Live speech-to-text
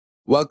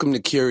Welcome to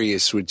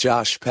Curious with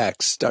Josh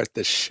Peck. Start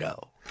the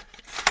show.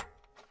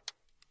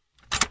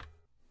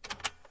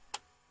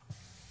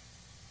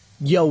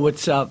 Yo,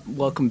 what's up?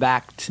 Welcome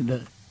back to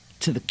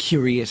the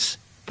Curious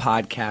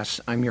podcast.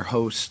 I'm your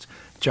host,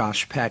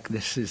 Josh Peck.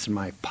 This is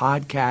my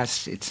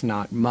podcast. It's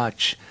not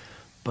much,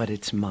 but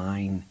it's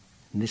mine.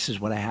 And this is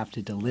what I have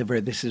to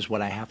deliver. This is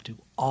what I have to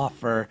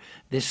offer.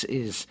 This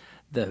is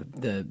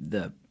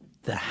the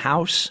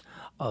house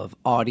of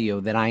audio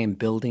that I am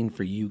building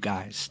for you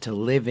guys to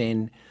live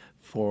in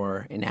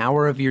for an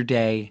hour of your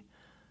day,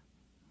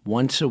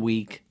 once a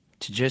week,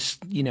 to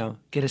just,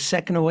 get a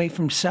second away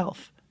from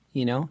self,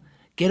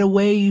 Get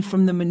away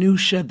from the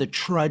minutia, the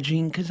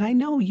trudging, because I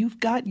know you've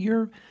got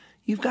your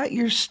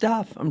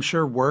stuff. I'm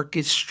sure work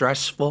is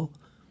stressful.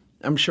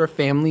 I'm sure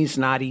family's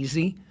not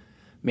easy.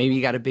 Maybe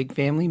you got a big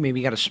family, maybe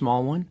you got a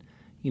small one.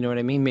 You know what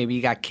I mean? Maybe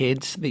you got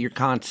kids that you're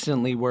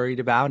constantly worried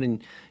about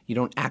and you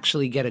don't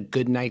actually get a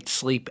good night's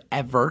sleep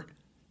ever,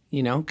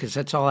 because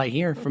that's all I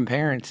hear from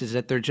parents is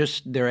that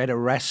they're at a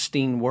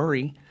resting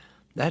worry.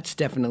 That's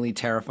definitely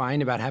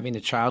terrifying about having a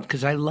child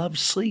because I love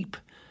sleep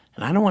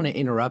and I don't want to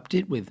interrupt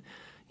it with,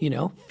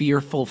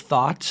 fearful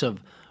thoughts of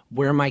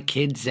where my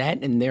kid's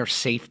at and their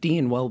safety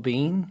and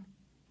well-being.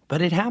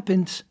 But it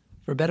happens,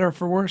 for better or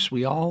for worse.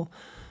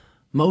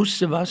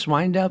 Most of us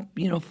wind up,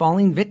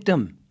 falling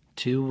victim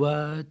to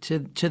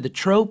the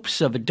tropes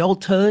of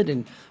adulthood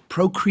and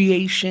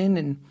procreation,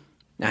 and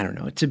I don't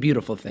know. It's a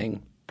beautiful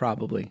thing,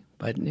 probably,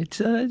 but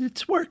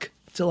it's work.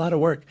 It's a lot of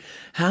work.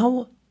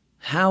 How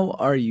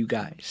are you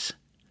guys?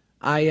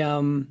 I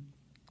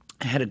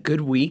had a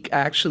good week. I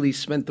actually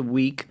spent the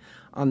week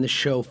on the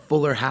show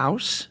Fuller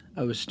House.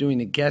 I was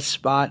doing a guest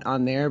spot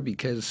on there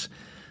because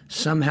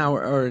somehow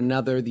or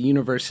another the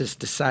universe has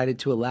decided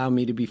to allow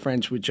me to be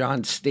friends with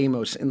John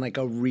Stamos in like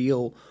a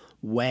real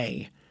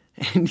way.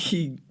 And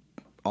he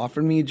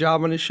offered me a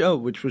job on his show,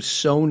 which was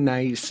so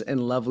nice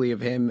and lovely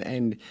of him.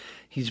 And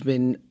he's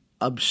been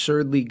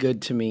absurdly good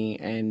to me.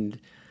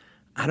 And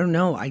I don't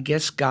know, I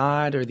guess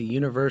God or the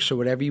universe or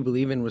whatever you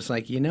believe in was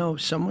like,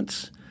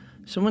 someone's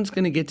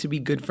going to get to be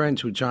good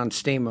friends with John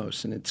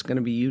Stamos, and it's going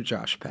to be you,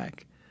 Josh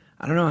Peck.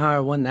 I don't know how I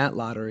won that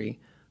lottery,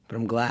 but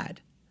I'm glad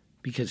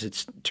because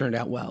it's turned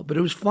out well. But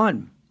it was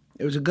fun.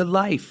 It was a good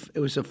life. It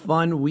was a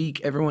fun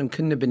week. Everyone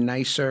couldn't have been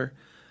nicer.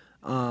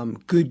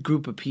 Good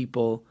group of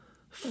people.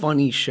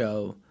 Funny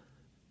show.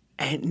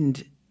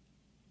 And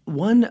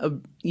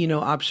one,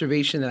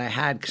 observation that I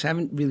had, because I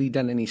haven't really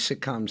done any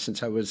sitcoms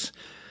since I was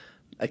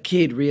a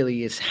kid,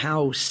 really, is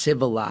how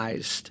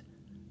civilized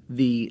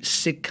the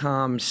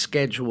sitcom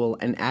schedule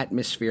and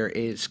atmosphere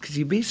is. Because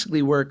you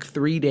basically work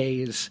 3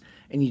 days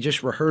and you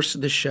just rehearse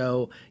the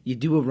show, you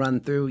do a run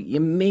through, you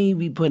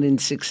maybe put in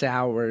 6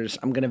 hours.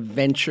 I'm going to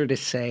venture to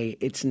say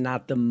it's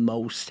not the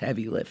most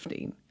heavy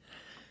lifting.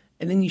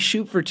 And then you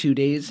shoot for 2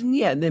 days,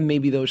 and then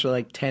maybe those are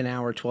like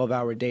 10-hour,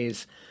 12-hour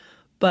days.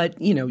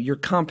 But, you're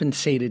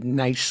compensated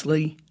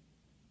nicely,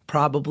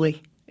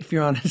 probably, if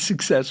you're on a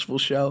successful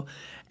show.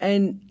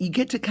 And you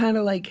get to kind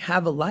of like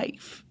have a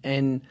life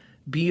and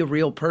be a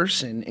real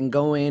person and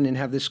go in and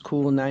have this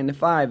cool 9 to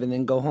 5 and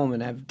then go home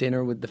and have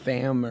dinner with the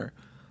fam or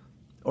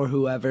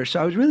whoever.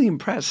 So I was really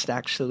impressed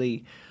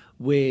actually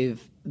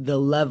with the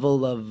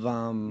level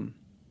of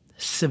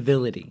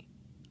civility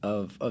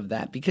of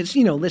that because,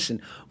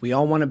 listen, we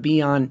all want to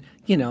be on,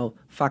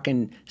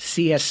 fucking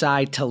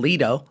CSI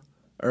Toledo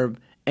or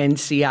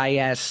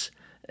NCIS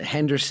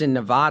Henderson,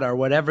 Nevada, or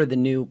whatever the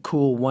new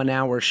cool 1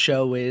 hour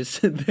show is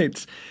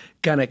that's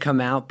gonna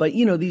come out. But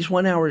these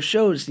 1 hour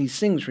shows, these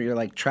things where you're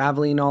like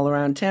traveling all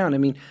around town. I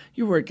mean,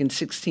 you're working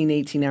 16,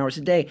 18 hours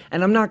a day,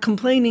 and I'm not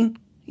complaining.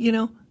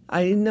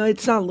 I know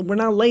we're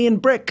not laying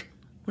brick,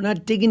 we're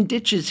not digging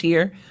ditches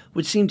here,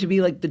 which seem to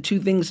be like the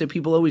two things that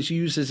people always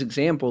use as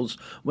examples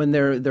when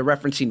they're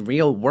referencing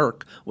real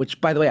work.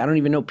 Which, by the way, I don't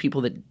even know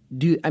people that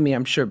do. I mean,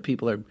 I'm sure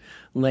people are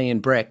laying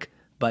brick,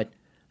 but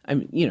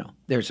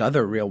there's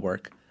other real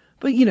work.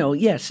 But,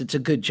 yes, it's a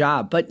good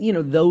job. But,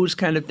 those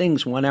kind of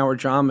things, 1 hour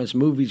dramas,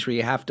 movies where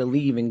you have to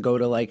leave and go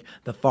to like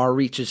the far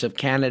reaches of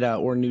Canada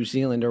or New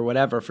Zealand or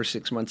whatever for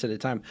 6 months at a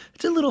time.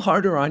 It's a little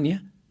harder on you,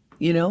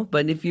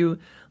 But if you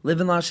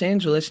live in Los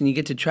Angeles and you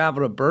get to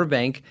travel to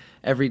Burbank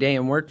every day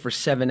and work for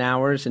 7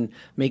 hours and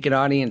make an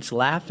audience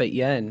laugh at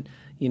you and,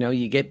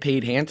 you get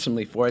paid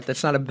handsomely for it,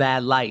 that's not a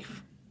bad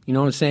life. You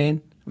know what I'm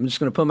saying? I'm just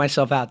going to put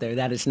myself out there.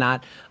 That is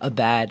not a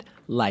bad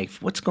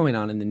life. What's going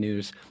on in the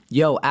news?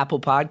 Yo, Apple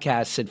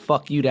Podcasts said,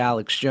 fuck you to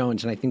Alex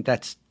Jones. And I think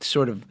that's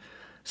sort of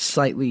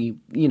slightly,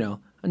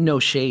 no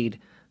shade,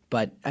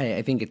 but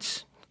I think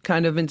it's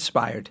kind of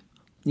inspired,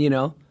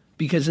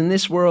 because in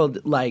this world,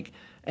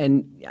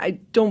 and I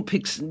don't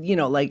pick,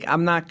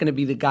 I'm not going to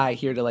be the guy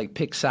here to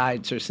pick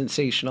sides or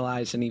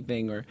sensationalize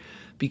anything or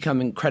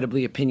become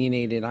incredibly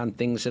opinionated on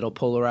things that'll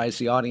polarize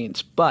the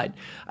audience. But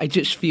I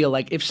just feel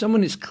like if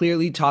someone is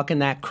clearly talking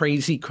that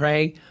crazy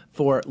cray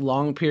for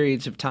long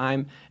periods of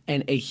time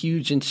and a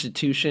huge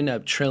institution, a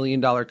 $1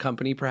 trillion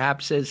company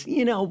perhaps says,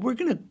 we're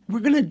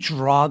gonna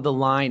draw the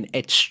line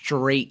at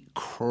straight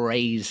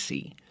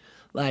crazy.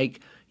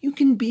 you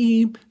can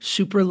be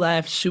super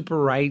left, super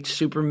right,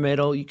 super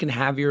middle. You can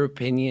have your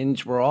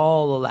opinions. We're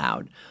all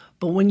allowed.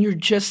 But when you're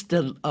just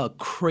a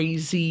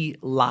crazy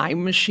lie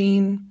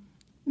machine,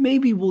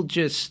 maybe we're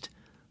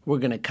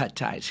going to cut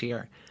ties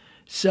here.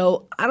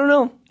 So I don't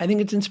know. I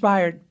think it's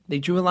inspired. They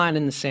drew a line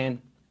in the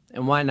sand.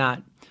 And why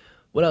not?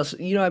 What else?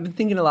 I've been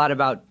thinking a lot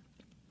about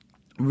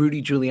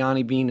Rudy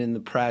Giuliani being in the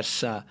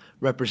press,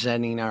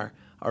 representing our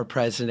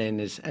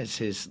president as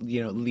his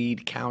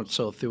lead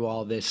counsel through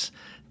all this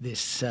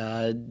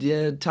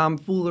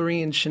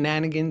tomfoolery and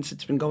shenanigans.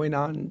 It's been going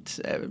on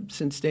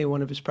since day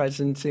one of his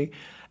presidency,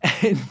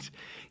 and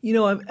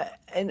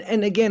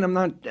and again, I'm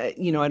not I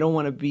don't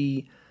want to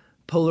be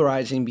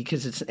polarizing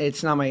because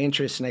it's not my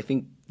interest, and I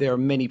think there are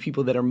many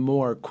people that are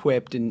more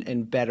equipped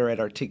and better at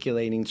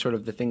articulating sort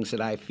of the things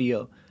that I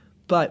feel.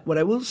 But what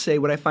I will say,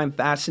 what I find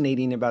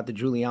fascinating about the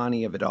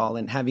Giuliani of it all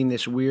and having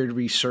this weird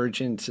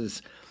resurgence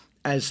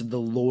as the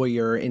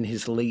lawyer in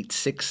his late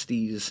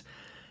 60s,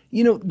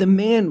 the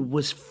man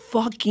was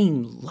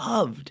fucking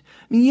loved.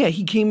 I mean, yeah,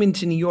 he came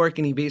into New York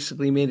and he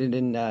basically made it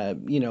in,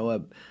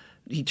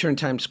 he turned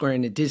Times Square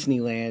into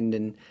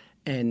Disneyland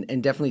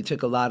and definitely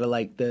took a lot of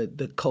like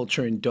the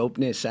culture and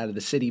dopeness out of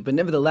the city. But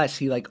nevertheless,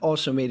 he like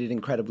also made it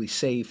incredibly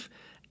safe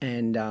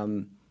and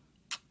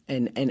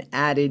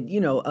added,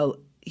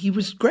 he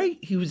was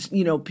great. He was,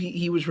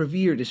 he was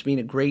revered as being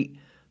a great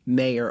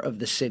mayor of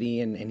the city,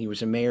 and he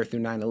was a mayor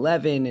through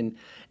 9/11,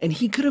 and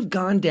he could have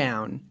gone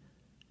down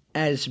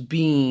as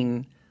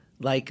being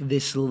like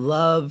this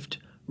loved,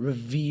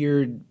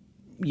 revered,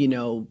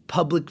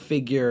 public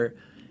figure,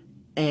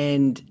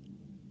 and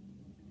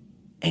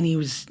he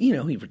was, he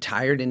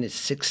retired in his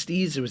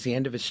 60s. It was the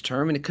end of his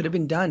term, and it could have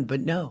been done,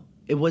 but no,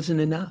 it wasn't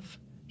enough.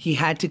 He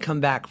had to come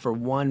back for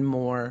one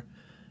more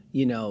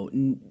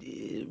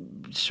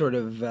sort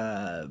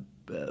of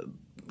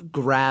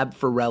grab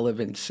for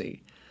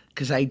relevancy,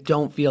 because I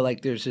don't feel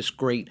like there's this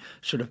great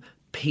sort of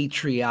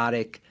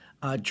patriotic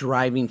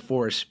driving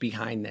force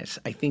behind this.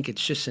 I think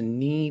it's just a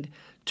need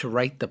to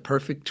write the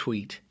perfect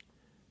tweet,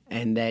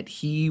 and that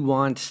he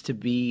wants to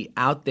be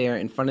out there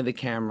in front of the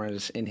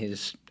cameras in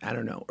his, I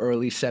don't know,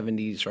 early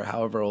 70s or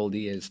however old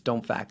he is.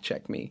 Don't fact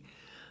check me.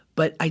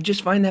 But I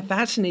just find that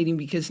fascinating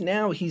because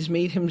now he's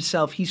made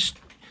himself,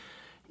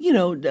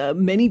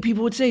 many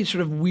people would say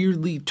sort of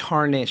weirdly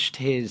tarnished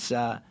his,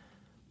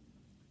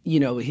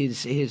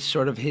 his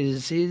sort of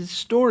his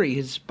story,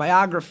 his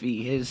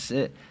biography, his,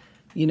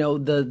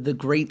 the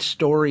great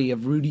story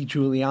of Rudy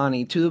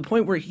Giuliani, to the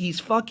point where he's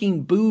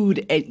fucking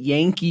booed at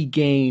Yankee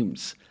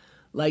games.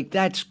 Like,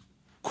 that's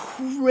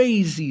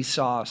crazy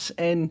sauce.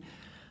 And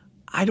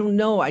I don't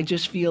know. I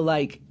just feel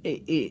like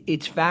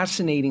it's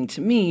fascinating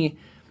to me,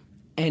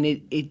 and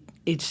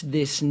it's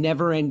this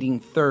never-ending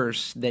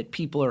thirst that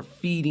people are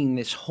feeding,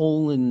 this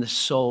hole in the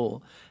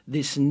soul,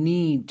 this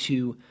need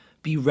to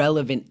be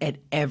relevant at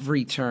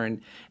every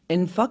turn.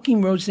 And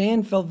fucking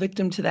Roseanne fell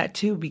victim to that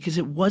too, because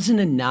it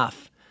wasn't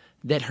enough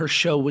that her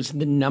show was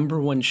the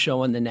 #1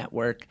 show on the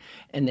network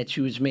and that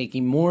she was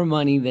making more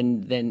money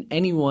than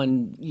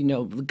anyone,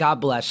 God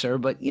bless her,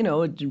 but,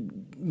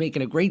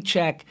 making a great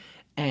check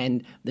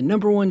and the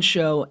 #1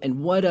 show, and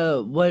what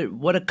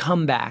a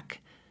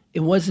comeback. It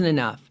wasn't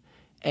enough.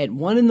 At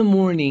 1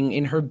 a.m.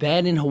 in her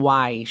bed in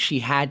Hawaii, she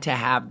had to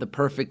have the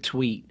perfect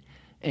tweet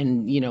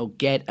and,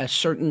 get a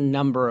certain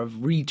number of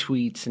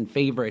retweets and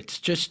favorites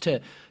just to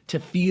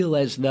feel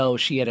as though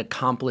she had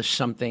accomplished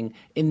something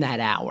in that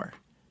hour.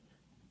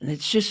 And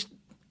it's just,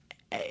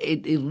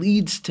 it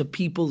leads to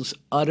people's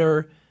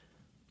utter,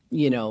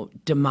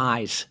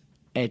 demise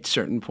at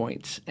certain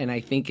points. And I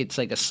think it's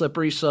like a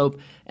slippery slope,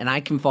 and I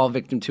can fall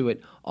victim to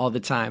it all the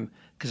time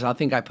because I'll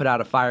think I put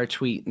out a fire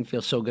tweet and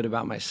feel so good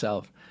about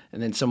myself.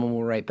 And then someone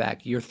will write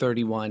back, "You're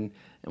 31,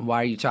 and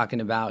why are you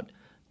talking about,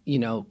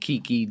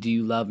 Kiki, do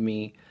you love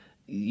me?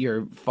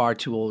 You're far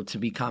too old to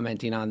be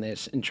commenting on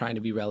this and trying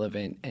to be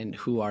relevant, and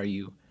who are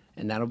you?"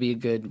 And that'll be a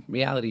good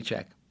reality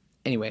check.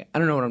 Anyway, I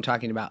don't know what I'm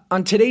talking about.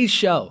 On today's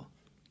show,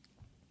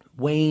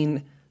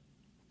 Wayne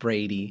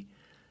Brady.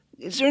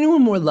 Is there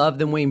anyone more loved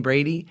than Wayne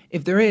Brady?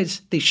 If there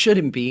is, they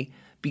shouldn't be,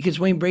 because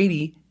Wayne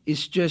Brady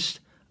is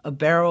just a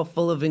barrel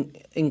full of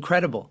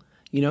incredible.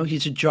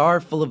 He's a jar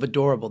full of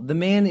adorable. The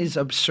man is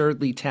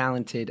absurdly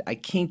talented. I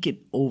can't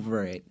get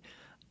over it.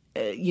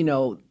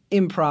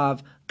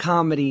 Improv,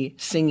 comedy,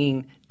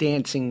 singing,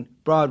 dancing,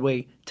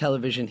 Broadway,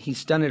 television.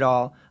 He's done it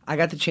all. I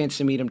got the chance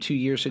to meet him 2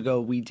 years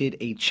ago. We did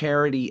a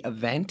charity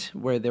event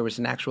where there was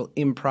an actual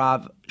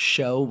improv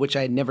show, which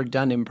I had never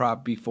done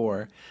improv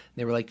before.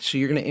 They were like, "So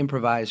you're going to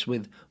improvise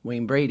with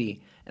Wayne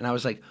Brady?" And I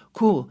was like,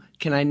 "Cool.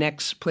 Can I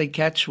next play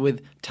catch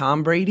with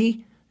Tom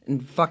Brady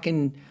and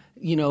fucking,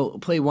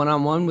 play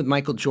one-on-one with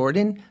Michael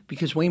Jordan?"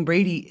 Because Wayne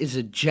Brady is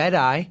a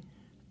Jedi,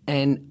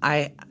 and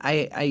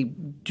I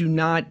do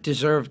not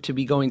deserve to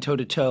be going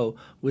toe-to-toe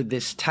with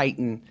this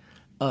titan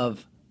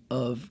of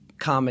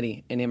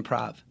comedy and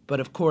improv.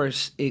 But of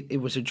course, it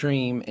was a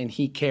dream, and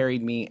he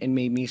carried me and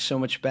made me so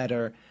much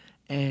better.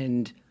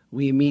 And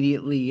we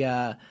immediately,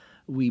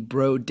 we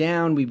broed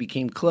down, we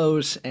became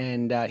close,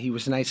 and he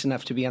was nice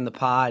enough to be on the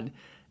pod.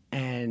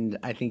 and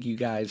I think you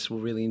guys will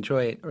really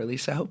enjoy it, or at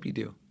least I hope you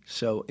do.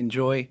 So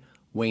enjoy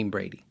Wayne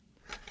Brady.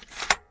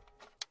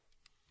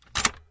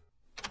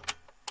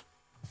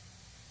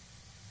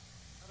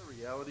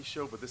 Reality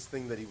show, but this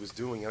thing that he was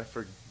doing, I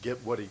forget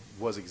what it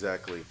was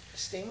exactly.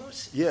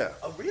 Stamos? Yeah.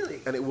 Oh,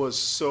 really? And it was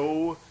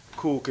so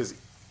cool because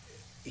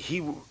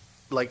he,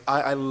 like,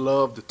 I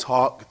loved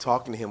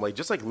talking to him, like,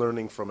 just like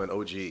learning from an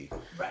OG.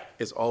 Right.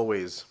 Is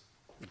always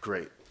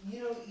great.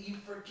 You know, you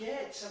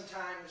forget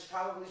sometimes,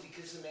 probably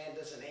because the man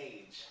doesn't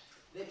age,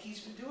 that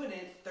he's been doing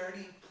it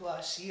 30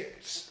 plus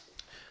years.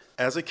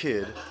 As a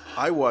kid,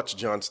 I watched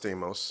John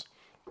Stamos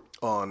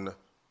on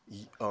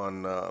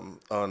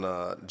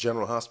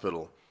General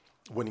Hospital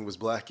when he was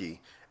Blackie,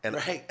 and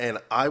Right. and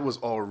I was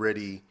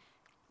already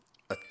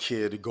a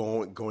kid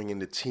going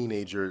into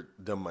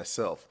teenagerdom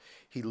myself.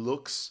 He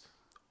looks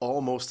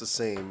almost the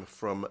same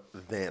from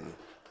then.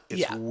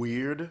 It's Yeah.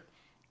 weird,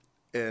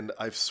 and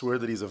I swear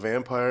that he's a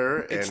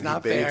vampire It's and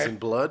not he bathes fair. in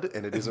blood,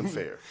 and it isn't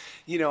fair.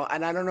 You know,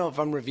 and I don't know if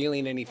I'm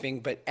revealing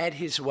anything, but at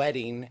his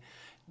wedding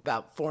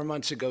about 4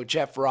 months ago,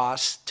 Jeff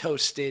Ross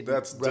toasted,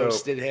 That's dope.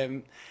 roasted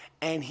him,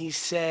 and he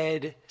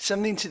said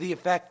something to the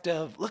effect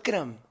of, "Look at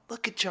him,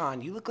 look at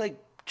John, you look like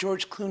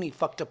George Clooney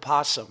fucked a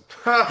possum."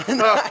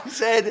 And I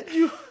said,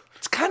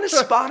 "It's kind of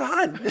spot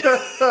on."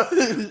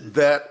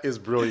 That is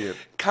brilliant.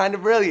 Kind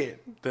of brilliant.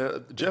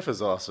 Jeff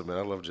is awesome, man.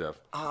 I love Jeff.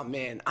 Oh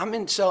man, I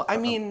mean,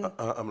 I'm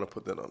gonna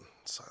put that on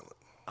silent.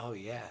 oh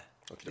yeah.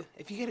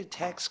 If you get a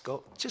text,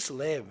 go just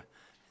live.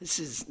 This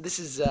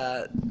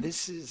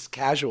is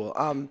casual.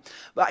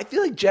 But I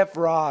feel like Jeff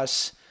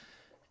Ross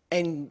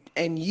and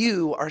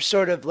you are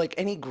sort of like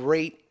any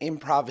great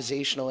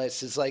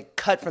improvisationalist is like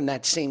cut from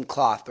that same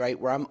cloth, right?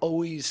 Where I'm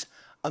always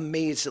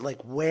amazed at like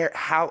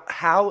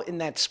how in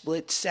that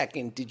split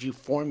second did you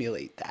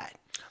formulate that?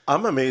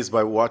 I'm amazed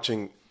by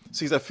watching.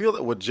 See, I feel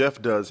that what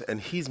Jeff does,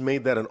 and he's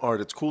made that an art.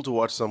 It's cool to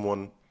watch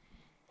someone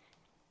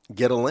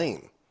get a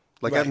lane.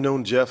 Like Right. I've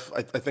known Jeff.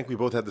 I think we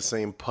both had the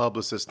same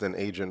publicist and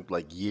agent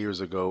like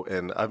years ago,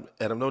 and I've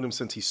known him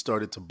since he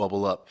started to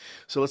bubble up.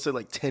 So let's say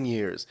like 10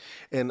 years.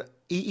 And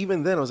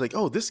even then, I was like,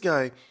 oh, this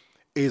guy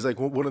is like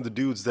one of the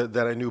dudes that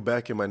I knew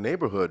back in my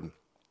neighborhood,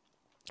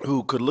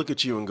 who could look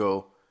at you and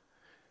go,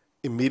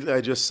 immediately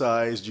I just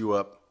sized you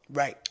up.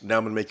 Right. Now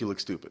I'm gonna make you look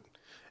stupid.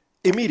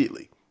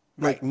 Immediately.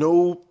 Like Right.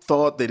 no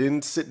thought. They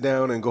didn't sit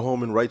down and go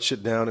home and write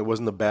shit down. It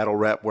wasn't a battle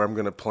rap where I'm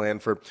gonna plan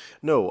for.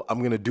 No,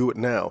 I'm gonna do it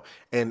now.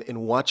 And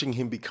in watching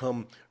him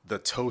become the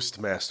toast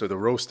master, the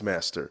roast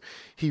master,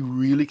 he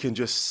really can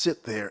just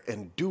sit there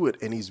and do it,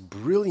 and he's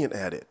brilliant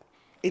at it.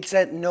 It's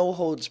that no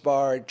holds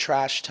barred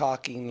trash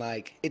talking,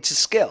 like it's a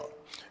skill.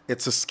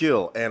 It's a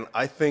skill, and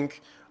I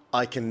think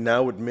I can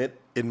now admit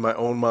in my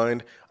own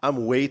mind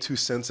I'm way too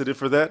sensitive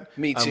for that.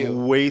 Me too.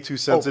 I'm way too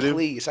sensitive.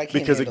 please, I can't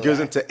because it handle goes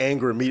that. into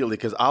anger immediately.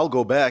 Because I'll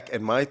go back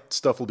and my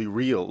stuff will be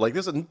real. Like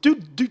this,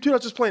 dude,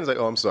 not just playing. It's like,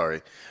 oh, I'm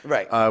sorry.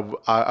 Right.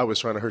 I was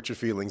trying to hurt your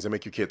feelings and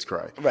make your kids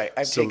cry. Right.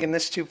 I've taken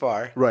this too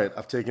far. Right.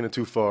 I've taken it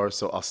too far,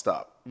 so I'll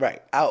stop.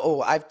 Right.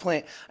 I've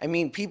plant. I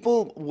mean,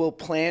 people will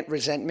plant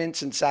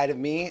resentments inside of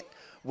me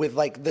with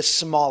like the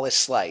smallest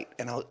slight,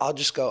 and I'll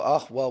just go,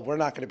 oh well, we're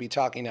not going to be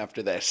talking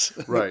after this.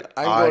 Right.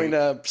 I'm going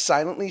to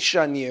silently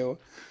shun you.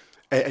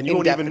 And you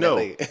won't even know.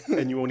 Indefinitely.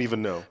 And you won't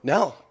even know.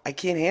 No, I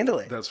can't handle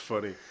it. That's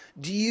funny.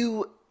 Do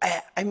you?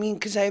 I mean,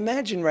 because I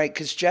imagine, right?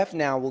 Because Jeff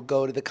now will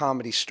go to the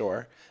Comedy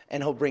Store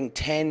and he'll bring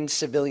 10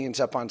 civilians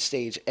up on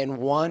stage, and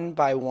one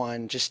by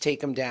one, just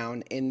take them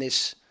down in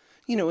this,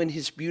 in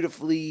his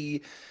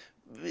beautifully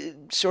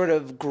sort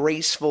of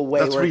graceful way.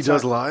 That's where what he it's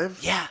does not- live?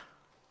 Yeah,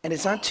 and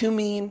it's not too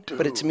mean,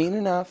 but it's mean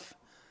enough.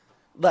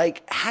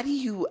 Like, how do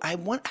you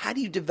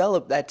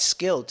develop that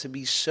skill to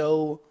be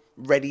so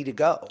ready to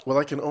go? Well,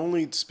 I can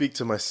only speak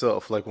to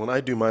myself. Like when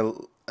I do my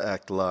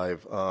act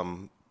live,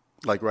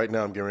 like right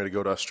now I'm getting ready to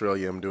go to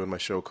Australia. I'm doing my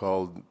show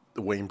called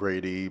Wayne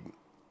Brady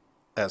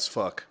as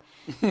fuck.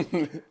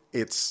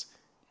 It's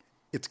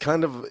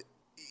kind of,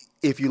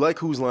 if you like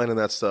Who's Line and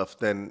that stuff,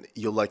 then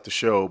you'll like the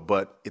show,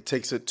 but it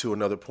takes it to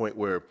another point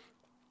where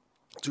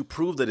to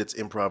prove that it's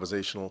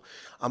improvisational,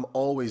 I'm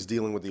always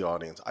dealing with the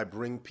audience. I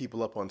bring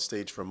people up on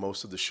stage for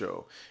most of the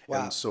show.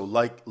 Wow. And so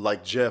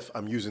like Jeff,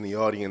 I'm using the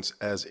audience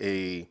as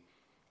a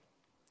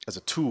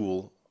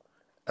tool,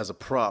 as a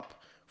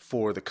prop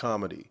for the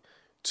comedy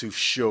to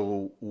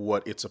show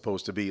what it's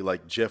supposed to be.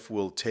 Like Jeff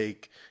will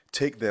take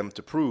them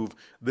to prove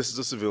this is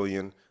a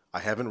civilian. I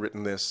haven't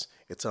written this.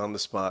 It's on the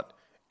spot,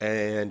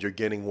 and you're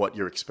getting what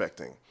you're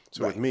expecting.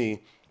 So with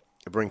me,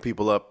 I bring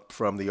people up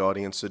from the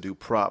audience to do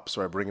props,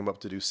 or I bring them up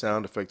to do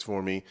sound effects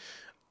for me,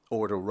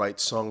 or to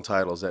write song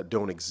titles that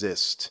don't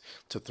exist,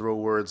 to throw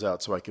words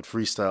out so I could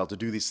freestyle, to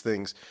do these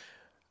things.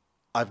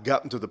 I've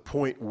gotten to the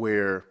point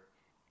where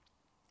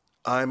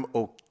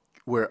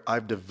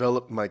I've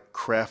developed my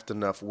craft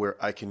enough where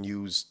I can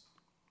use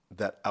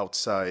that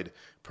outside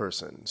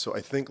person. So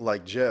I think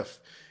like Jeff,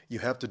 you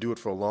have to do it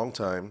for a long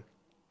time,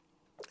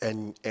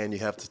 and you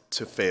have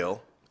to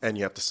fail, and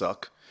you have to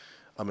suck.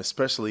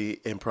 Especially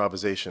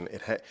improvisation.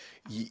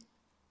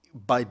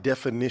 By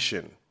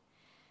definition,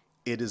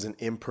 it is an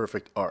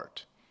imperfect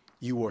art.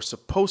 you are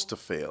supposed to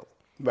fail.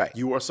 Right.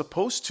 You are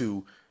supposed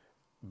to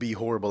be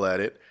horrible at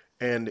it,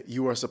 and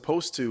you are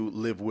supposed to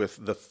live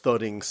with the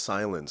thudding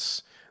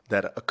silence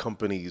that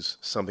accompanies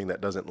something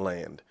that doesn't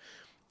land.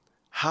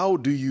 How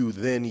do you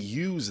then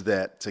use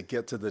that to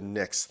get to the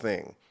next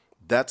thing?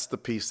 That's the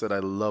piece that I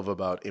love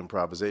about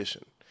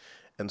improvisation.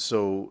 And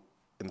so,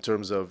 in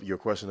terms of your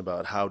question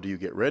about how do you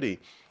get ready,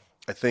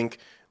 I think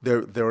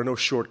there are no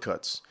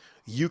shortcuts.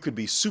 You could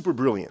be super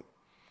brilliant,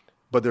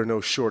 but there are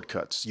no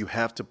shortcuts. You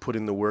have to put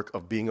in the work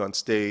of being on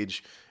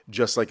stage,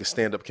 just like a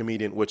stand-up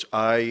comedian, which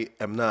I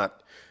am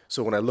not.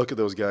 So when I look at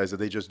those guys that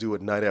they just do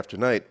it night after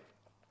night,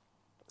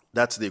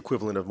 that's the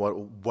equivalent of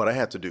what I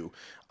had to do.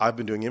 I've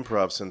been doing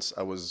improv since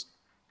I was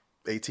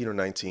 18 or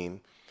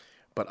 19,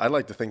 but I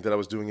like to think that I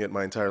was doing it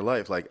my entire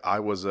life. Like I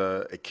was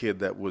a kid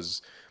that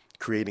was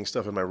creating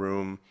stuff in my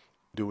room,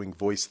 doing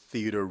voice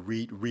theater,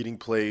 reading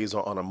plays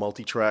on a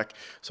multi-track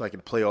so I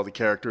could play all the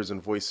characters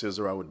and voices,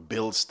 or I would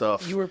build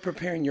stuff. You were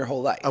preparing your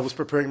whole life. I was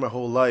preparing my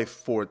whole life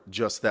for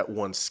just that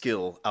one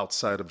skill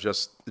outside of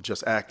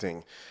just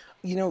acting.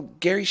 You know,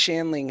 Gary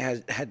Shandling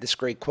had this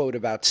great quote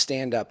about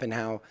stand-up and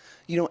how,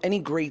 you know, any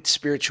great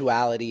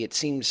spirituality, it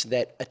seems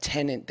that a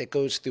tenet that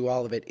goes through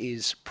all of it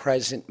is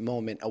present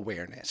moment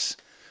awareness,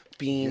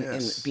 being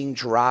being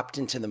dropped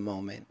into the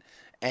moment.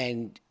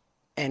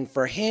 And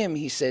for him,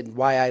 he said,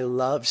 why I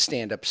love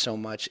stand-up so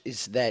much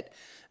is that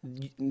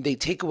they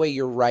take away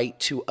your right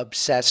to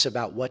obsess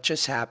about what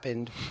just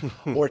happened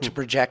or to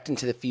project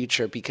into the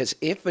future, because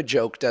if a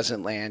joke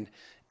doesn't land,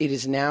 it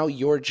is now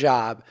your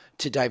job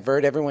to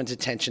divert everyone's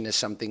attention to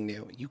something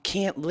new. You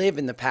can't live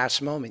in the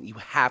past moment. You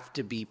have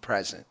to be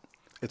present.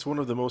 It's one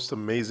of the most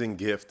amazing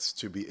gifts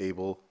to be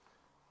able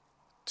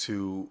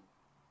to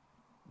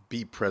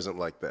be present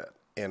like that.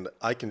 And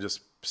I can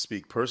just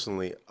speak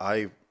personally.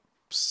 I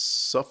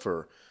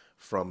suffer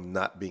from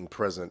not being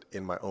present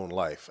in my own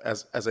life,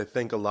 as I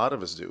think a lot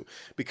of us do,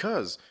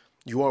 because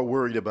you are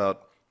worried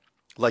about,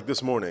 like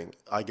this morning,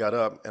 I got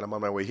up and I'm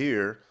on my way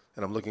here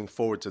and I'm looking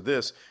forward to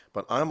this,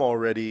 but I'm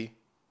already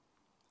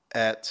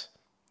at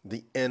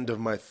the end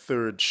of my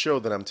third show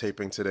that I'm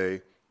taping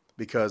today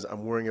because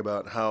I'm worrying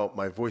about how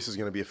my voice is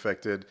going to be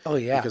affected. Oh,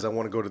 yeah. Because I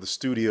want to go to the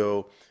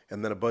studio,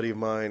 and then a buddy of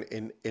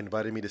mine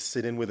invited me to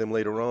sit in with him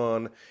later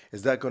on.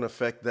 Is that going to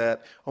affect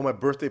that? Oh, my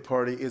birthday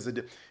party is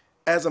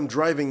as I'm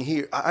driving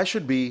here, I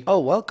should be Oh,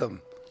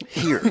 welcome.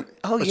 here.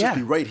 Oh, I yeah. should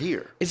be right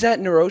here. Is that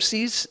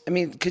neuroses? I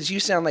mean, because you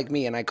sound like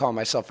me and I call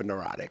myself a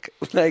neurotic.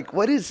 Like,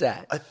 what is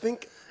that? I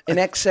think An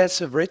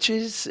excess of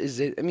riches? Is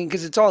it? I mean,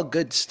 because it's all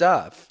good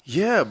stuff.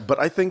 Yeah, but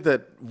I think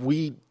that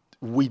we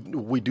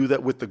do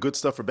that with the good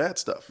stuff or bad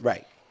stuff.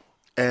 Right.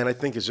 And I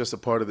think it's just a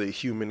part of the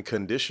human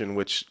condition,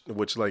 which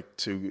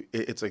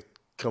it's a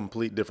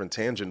complete different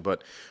tangent.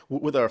 But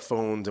with our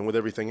phones and with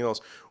everything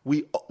else,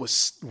 we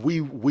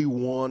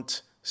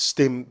want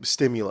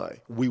stimuli.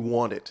 We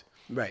want it.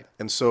 Right.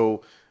 And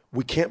so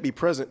we can't be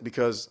present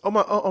because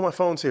my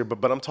phone's here,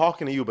 but I'm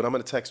talking to you, but I'm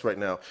going to text right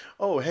now.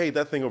 Oh, hey,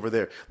 that thing over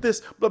there.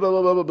 This blah blah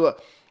blah blah blah blah.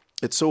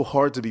 It's so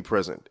hard to be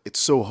present. It's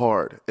so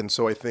hard. And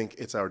so I think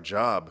it's our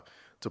job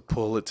to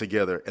pull it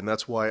together. And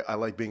that's why I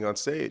like being on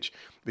stage,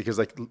 because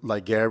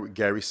like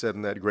Gary said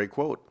in that great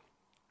quote,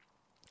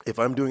 if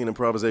I'm doing an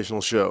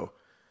improvisational show,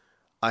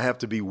 I have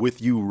to be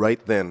with you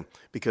right then,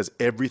 because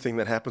everything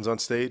that happens on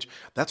stage,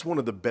 that's one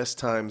of the best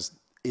times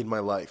in my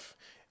life.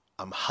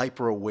 I'm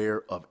hyper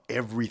aware of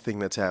everything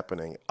that's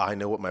happening. I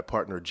know what my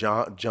partner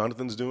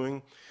Jonathan's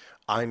doing.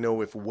 I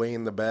know if way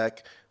in the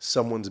back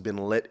someone's been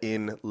let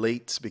in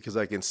late, because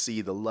I can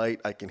see the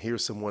light. I can hear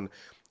someone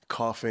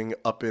coughing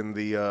up in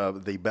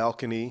the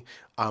balcony.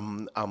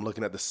 I'm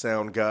looking at the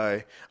sound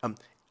guy.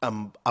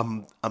 I'm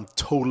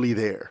totally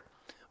there.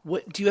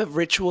 What do you have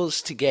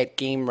rituals to get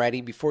game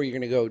ready before you're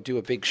going to go do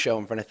a big show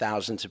in front of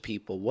thousands of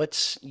people?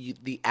 What's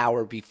the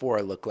hour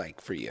before look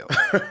like for you?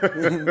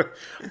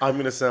 I'm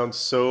going to sound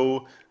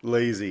so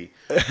lazy.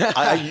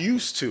 I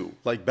used to,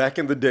 like back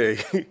in the day,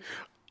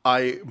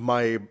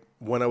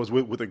 when I was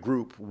with a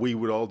group, we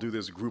would all do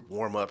this group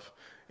warm up.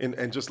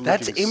 And just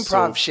That's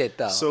improv shit,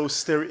 though. So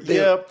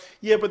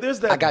yeah, but there's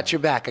that. I got your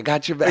back. I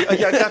got your back. I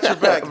got your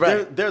back.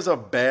 Right. There's a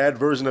bad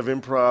version of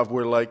improv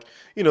where, like,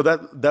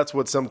 that's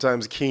what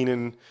sometimes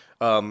Keegan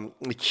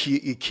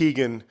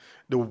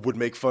would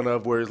make fun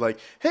of, where it's like,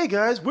 hey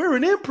guys, we're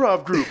an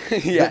improv group.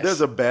 Yes.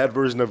 There's a bad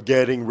version of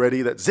getting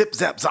ready that zip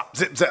zap zop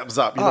zip zap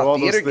zop. All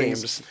those theater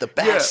things. games, the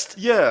best.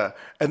 Yeah,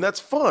 and that's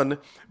fun.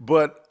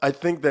 But I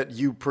think that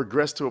you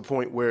progress to a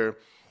point where,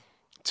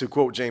 to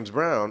quote James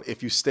Brown,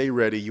 if you stay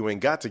ready, you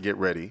ain't got to get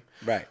ready.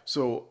 Right.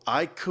 So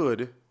I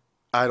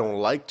don't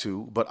like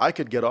to, but I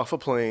could get off a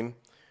plane,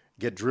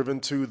 get driven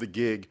to the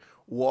gig,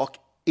 walk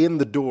in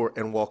the door,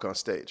 and walk on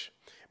stage.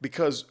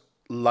 Because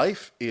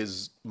life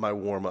is my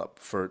warm-up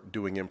for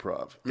doing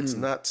improv. It's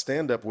not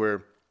stand-up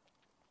where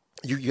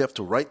you have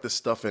to write this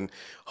stuff and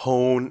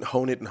hone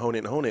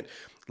it.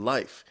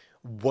 Life.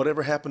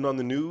 Whatever happened on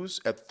the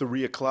news at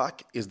 3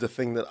 o'clock is the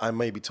thing that I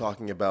may be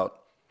talking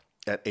about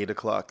at 8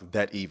 o'clock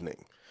that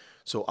evening.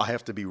 So I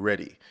have to be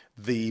ready.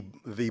 The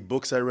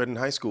books I read in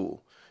high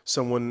school,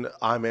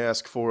 I'm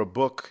asked for a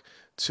book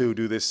to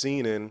do this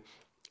scene in,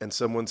 and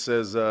someone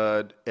says,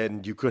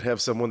 and you could have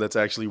someone that's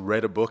actually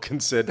read a book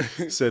and said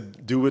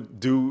do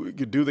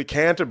the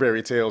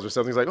Canterbury Tales or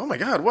something. It's like, oh my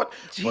God, what?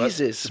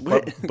 Jesus.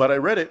 But I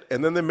read it,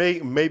 and then there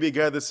may be a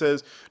guy that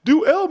says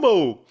do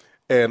Elmo,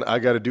 and I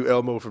got to do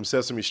Elmo from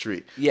Sesame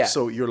Street. Yeah.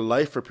 So your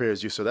life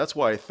prepares you. So that's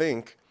why I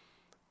think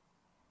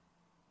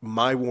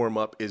my warm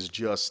up is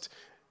just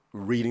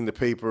reading the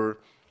paper,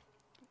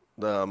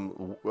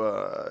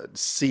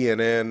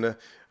 CNN,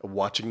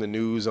 watching the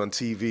news on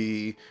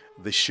TV,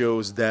 the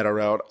shows that are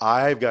out.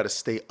 I've got to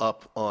stay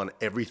up on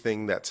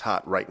everything that's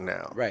hot right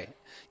now. Right.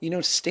 You know,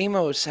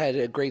 Stamos had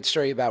a great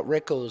story about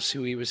Rickles,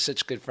 who he was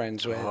such good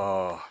friends with.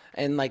 Oh,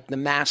 And like the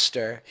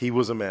master. he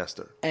was a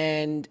master.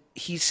 And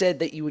he said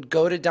that you would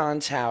go to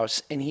Don's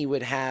house and he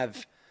would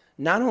have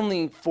not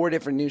only 4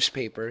 different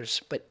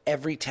newspapers, but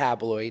every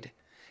tabloid.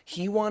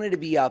 He wanted to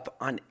be up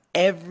on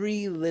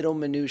every little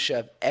minutia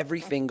of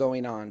everything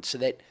going on so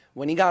that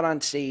when he got on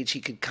stage, he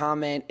could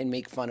comment and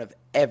make fun of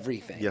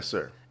everything. Yes,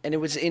 sir. And it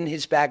was in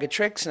his bag of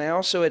tricks. And I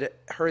also had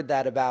heard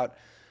that about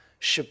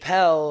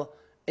Chappelle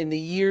in the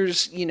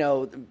years, you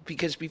know,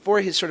 because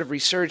before his sort of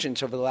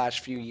resurgence over the last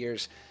few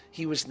years,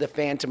 he was the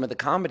Phantom of the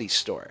Comedy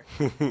Store.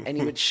 And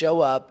he would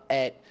show up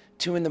at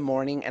 2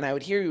 a.m, and I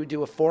would hear he would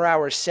do a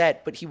 4-hour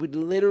set, but he would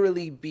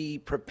literally be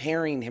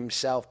preparing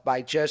himself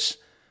by just,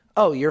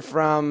 oh, you're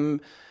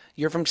from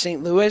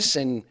St. Louis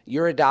and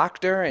you're a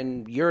doctor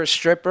and you're a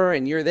stripper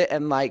and you're the,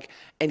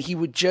 and he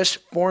would just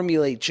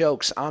formulate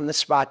jokes on the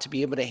spot to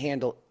be able to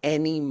handle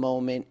any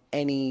moment,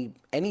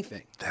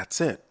 anything.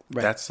 That's it.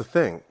 Right. That's the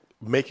thing.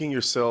 Making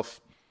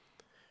yourself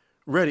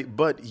ready,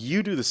 but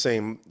you do the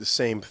same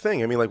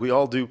thing. I mean, like we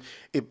all do.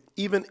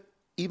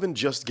 Even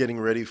just getting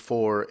ready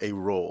for a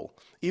role,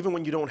 even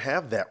when you don't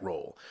have that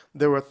role,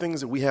 there are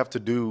things that we have to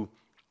do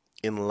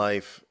in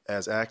life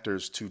as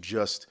actors to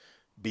just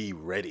be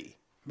ready.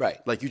 Right.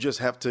 Like you just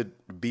have to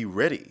be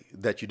ready.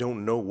 That you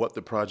don't know what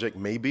the project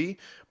may be,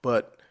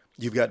 but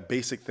you've got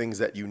basic things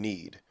that you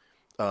need.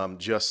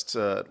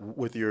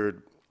 With your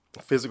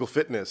physical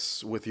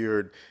fitness, with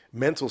your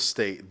mental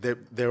state,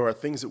 there are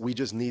things that we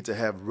just need to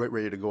have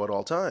ready to go at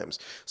all times.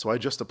 So I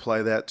just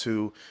apply that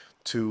to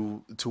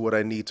what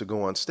I need to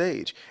go on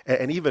stage.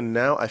 And even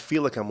now, I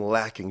feel like I'm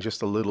lacking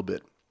just a little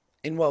bit.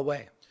 In what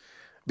way?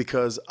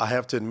 Because I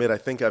have to admit, I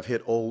think I've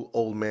hit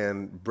old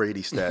man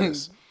Brady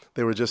status.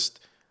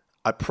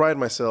 I pride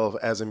myself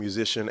as a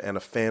musician and a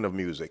fan of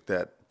music,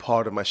 that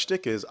part of my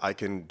shtick is I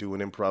can do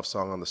an improv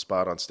song on the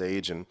spot on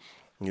stage, and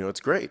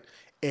it's great.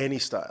 Any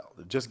style,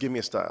 just give me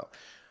a style.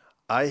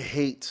 I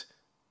hate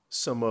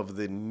some of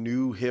the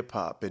new hip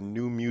hop and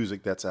new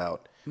music that's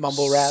out.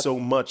 Mumble rap. So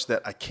much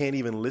that I can't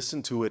even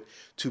listen to it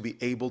to be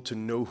able to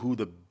know who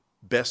the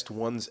best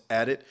ones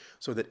at it,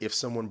 so that if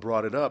someone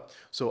brought it up.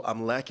 So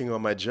I'm lacking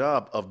on my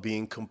job of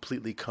being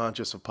completely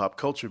conscious of pop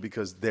culture,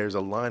 because there's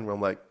a line where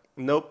I'm like,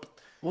 nope.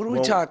 What are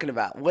we talking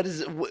about? What is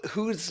it?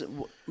 Who's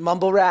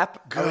mumble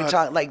rap? God. Are we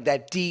talking like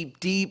that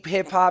deep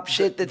hip hop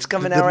shit that's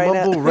coming out right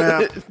now? Mumble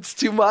rap. It's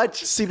too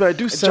much. See, but I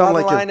do sound draw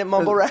like the line at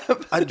mumble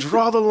rap. I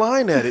draw the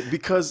line at it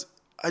because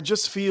I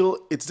just feel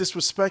it's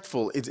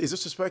disrespectful. It's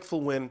disrespectful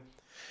when,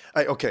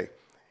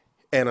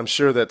 and I'm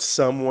sure that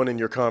someone in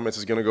your comments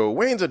is going to go,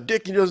 Wayne's a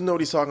dick. He doesn't know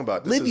what he's talking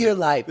about. Live your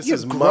life. This You're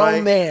is a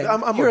grown man. I'm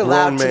You're a grown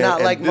allowed to man, not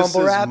and like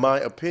mumble rap. This is my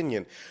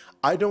opinion.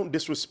 I don't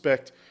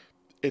disrespect.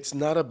 It's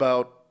not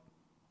about.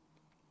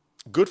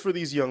 Good for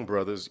these young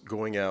brothers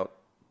going out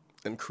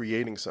and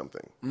creating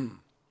something. Mm.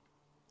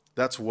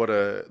 That's what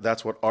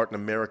art in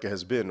America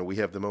has been. We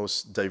have the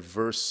most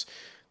diverse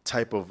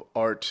type of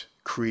art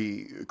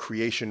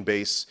creation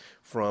base,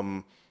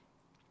 from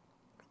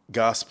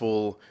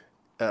gospel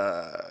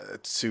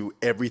to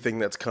everything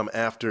that's come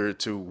after.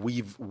 To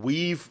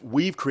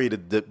we've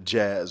created the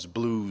jazz,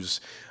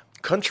 blues.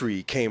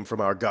 Country came from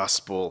our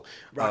gospel,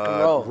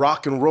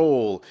 rock and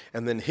roll,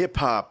 and then hip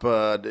hop,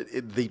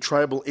 the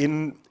tribal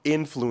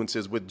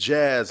influences with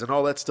jazz and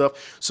all that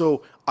stuff.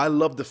 So I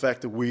love the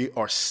fact that we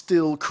are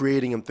still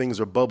creating and things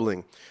are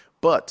bubbling.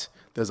 But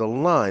there's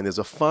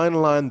a fine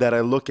line that I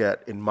look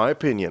at, in my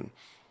opinion,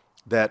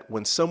 that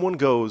when someone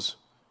goes,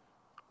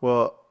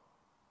 well,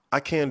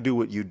 I can't do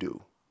what you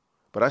do,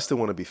 but I still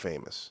want to be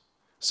famous.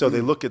 So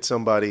they look at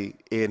somebody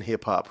in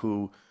hip hop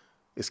who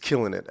is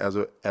killing it as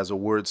a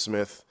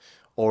wordsmith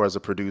or as a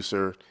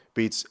producer,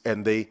 beats,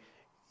 and they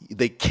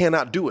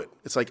cannot do it.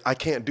 It's like, I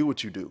can't do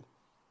what you do.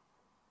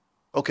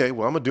 Okay,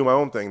 well, I'm gonna do my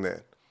own thing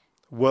then.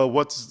 Well,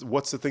 what's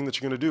the thing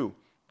that you're gonna do?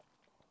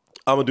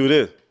 I'm gonna do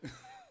this.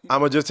 I'm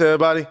gonna just tell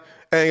everybody,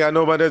 ain't got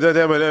nobody.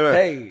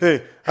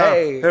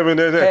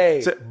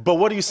 Hey. But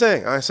what are you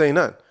saying? I ain't saying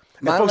nothing.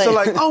 And folks are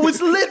like, oh,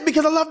 it's lit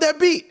because I love that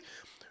beat.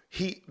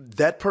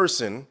 That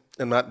person,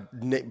 I'm not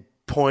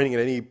pointing at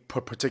any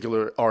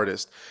particular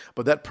artist,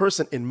 but that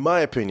person, in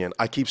my opinion,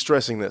 I keep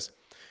stressing this,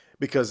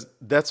 because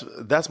that's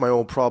my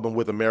own problem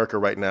with America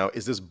right now,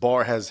 is this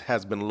bar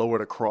has been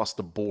lowered across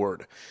the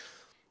board.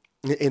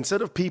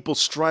 Instead of people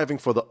striving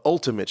for the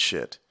ultimate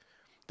shit,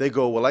 they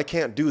go, well, I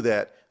can't do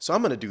that, So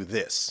I'm going to do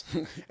this.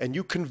 And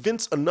you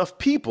convince enough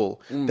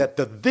people that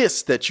the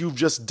this that you've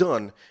just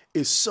done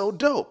is so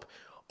dope.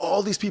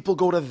 All these people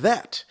go to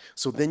that.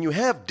 So then you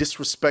have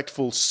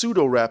disrespectful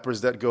pseudo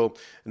rappers that go,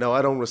 no,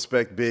 I don't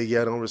respect Biggie,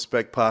 I don't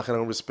respect Pac, I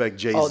don't respect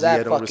Jay-Z, Oh,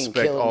 that I don't fucking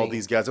respect killed all me.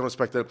 these guys. I don't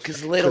respect them.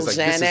 Because Little like,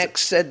 Xanax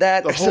said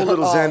that. The whole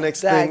Little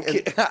Xanax thing.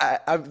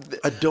 I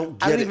don't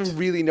get I don't it. even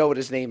really know what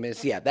his name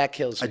is. Yeah, that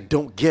kills me. I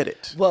don't get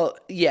it. Well,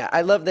 yeah,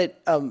 I love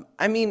that.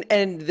 I mean,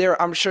 and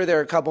I'm sure there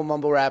are a couple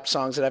mumble rap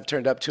songs that I've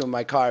turned up to in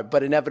my car,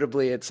 but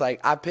inevitably it's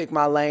like, I pick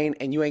my lane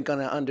and you ain't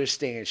gonna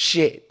understand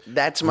shit.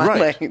 That's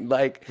my lane.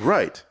 Like,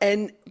 right.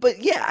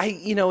 But yeah,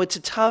 it's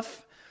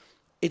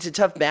a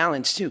tough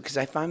balance too, because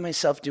I find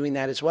myself doing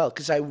that as well.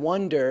 Because I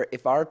wonder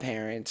if our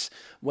parents,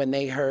 when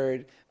they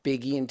heard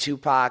Biggie and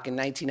Tupac in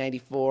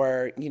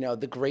 1994,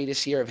 the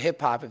greatest year of hip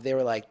hop, if they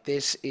were like,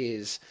 this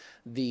is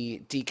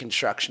the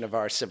deconstruction of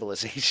our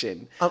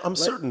civilization. I'm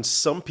certain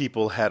some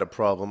people had a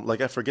problem.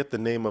 Like, I forget the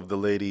name of the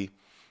lady.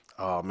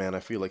 Oh man, I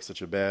feel like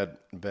such a bad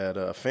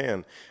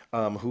fan.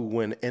 Who,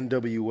 when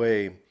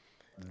NWA,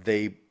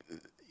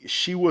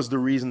 she was the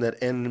reason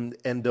that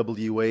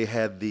NWA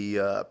had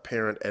the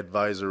parent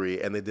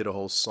advisory, and they did a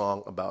whole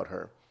song about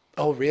her.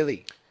 Oh,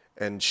 really?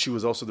 And she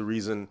was also the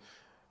reason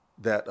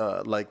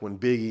that, like, when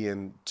Biggie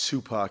and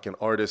Tupac and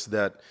artists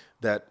that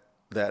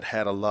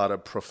had a lot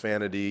of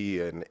profanity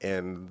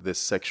and this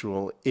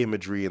sexual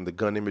imagery and the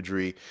gun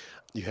imagery,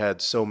 you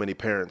had so many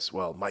parents,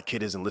 well, my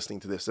kid isn't listening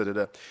to this,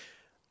 da-da-da.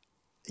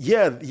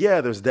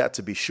 Yeah, there's that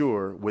to be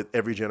sure with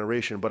every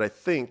generation, but I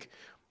think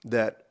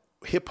that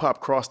hip-hop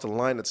crossed a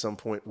line at some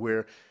point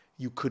where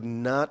you could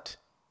not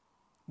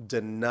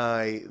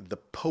deny the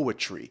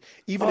poetry.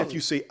 Even if you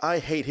say, I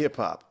hate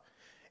hip-hop,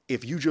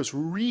 if you just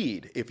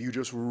read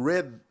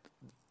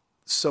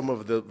some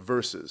of the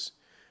verses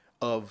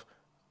of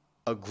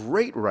a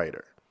great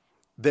writer,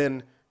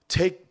 then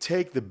take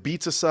the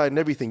beats aside and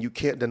everything, you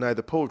can't deny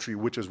the poetry,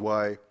 which is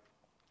why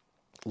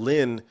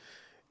Lynn,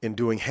 in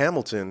doing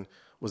Hamilton,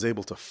 was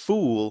able to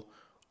fool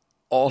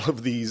all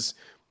of these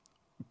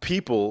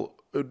people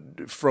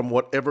from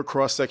whatever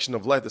cross-section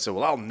of life that said,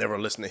 well, I'll never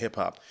listen to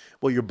hip-hop.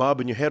 Well, you're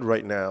bobbing your head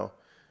right now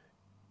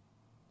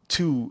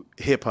to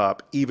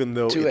hip-hop, even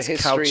though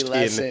it's couched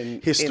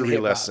in history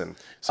lesson.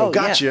 So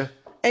gotcha.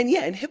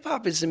 Yeah. And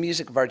hip-hop is the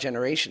music of our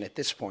generation at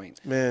this point.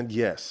 Man,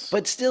 yes.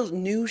 But still,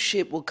 new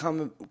shit will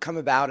come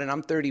about, and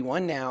I'm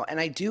 31 now, and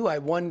I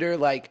wonder,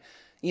 like,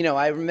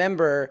 I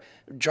remember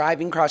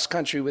driving cross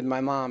country with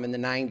my mom in the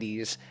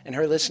 90s and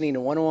her listening to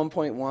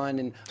 101.1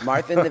 and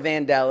Martha and the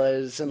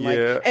Vandellas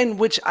and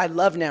which I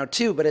love now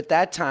too. But at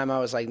that time I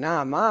was like,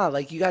 nah, Ma,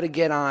 like, you got to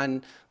get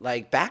on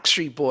like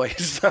Backstreet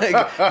Boys.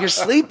 Like, you're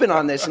sleeping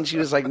on this. And she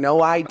was like,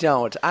 no, I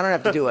don't. I don't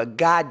have to do a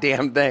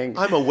goddamn thing.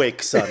 I'm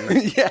awake, son.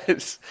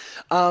 Yes.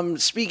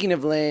 Speaking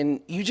of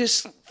Lynn, you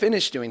just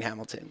finished doing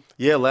Hamilton.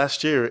 Yeah,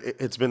 last year.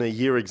 It's been a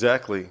year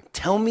exactly.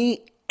 Tell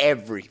me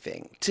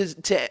everything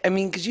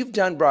because you've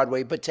done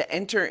Broadway, but to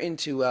enter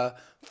into a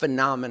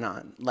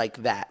phenomenon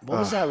like that, what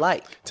was that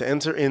like? To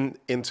enter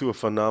into a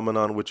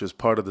phenomenon which is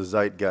part of the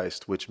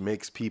zeitgeist, which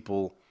makes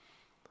people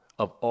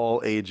of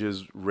all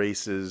ages,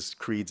 races,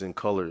 creeds, and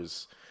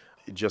colors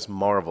just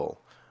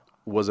marvel,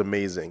 was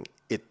amazing.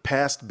 It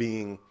passed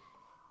being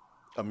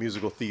a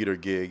musical theater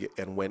gig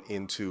and went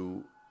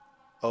into,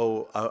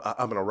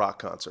 I'm in a rock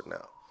concert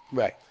now.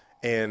 Right.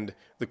 And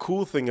the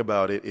cool thing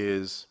about it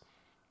is,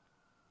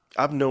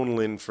 I've known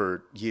Lynn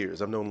for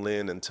years. I've known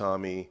Lynn and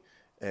Tommy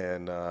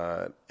and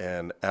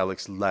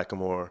Alex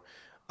Lackamore.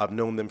 I've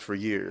known them for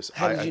years.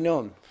 How did you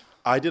know them?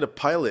 I did a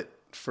pilot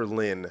for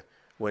Lynn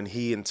when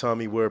he and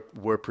Tommy were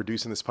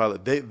producing this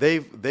pilot.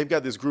 They've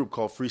got this group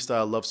called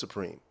Freestyle Love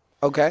Supreme.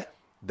 Okay.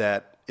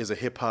 That is a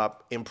hip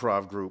hop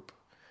improv group.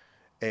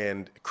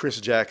 And Chris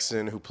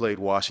Jackson, who played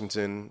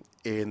Washington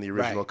in the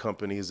original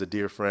company, is a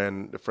dear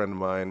friend, a friend of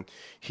mine.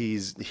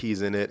 He's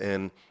in it,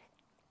 and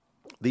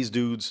these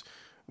dudes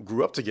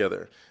grew up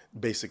together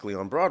basically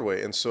on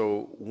Broadway. And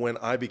so when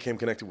I became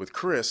connected with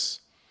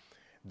Chris,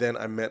 then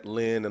I met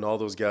Lynn and all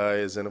those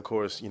guys, and of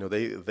course, they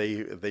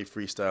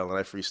freestyle and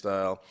I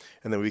freestyle,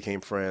 and then we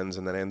became friends,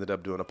 and then I ended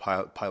up doing a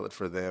pilot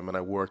for them, and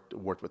I worked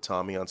with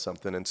Tommy on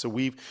something, and so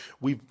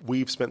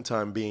we've spent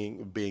time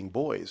being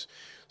boys.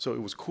 So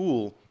it was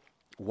cool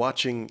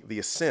watching the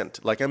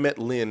ascent. Like, I met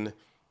Lynn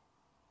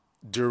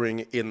during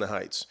In the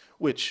Heights,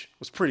 which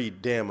was pretty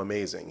damn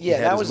amazing.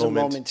 Yeah, that was a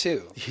moment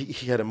too.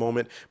 He had a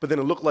moment, but then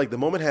it looked like the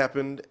moment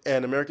happened,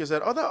 and America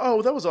said,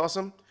 that was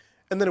awesome.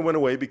 And then it went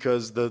away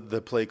because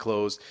the play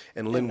closed,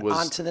 and Lynn was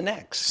on to the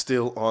next.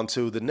 Still on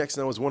to the next.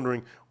 And I was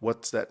wondering,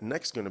 what's that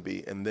next going to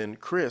be? And then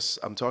Chris,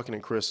 I'm talking to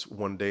Chris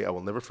one day, I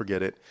will never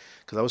forget it,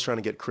 because I was trying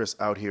to get Chris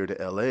out here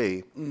to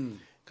L.A.,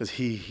 because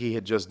he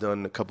had just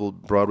done a couple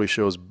Broadway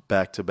shows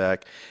back to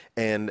back,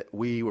 and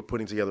we were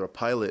putting together a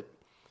pilot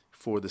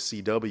for the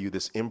CW,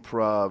 this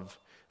improv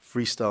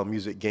freestyle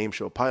music game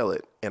show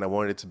pilot, and I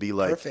wanted it to be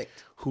like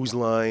Whose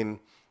Line,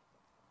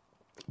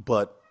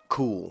 but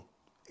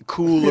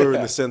cooler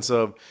in the sense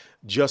of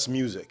just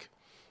music.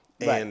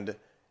 And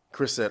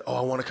Chris said, "Oh,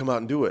 I want to come out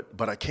and do it,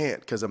 but I can't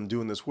because I'm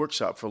doing this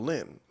workshop for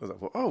Lynn." I was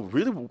like, "Well, oh,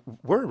 really?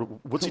 Where?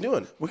 What's he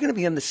doing?" We're going to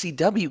be on the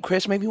CW,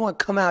 Chris. Maybe you want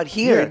to come out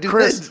here Yeah, and do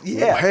Chris. this.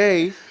 Yeah.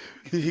 Hey,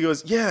 he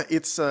goes, "Yeah,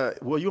 it's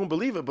well, you won't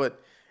believe it,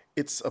 but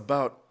it's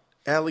about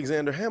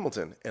Alexander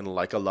Hamilton." And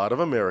like a lot of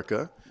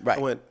America, Right.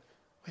 I went,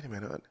 "Wait a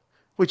minute.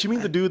 Wait, you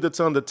mean the dude that's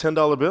on the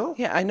 $10 bill?"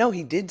 Yeah, I know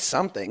he did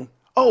something.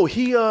 Oh,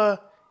 he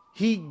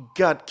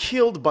got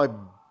killed by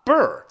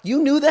Burr.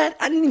 You knew that?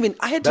 I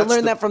had to That's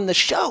learn the- that from the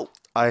show.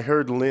 I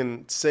heard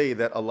Lynn say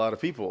that a lot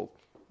of people,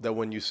 that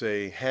when you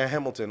say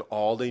Hamilton,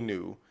 all they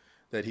knew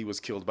that he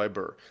was killed by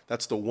Burr.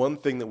 That's the one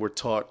thing that we're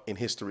taught in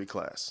history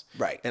class.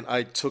 Right. And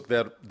I took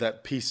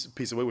that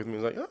piece away with me.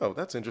 I was like, oh,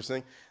 that's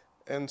interesting.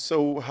 And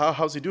so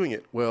how's he doing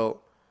it?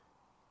 Well,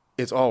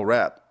 it's all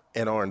rap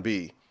and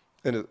R&B.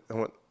 And I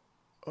went,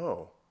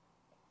 oh,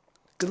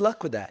 Good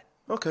luck with that.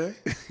 okay.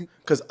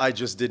 Because I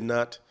just did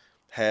not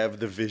have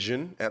the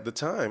vision at the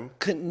time.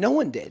 No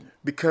one did.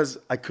 Because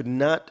I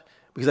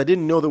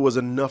didn't know there was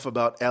enough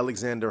about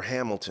Alexander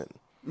Hamilton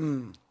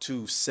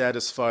to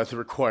satisfy the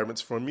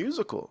requirements for a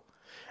musical.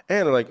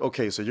 And I'm like,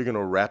 okay, so you're going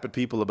to rap at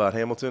people about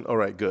Hamilton? All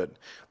right, good.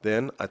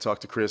 Then I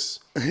talked to Chris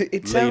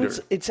later.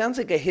 It sounds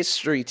like a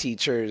history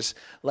teacher's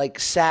like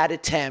sad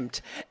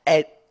attempt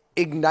at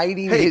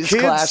igniting his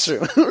kids,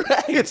 classroom.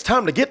 Right. It's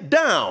time to get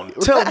down.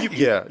 Tell you,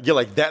 yeah, you're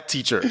like that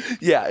teacher.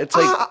 Yeah, it's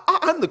like,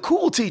 I'm the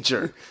cool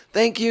teacher.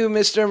 thank you,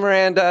 Mr.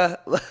 Miranda.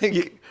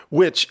 Like,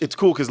 Which, it's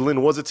cool because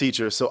Lynn was a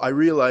teacher, so I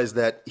realized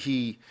that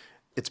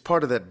it's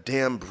part of that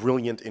damn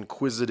brilliant,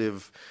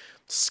 inquisitive,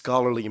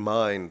 scholarly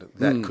mind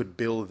that could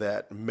build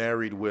that,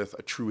 married with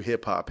a true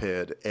hip-hop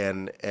head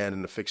and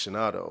an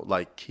aficionado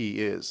like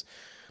he is.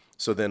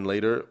 So then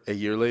later, a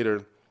year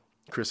later,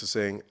 Chris is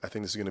saying, I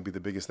think this is going to be the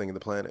biggest thing on the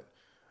planet.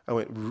 I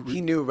went,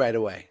 he knew right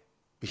away.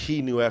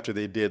 he knew after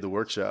they did the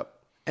workshop.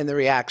 And the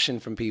reaction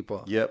from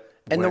people. Yep.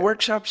 And the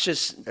workshop's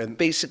just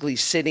basically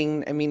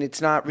sitting. I mean,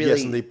 it's not really.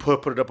 Yes, and they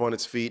put it up on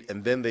its feet,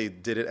 and then they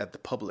did it at the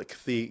public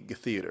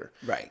theater.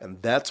 Right.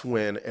 And that's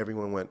when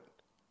everyone went,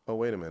 oh,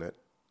 wait a minute.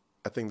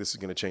 I think this is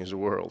going to change the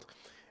world.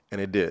 And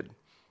it did.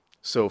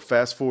 So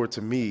fast forward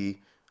to me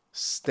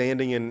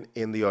standing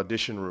in the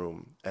audition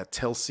room at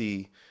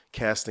Telsey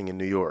Casting in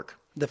New York.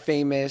 the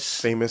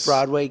famous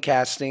Broadway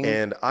casting.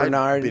 And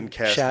Bernard, I've been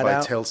cast shout by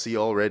out. Telsey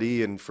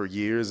already and for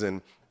years.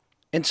 And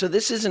so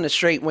this isn't a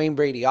straight Wayne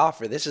Brady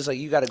offer. This is like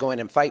you got to go in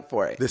and fight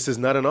for it. This is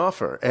not an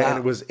offer. Wow. And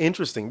it was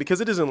interesting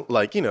because it isn't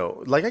like,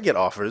 like I get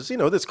offers,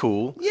 that's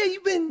cool. Yeah,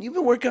 you've been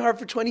working hard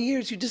for 20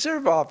 years. You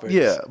deserve offers.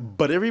 Yeah,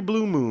 but every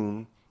blue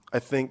moon, I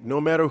think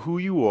no matter who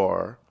you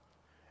are,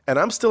 and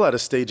I'm still at a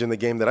stage in the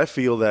game that I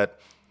feel that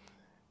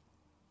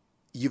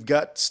you've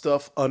got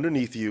stuff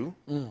underneath you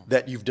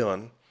that you've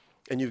done,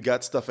 and you've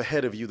got stuff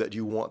ahead of you that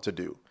you want to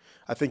do.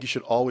 I think you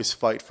should always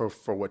fight for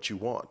what you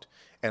want.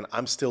 And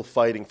I'm still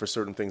fighting for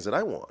certain things that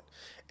I want.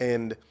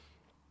 And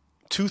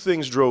two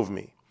things drove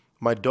me.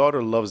 My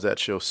daughter loves that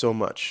show so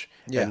much.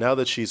 Yeah. And now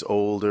that she's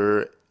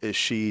older,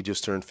 she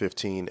just turned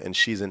 15, and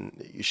she's a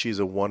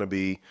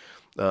wannabe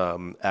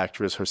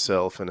actress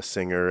herself and a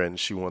singer, and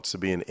she wants to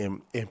be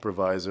an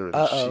improviser.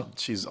 And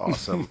she's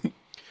awesome.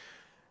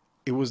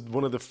 It was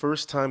one of the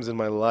first times in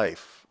my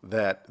life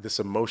that this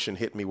emotion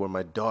hit me, where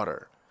my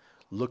daughter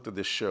looked at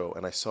this show,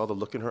 and I saw the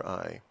look in her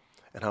eye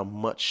and how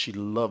much she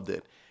loved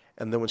it.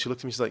 And then when she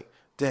looked at me, she's like,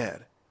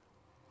 "Dad,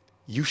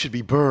 you should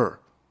be Burr."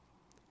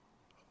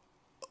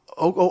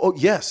 Oh,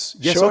 yes,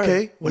 Sure.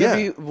 okay,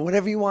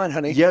 Whatever you want,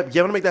 honey. yeah, want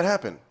to make that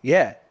happen.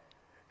 Yeah.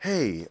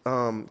 Hey,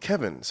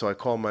 Kevin. So I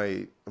call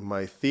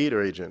my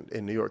theater agent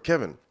in New York,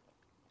 Kevin.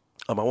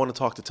 I want to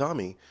talk to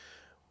Tommy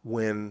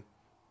when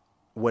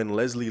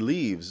Leslie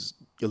leaves,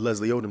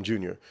 Leslie Odom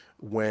Jr.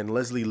 When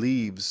Leslie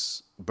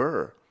leaves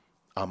Burr,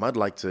 I'd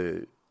like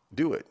to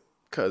do it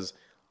because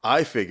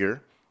I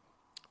figure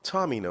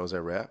Tommy knows I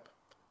rap,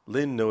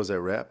 Lynn knows I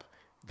rap,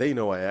 they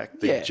know I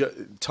act. Yeah.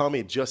 Tommy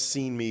had just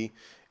seen me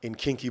in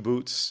Kinky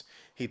Boots.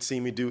 He'd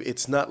seen me do.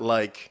 It's not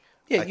like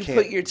Yeah, I you can't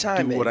put your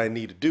time do in. what I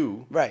need to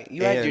do. Right.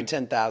 You had your And-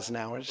 10,000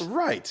 hours.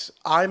 Right.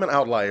 I'm an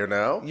outlier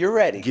now. You're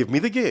ready. Give me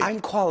the gig. I'm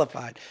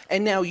qualified.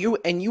 And now you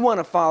want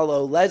to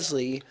follow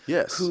Leslie,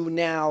 Yes. who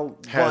now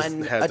has won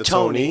the a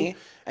Tony.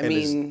 I and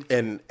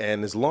mean,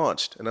 is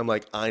launched. And I'm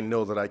like, I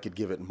know that I could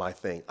give it my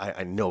thing.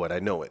 I know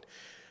it.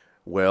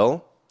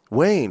 Well,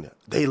 Wayne,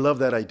 they love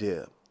that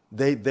idea.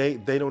 They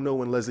don't know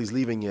when Leslie's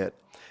leaving yet,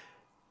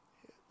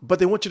 but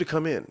they want you to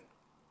come in.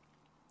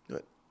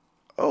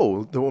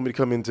 Oh, they want me to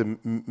come in to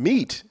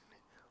meet.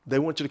 They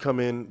want you to come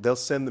in. They'll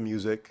send the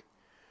music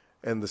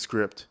and the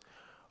script.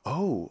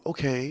 Oh,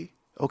 okay.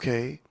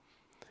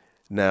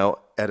 Now,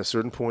 at a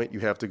certain point, you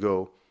have to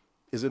go,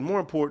 is it more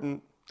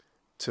important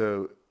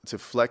to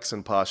flex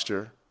and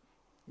posture?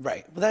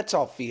 right. Well, that's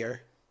all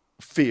fear.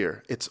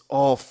 Fear. It's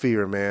all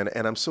fear, man.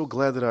 And I'm so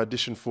glad that I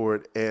auditioned for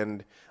it.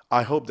 And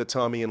I hope that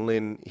Tommy and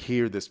Lynn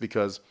hear this,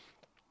 because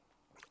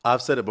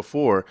I've said it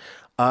before.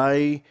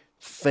 I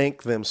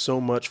thank them so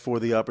much for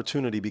the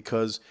opportunity,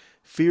 because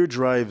fear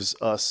drives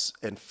us,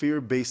 and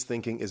fear-based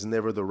thinking is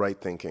never the right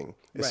thinking,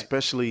 Right.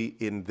 especially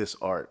in this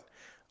art.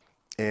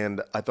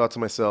 And I thought to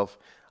myself,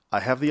 I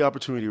have the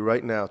opportunity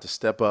right now to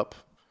step up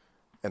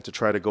and to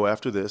try to go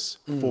after this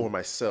for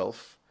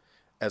myself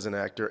as an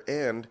actor.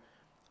 And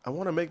I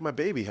want to make my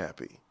baby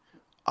happy.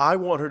 I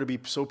want her to be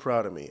so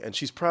proud of me. And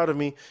she's proud of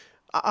me.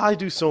 I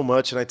do so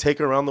much, and I take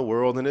her around the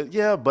world.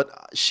 And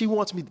but she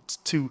wants me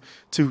to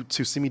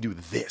see me do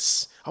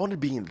this. I want to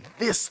be in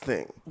this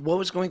thing. What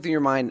was going through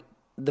your mind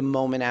the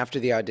moment after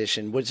the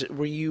audition?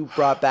 Were you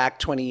brought back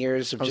 20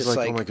 years of I was just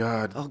like, oh my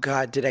God. Oh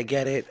God, did I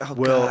get it? Oh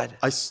Well, God.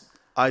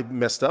 I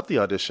messed up the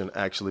audition,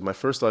 actually, my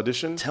first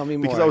audition. Tell me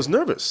Because more. I was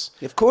nervous.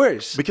 Of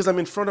course. Because I'm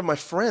in front of my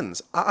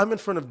friends. I'm in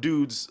front of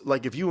dudes.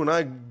 Like, if you and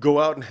I go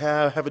out and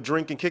have a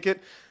drink and kick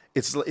it,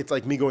 it's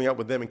like me going out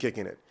with them and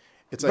kicking it.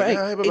 It's like,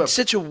 Right. It's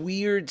such a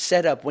weird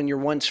setup when you're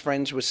once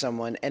friends with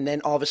someone and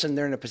then all of a sudden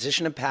they're in a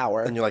position of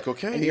power. And you're like,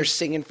 okay. And you're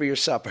singing for your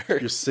supper.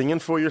 You're singing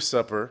for your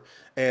supper,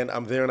 and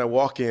I'm there, and I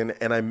walk in,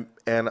 and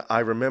I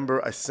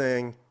remember I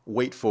sang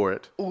 "Wait for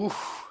It."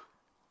 Oof.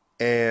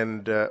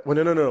 And well,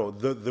 no,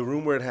 the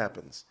room where it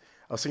happens.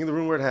 I was singing the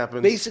room where it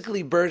happens.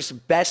 Basically, Burr's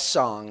best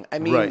song. I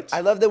mean, Right.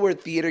 I love that we're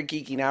theater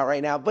geeking out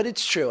right now, but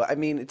it's true. I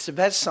mean, it's the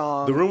best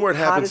song. The room where it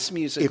happens. Hottest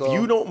musical. If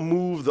you don't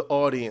move the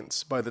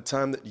audience by the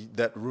time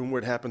that room where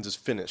it happens is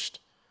finished,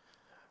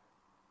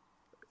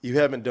 you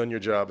haven't done your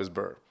job as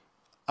Burr.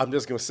 I'm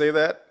just gonna say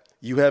that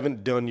you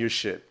haven't done your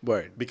shit.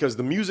 Word. Because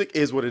the music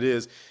is what it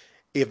is.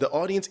 If the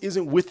audience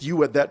isn't with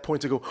you at that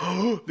point to go,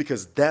 oh,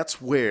 because that's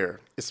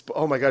where it's.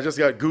 Oh my God, I just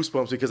got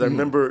goosebumps because I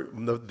remember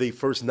the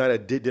first night I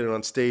did it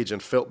on stage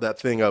and felt that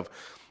thing of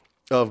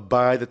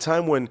by the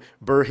time when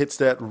Burr hits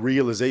that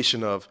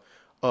realization of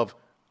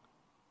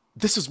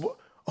this is what.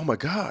 Oh my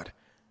God,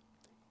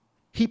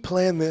 he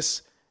planned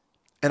this,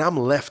 and I'm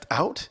left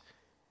out.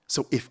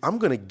 So if I'm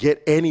gonna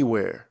get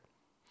anywhere,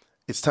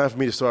 it's time for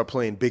me to start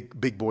playing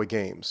big boy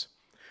games.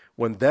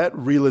 When that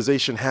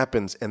realization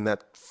happens and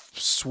that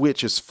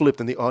switch is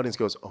flipped and the audience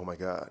goes, oh my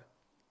God,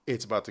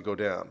 it's about to go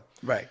down.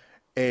 Right.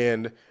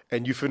 And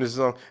you finish the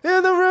song,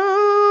 in the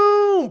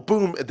room,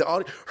 boom, and the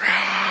audience,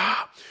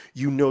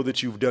 you know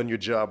that you've done your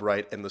job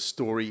right and the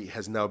story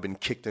has now been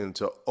kicked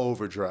into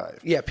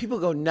overdrive. Yeah, people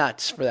go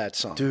nuts for that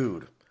song.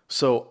 Dude,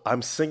 so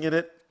I'm singing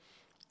it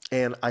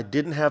and I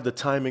didn't have the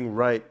timing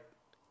right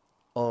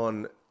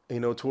on,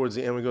 towards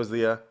the end when it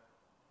goes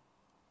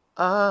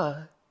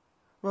I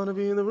wanna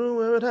be in the room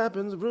where it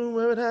happens, room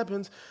where it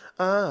happens.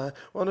 I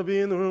wanna be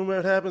in the room where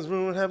it happens,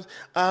 room where it happens.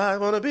 I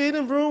wanna be in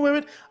the room where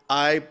it.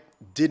 I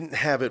didn't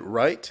have it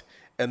right,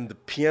 and the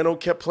piano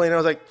kept playing. I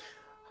was like,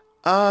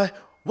 I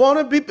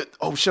wanna be.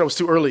 Oh shit! I was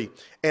too early.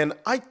 And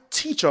I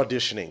teach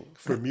auditioning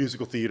for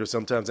musical theater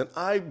sometimes, and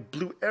I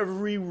blew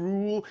every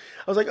rule.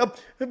 I was like,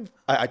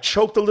 I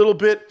choked a little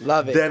bit.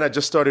 Love it. Then I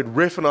just started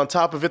riffing on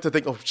top of it to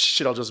think, oh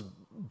shit! I'll just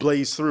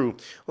blaze through.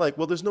 Like,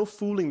 well, there's no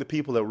fooling the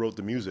people that wrote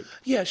the music.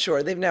 Yeah,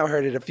 sure. They've now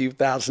heard it a few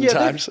thousand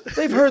times.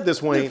 They've heard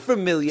this, Wayne. They're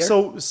familiar.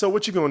 So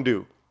what you gonna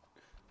do?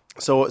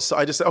 So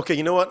I just said, okay,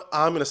 you know what?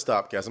 I'm gonna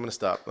stop, guys. I'm gonna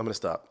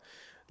stop.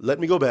 Let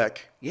me go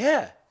back,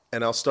 Yeah.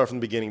 and I'll start from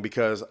the beginning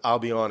because I'll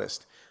be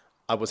honest.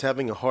 I was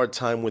having a hard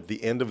time with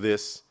the end of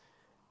this,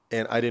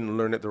 and I didn't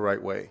learn it the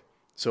right way.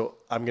 So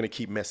I'm gonna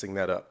keep messing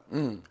that up.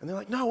 And they're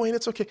like, no, Wayne,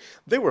 it's okay.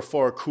 They were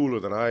far cooler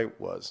than I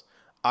was.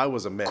 I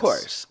was a mess. Of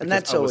course, and because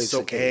that's I always was so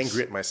the case.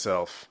 angry at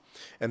myself.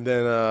 And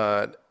then,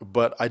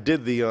 but I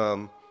did the.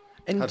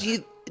 And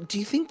do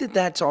you think that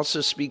that's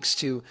also speaks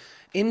to,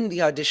 in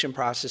the audition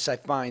process, I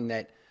find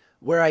that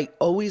where I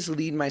always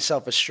lead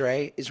myself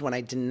astray is when I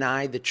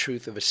deny the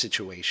truth of a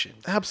situation.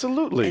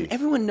 Absolutely. And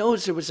everyone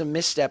knows there was a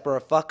misstep or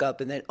a fuck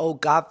up and that, oh,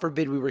 God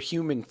forbid we were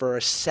human for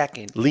a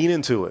second. Lean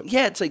into it.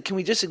 Yeah, it's like, can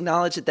we just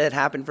acknowledge that that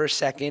happened for a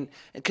second?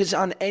 Because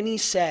on any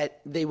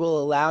set, they will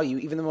allow you,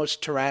 even the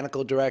most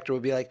tyrannical director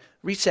will be like,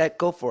 reset,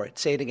 go for it,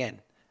 say it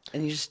again.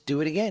 And you just do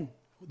it again.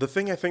 The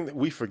thing I think that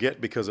we forget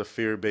because of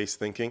fear-based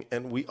thinking,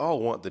 and we all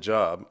want the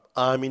job.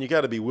 I mean, you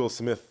got to be Will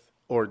Smith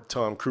or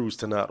Tom Cruise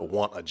to not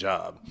want a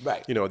job.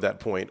 Right. At that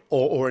point,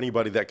 or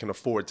anybody that can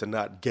afford to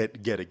not get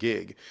a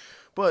gig.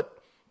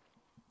 But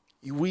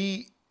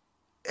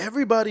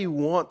everybody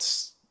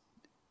wants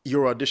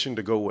your audition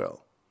to go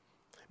well.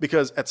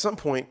 Because at some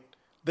point,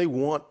 they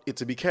want it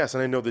to be cast.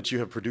 And I know that you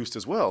have produced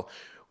as well.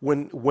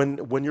 When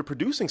you're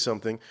producing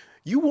something,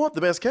 you want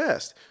the best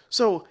cast.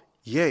 So,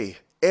 yay,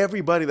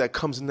 everybody that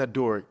comes in that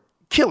door,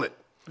 kill it.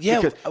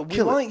 Yeah, Because- we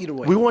kill want it. you to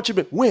win. We want you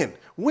to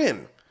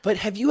win. But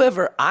have you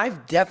ever,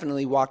 I've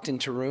definitely walked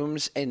into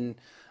rooms and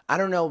I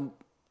don't know,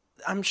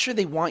 I'm sure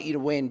they want you to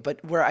win,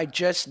 but where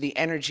the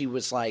energy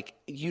was like,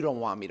 you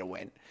don't want me to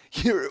win.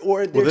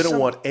 Well, they don't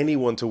want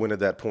anyone to win at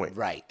that point.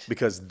 Right.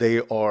 Because they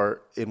are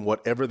in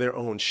whatever their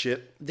own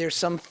shit. There's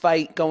some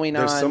fight going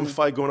on. There's some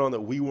fight going on that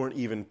we weren't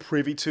even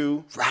privy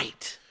to.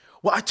 Right.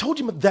 Well, I told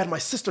you that my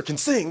sister can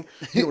sing.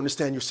 You don't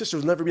understand. Your sister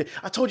will never be.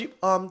 I told you,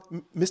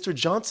 Mr.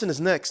 Johnson is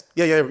next.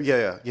 Yeah,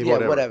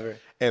 whatever.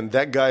 And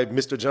that guy,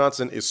 Mr.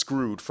 Johnson, is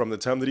screwed from the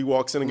time that he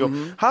walks in and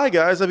go, hi,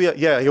 guys. I'll be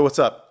yeah, what's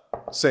up?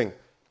 Sing.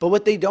 But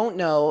what they don't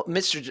know, I'm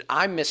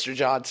Mr.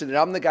 Johnson, and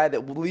I'm the guy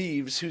that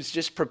leaves who's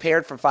just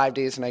prepared for 5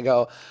 days, and I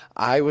go,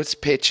 I was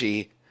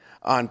pitchy.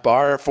 on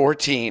bar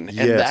 14, and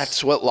Yes.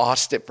 that's what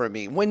lost it for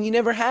me. When you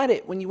never had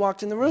it, when you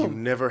walked in the You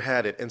room. never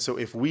had it. And so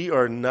if we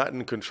are not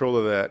in control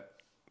of that,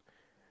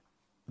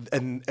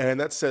 and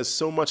that says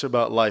so much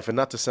about life, and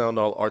not to sound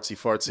all artsy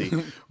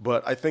fartsy,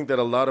 but I think that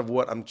a lot of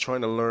what I'm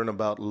trying to learn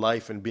about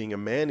life and being a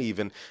man,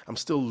 even I'm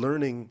still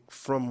learning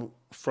from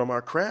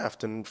our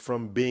craft and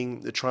from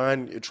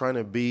trying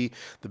to be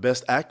the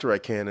best actor I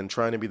can and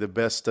trying to be the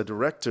best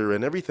director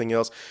and everything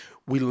else.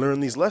 We learn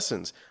these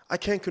lessons. I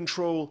can't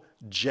control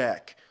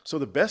jack. So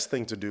the best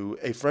thing to do,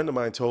 a friend of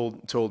mine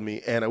told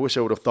me, and I wish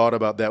I would have thought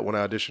about that when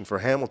I auditioned for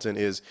Hamilton,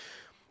 is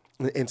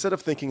instead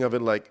of thinking of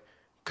it like,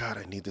 God,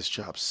 I need this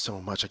job so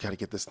much, I got to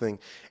get this thing.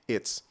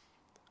 It's,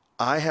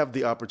 I have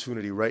the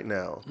opportunity right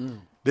now.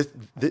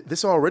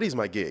 This already is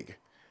my gig.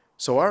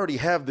 So I already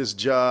have this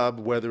job,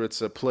 whether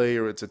it's a play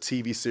or it's a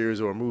TV series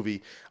or a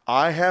movie.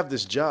 I have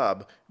this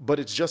job, but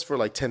it's just for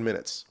like 10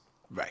 minutes.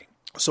 Right.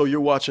 So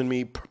you're watching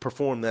me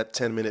perform that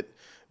 10-minute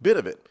bit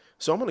of it.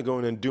 So I'm going to go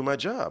in and do my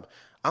job.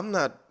 I'm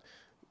not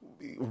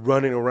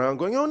running around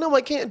going, oh, no,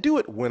 I can't do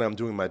it when I'm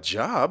doing my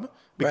job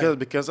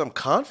because I'm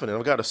confident.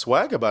 I've got a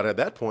swag about it at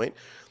that point.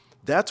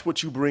 That's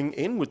what you bring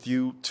in with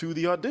you to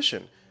the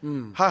audition.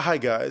 Hi,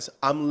 guys.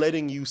 I'm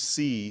letting you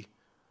see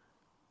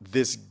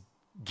this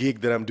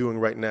gig that I'm doing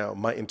right now,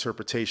 my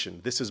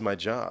interpretation. This is my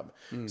job.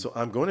 So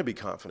I'm going to be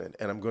confident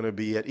and I'm going to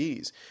be at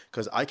ease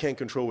because I can't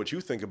control what you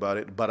think about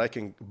it, but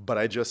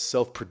I just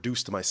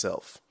self-produced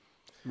myself.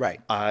 Right.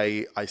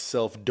 I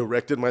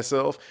self-directed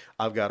myself.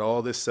 I've got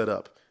all this set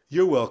up.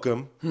 You're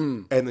welcome.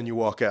 And then you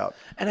walk out.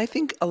 And I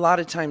think a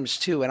lot of times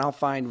too, and I'll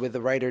find with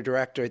the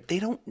writer-director, they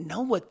don't know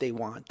what they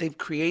want. They've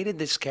created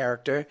this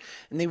character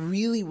and they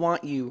really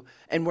want you.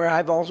 And where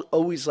I've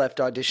always left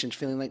auditions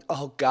feeling like,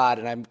 oh God,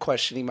 and I'm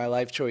questioning my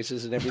life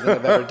choices and everything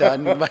I've ever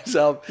done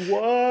myself.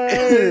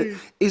 Why?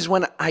 Is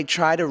when I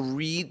try to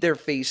read their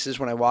faces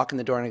when I walk in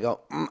the door and I go,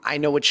 I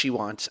know what she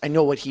wants. I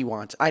know what he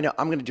wants. I know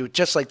I'm going to do it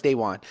just like they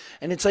want.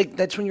 And it's like,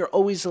 that's when you're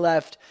always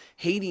left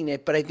hating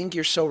it. But I think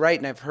you're so right.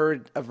 And I've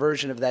heard a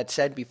version of that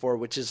said before,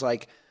 which is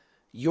like,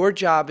 your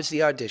job is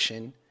the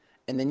audition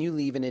and then you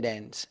leave and it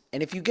ends.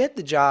 And if you get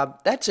the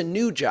job, that's a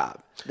new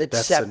job.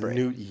 That's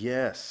separate.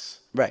 Yes.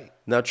 Right.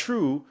 Now,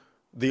 true,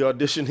 the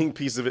auditioning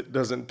piece of it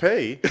doesn't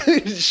pay.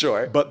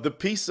 Sure. But the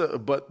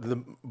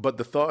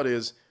the thought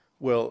is,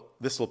 well,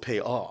 this will pay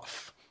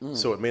off.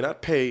 So it may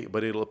not pay,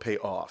 but it'll pay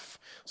off.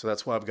 So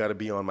that's why I've got to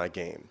be on my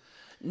game.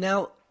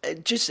 Now,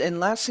 and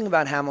last thing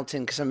about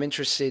Hamilton, because I'm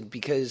interested,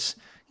 because,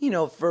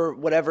 for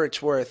whatever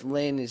it's worth,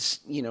 Lin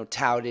is,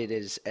 touted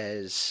as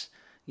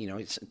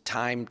it's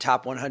Time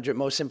top 100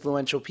 most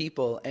influential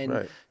people. And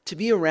Right. to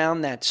be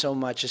around that so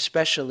much,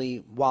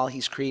 especially while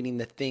he's creating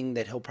the thing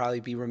that he'll probably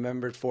be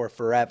remembered for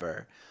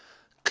forever,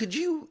 could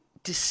you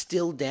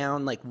distill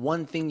down like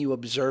one thing you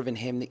observe in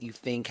him that you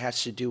think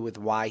has to do with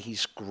why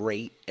he's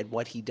great at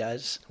what he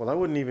does? Well, I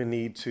wouldn't even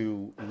need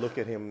to look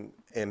at him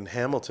in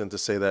Hamilton to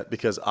say that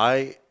because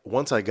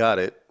once I got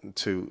it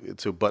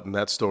to button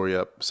that story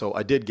up, so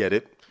I did get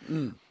it,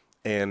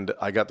 and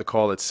I got the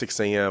call at 6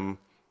 a.m.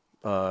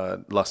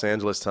 Los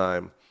Angeles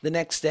time. The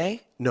next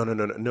day?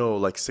 No,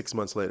 like 6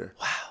 months later.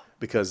 Wow.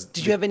 Because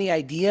Did you have any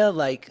idea?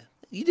 Like,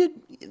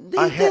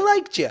 they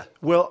liked you.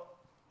 Well,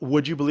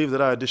 would you believe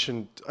that I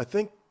auditioned, I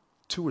think,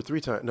 2 or 3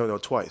 times? No,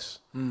 twice.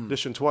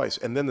 Auditioned twice.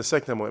 And then the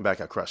second time I went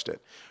back, I crushed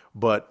it.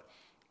 But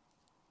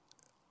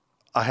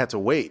I had to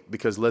wait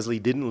because Leslie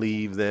didn't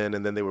leave then,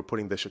 and then they were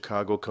putting the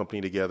Chicago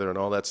company together and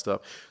all that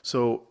stuff.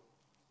 So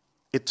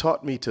it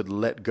taught me to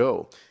let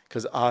go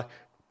because I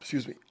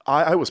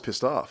was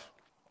pissed off.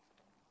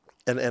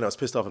 And I was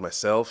pissed off at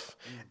myself,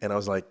 and I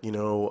was like,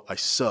 I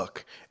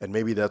suck, and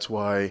maybe that's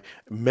why,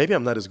 maybe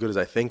I'm not as good as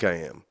I think I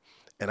am,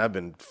 and I've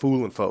been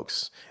fooling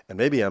folks, and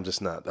maybe I'm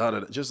just not,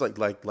 just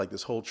like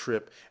this whole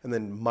trip, and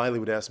then Miley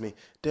would ask me,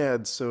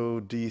 Dad, so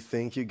do you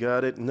think you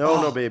got it?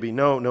 No, baby,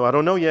 no, I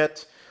don't know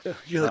yet.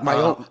 You're like,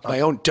 my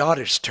own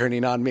daughter's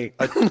turning on me.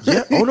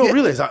 Yeah, oh no,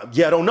 really?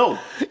 I don't know.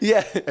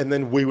 Yeah. And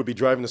then we would be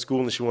driving to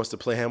school, and she wants to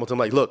play Hamilton. I'm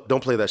like, look,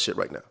 don't play that shit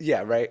right now.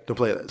 Yeah, right. Don't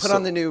play that. Put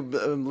on the new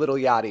Little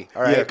Yachty.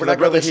 All right. Yeah, We're not I'd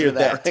gonna rather listen hear to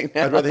that. that. Right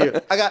now. I'd rather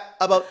hear.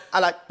 I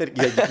like it.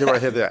 Yeah, you're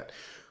right. Hear that.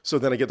 So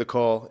then I get the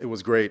call. It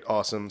was great,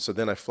 awesome. So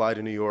then I fly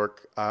to New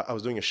York. I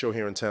was doing a show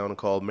here in town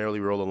called Merrily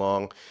Roll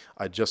Along.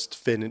 I just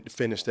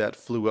finished that,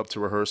 flew up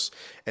to rehearse,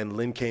 and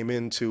Lin came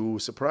in to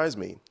surprise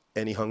me.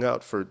 And he hung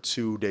out for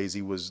 2 days.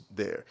 He was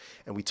there,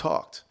 and we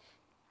talked.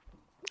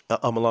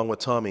 I'm along with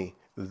Thomas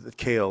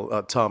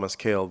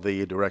Kail,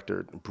 the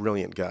director,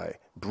 brilliant guy,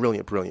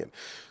 brilliant.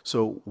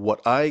 So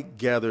what I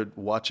gathered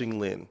watching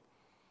Lin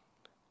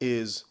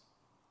is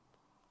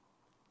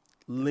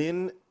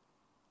Lin.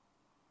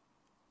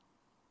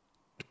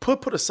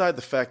 Put aside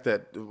the fact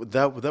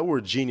that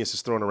word genius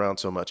is thrown around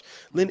so much.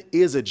 Lin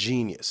is a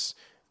genius.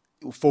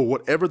 For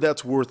whatever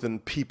that's worth in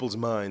people's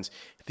minds,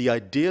 the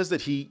ideas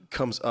that he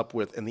comes up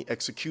with and the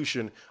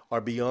execution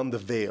are beyond the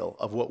veil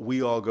of what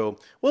we all go,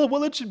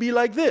 well, it should be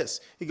like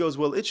this. He goes,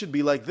 well, it should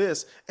be like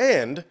this,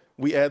 and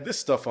we add this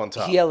stuff on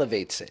top. He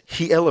elevates it.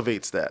 He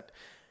elevates that.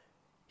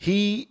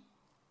 He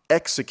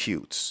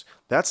executes.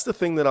 That's the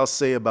thing that I'll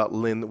say about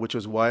Lin, which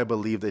is why I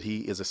believe that he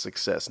is a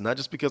success. Not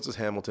just because of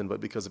Hamilton, but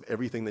because of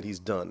everything that he's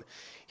done.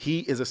 He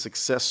is a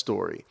success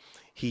story.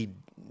 He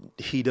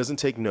doesn't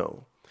take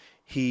no.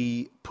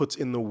 He puts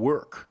in the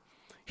work.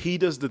 He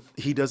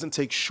doesn't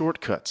take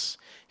shortcuts.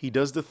 He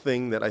does the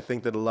thing that I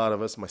think that a lot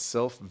of us,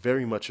 myself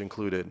very much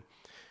included,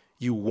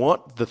 you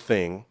want the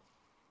thing,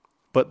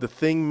 but the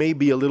thing may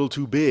be a little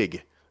too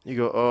big. You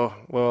go, oh,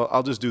 well,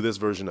 I'll just do this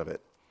version of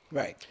it.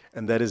 Right.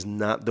 And that is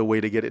not the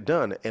way to get it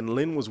done. And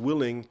Lin was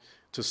willing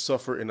to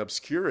suffer in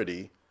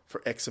obscurity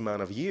for X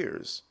amount of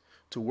years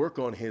to work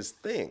on his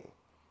thing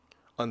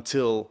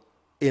until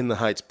In the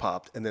Heights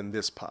popped and then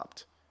this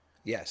popped.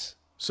 Yes.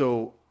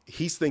 So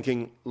he's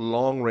thinking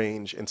long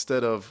range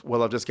instead of,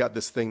 well, I've just got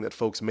this thing that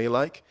folks may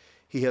like.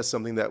 He has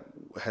something that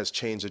has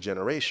changed a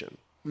generation.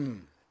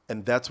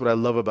 And that's what I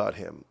love about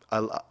him.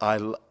 I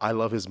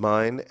love his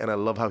mind, and I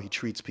love how he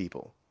treats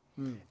people.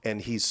 And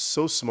he's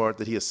so smart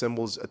that he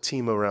assembles a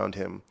team around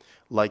him,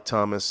 like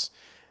Thomas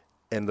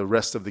and the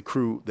rest of the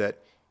crew, that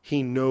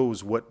he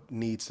knows what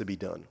needs to be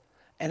done.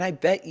 And I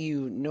bet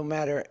you, no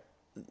matter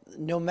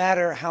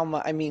how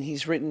much, I mean,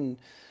 he's written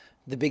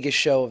the biggest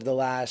show of the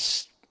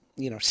last,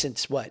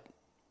 since what?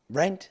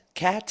 Rent?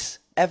 Cats?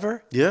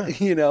 Ever? Yeah.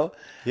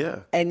 Yeah.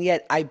 And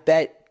yet I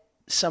bet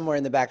somewhere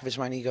in the back of his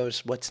mind he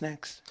goes, what's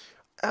next?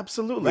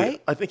 Absolutely.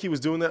 Right? I think he was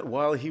doing that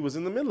while he was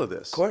in the middle of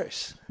this. Of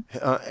course.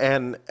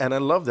 And I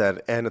love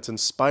that. And it's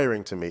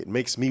inspiring to me. It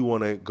makes me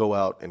want to go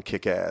out and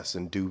kick ass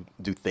and do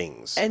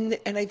things. And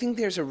I think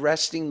there's a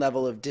resting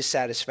level of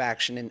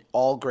dissatisfaction in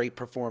all great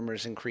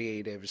performers and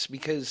creatives,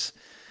 because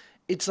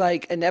it's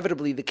like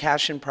inevitably the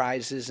cash and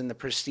prizes and the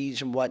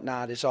prestige and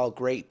whatnot is all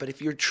great. But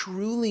if you're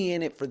truly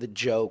in it for the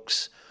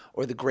jokes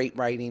or the great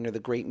writing or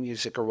the great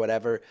music or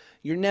whatever,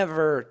 you're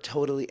never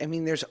totally,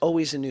 there's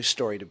always a new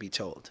story to be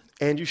told.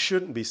 And you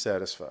shouldn't be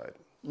satisfied.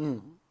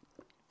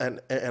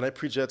 And I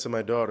preach that to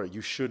my daughter.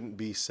 You shouldn't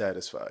be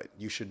satisfied.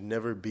 You should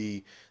never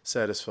be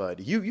satisfied.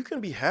 You can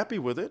be happy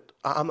with it.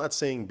 I'm not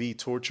saying be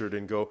tortured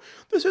and go,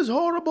 this is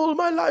horrible,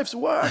 my life's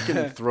work,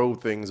 and throw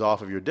things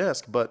off of your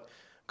desk. But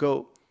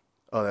go,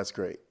 oh, that's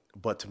great.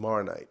 But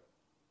tomorrow night,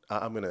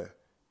 I'm going to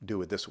do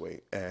it this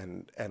way,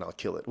 and I'll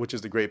kill it, which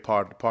is the great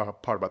part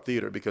about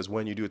theater, because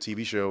when you do a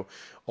TV show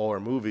or a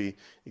movie,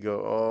 you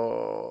go,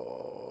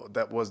 oh,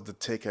 that was the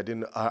take.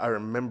 I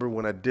remember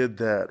when I did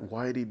that.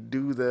 Why did he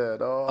do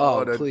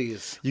that?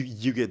 Please.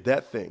 You get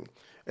that thing.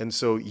 And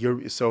so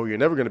you're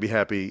never going to be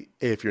happy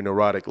if you're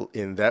neurotic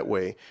in that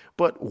way,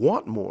 but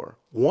want more,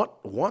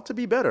 want to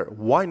be better.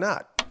 Why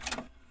not?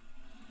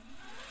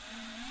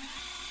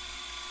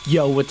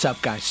 Yo, what's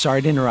up, guys?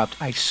 Sorry to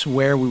interrupt. I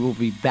swear we will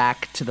be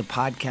back to the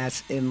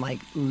podcast in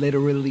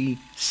literally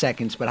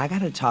seconds, but I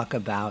got to talk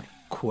about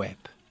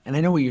Quip. And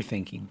I know what you're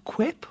thinking.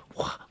 Quip?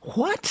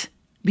 What?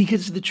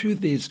 Because the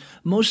truth is,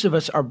 most of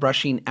us are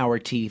brushing our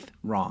teeth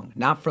wrong.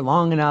 Not for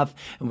long enough,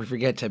 and we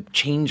forget to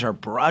change our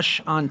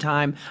brush on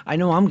time. I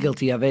know I'm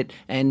guilty of it,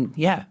 and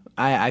yeah,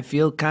 I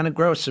feel kind of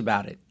gross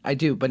about it. I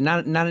do, but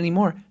not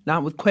anymore.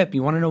 Not with Quip.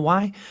 You want to know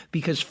why?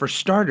 Because for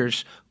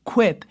starters,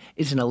 Quip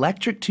is an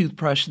electric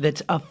toothbrush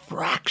that's a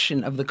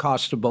fraction of the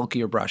cost of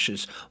bulkier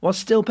brushes, while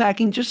still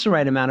packing just the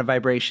right amount of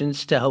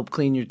vibrations to help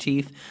clean your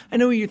teeth. I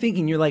know what you're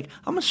thinking. You're like,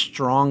 I'm a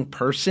strong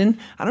person.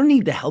 I don't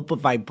need the help of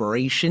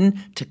vibration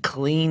to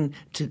clean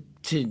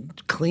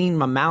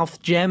my mouth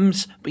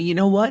gems. But you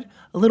know what?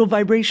 A little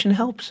vibration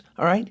helps,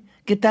 all right?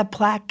 Get that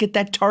plaque, get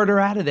that tartar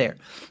out of there.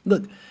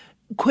 Look,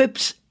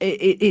 Quip's,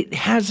 it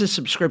has a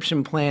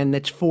subscription plan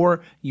that's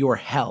for your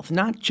health,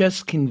 not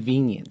just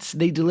convenience.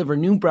 They deliver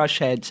new brush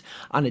heads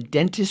on a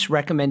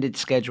dentist-recommended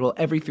schedule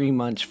every 3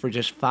 months for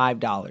just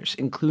 $5,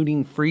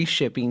 including free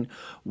shipping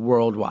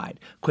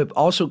worldwide. Quip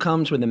also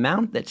comes with a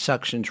mount that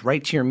suctions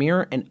right to your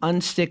mirror and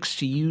unsticks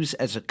to use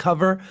as a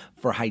cover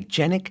for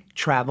hygienic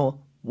travel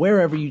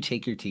wherever you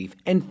take your teeth.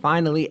 And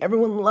finally,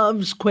 everyone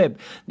loves Quip.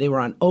 They were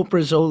on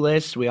Oprah's old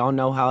list. We all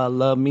know how I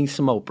love me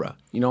some Oprah.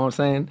 You know what I'm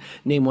saying?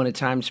 Named one of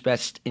Time's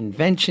best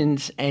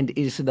inventions, and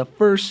is the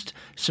first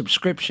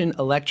subscription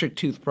electric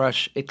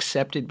toothbrush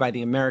accepted by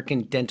the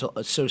American Dental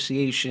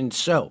Association.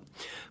 So,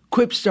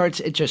 Quip starts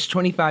at just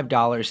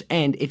 $25,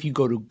 and if you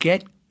go to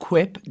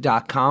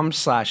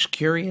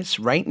getquip.com/curious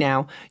right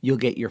now, you'll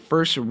get your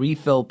first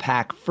refill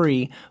pack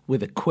free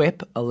with a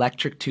Quip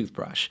electric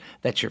toothbrush.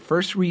 That's your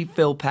first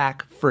refill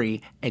pack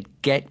free at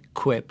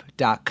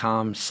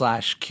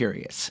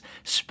getquip.com/curious.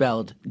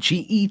 Spelled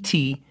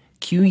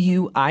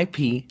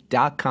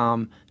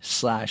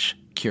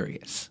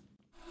GETQUIP.com/curious.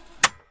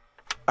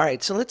 All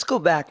right, so let's go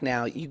back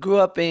now. You grew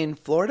up in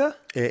Florida?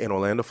 In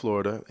Orlando,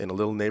 Florida, in a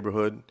little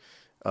neighborhood.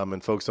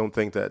 And folks don't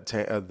think that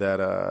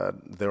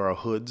there are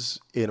hoods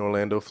in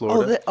Orlando,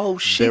 Florida.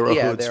 Shit! There are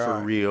yeah, hoods there for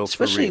are. real,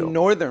 especially for real.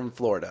 northern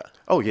Florida.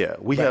 Oh yeah,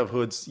 we have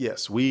hoods.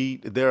 Yes,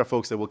 there are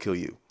folks that will kill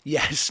you.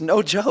 Yes,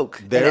 no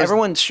joke. And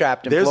everyone's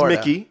strapped in Florida. Florida.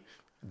 There's Mickey,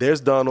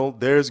 there's Donald,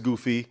 there's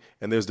Goofy,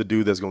 and there's the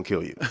dude that's gonna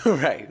kill you.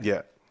 Right.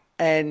 Yeah.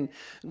 And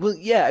well,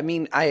 yeah, I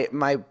mean,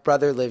 my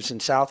brother lives in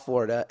South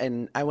Florida,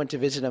 and I went to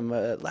visit him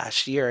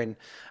last year, and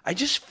I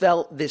just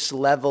felt this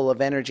level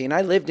of energy. And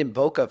I lived in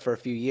Boca for a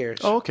few years.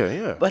 Oh, okay,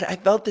 yeah. But I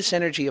felt this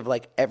energy of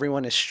like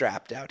everyone is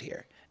strapped out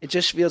here. It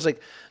just feels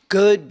like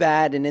good,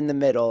 bad, and in the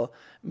middle.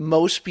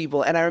 Most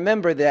people, and I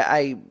remember that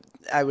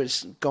I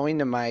was going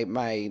to my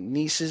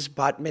niece's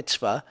bat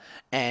mitzvah,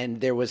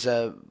 and there was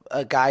a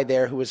guy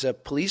there who was a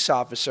police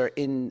officer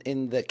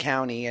in the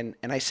county, and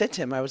I said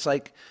to him, I was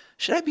like,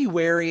 should I be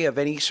wary of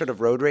any sort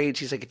of road rage?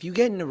 He's like, if you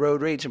get into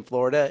road rage in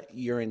Florida,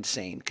 you're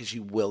insane because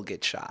you will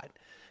get shot.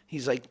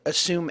 He's like,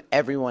 assume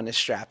everyone is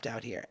strapped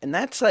out here. And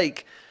that's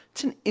like,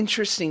 it's an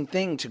interesting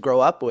thing to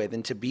grow up with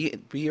and to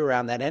be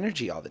around that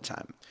energy all the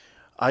time.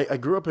 I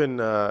grew up in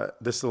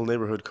this little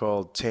neighborhood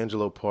called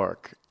Tangelo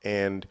Park,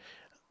 and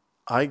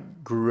I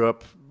grew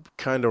up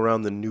kind of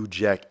around the New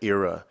Jack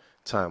era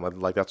time.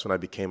 Like that's when I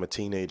became a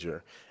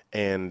teenager,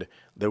 and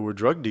there were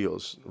drug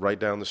deals right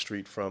down the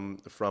street from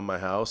my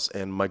house.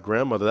 And my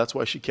grandmother, that's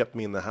why she kept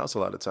me in the house a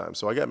lot of times.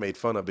 So I got made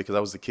fun of because I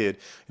was the kid.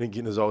 And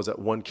again, there's always that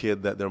one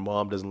kid that their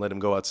mom doesn't let him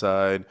go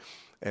outside,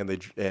 and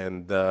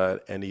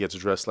he gets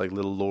dressed like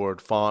Little Lord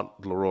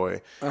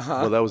Fauntleroy.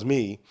 Well, that was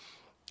me.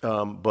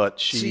 But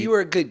she. So you were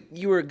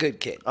a good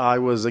kid. I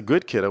was a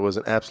good kid. I was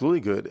an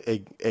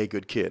absolutely a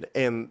good kid,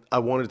 and I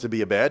wanted to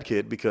be a bad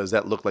kid because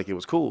that looked like it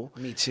was cool.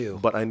 Me too.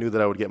 But I knew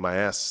that I would get my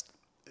ass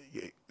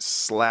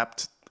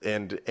slapped,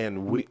 and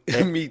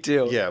Me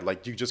too. Yeah,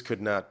 like you just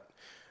could not.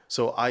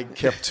 So I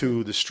kept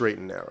to the straight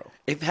and narrow.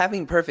 If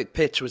having perfect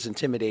pitch was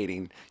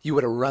intimidating, you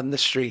would have run the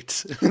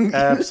streets.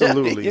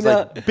 Absolutely, You it's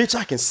know? like, bitch,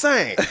 I can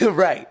sing.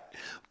 Right.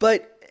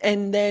 But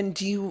and then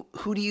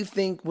who do you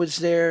think was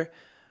there?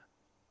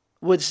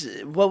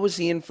 What was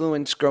the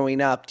influence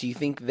growing up? Do you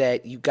think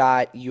that you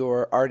got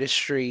your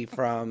artistry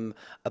from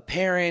a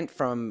parent,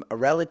 from a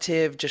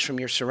relative, just from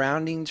your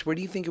surroundings? Where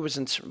do you think it was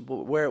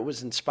where it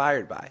was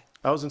inspired by?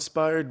 I was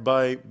inspired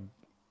by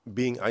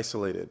being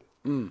isolated.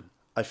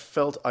 I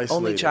felt isolated.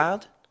 Only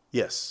child?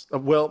 Yes.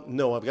 Well,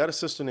 no, I've got a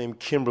sister named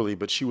Kimberly,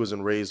 but she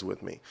wasn't raised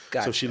with me.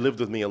 Gotcha. So she lived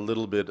with me a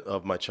little bit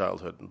of my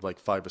childhood, like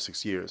 5 or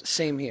 6 years.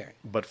 Same here.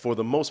 But for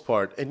the most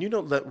part, and you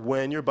know that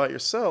when you're by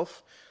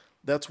yourself,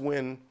 that's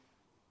when,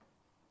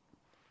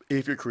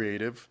 if you're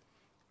creative,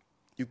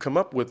 you come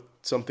up with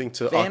something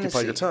to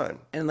occupy your time.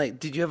 And like,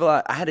 did you have a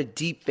lot? I had a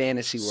deep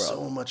fantasy world.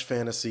 So much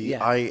fantasy.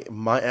 Yeah.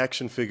 My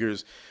action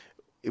figures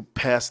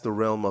passed the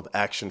realm of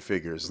action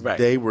figures. Right.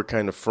 They were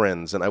kind of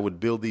friends, and I would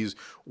build these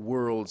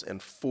worlds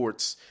and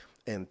forts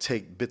and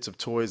take bits of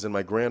toys. And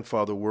my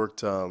grandfather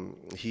worked.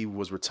 He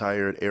was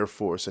retired Air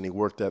Force, and he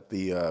worked at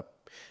the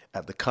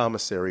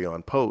commissary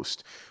on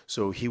post.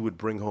 So he would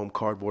bring home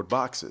cardboard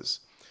boxes.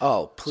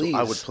 Oh, please. So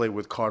I would play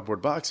with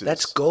cardboard boxes.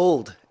 That's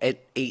gold at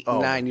 8,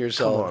 9 years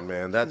old. Come on,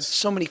 man. That's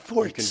so many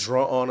forts. You can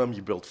draw on them.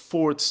 You build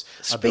forts.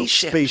 I built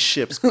Spaceships.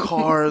 spaceships,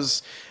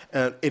 cars.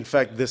 And in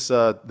fact, this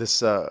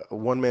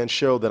one-man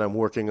show that I'm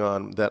working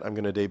on that I'm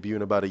going to debut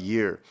in about a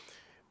year,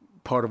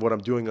 part of what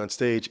I'm doing on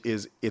stage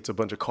is it's a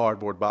bunch of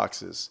cardboard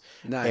boxes.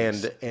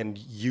 Nice. And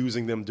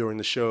using them during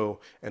the show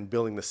and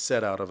building the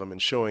set out of them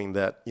and showing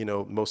that,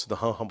 most of the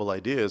humble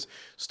ideas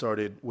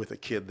started with a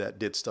kid that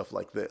did stuff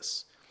like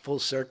this. Full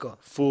circle.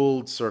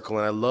 Full circle,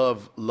 and I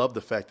love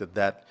the fact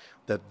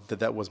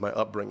that was my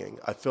upbringing.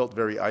 I felt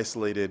very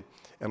isolated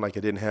and like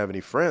I didn't have any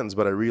friends,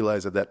 but I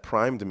realized that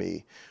primed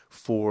me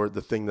for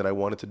the thing that I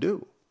wanted to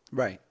do.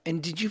 Right.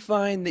 And did you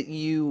find that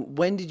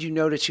when did you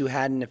notice you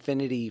had an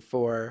affinity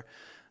for,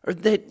 or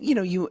that,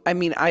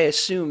 I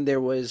assume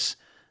there was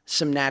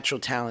some natural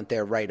talent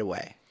there right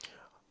away.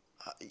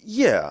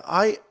 Yeah,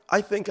 I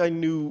think I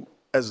knew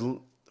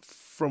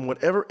from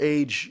whatever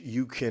age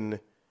you can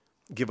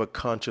give a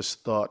conscious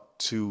thought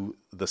to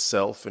the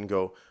self and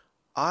go,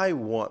 I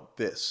want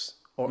this,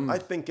 or I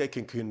think I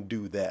can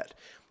do that.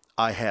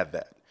 I had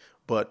that,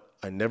 but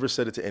I never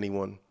said it to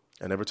anyone.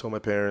 I never told my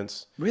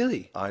parents.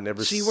 Really? I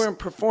never. So you weren't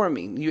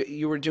performing.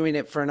 You were doing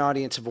it for an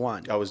audience of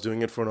one. I was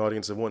doing it for an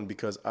audience of one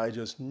because I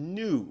just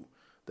knew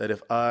that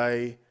if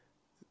I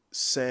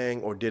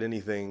sang or did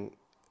anything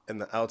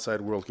and the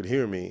outside world could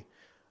hear me,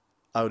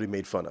 I would be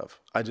made fun of.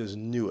 I just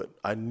knew it.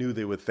 I knew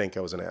they would think I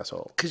was an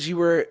asshole.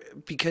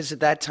 Because at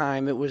that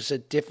time it was a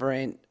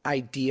different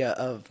idea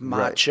of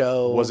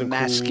macho Wasn't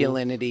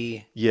masculinity.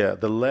 Cool. Yeah,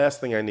 the last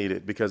thing I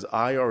needed, because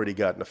I already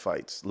got into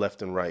fights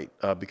left and right,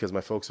 because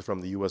my folks are from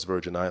the U.S.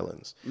 Virgin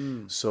Islands.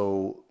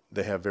 So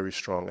they have very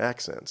strong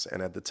accents.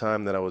 And at the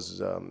time that I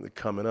was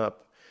coming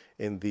up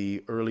in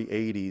the early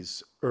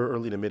 80s, or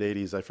early to mid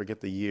 80s, I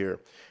forget the year,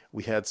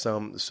 we had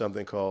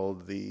something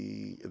called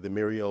the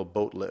Muriel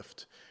boat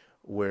lift,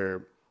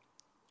 where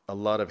a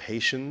lot of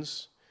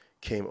Haitians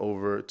came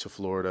over to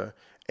Florida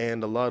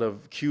and a lot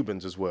of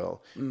Cubans as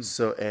well.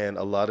 So, and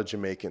a lot of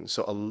Jamaicans.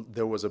 So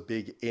there was a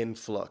big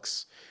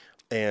influx.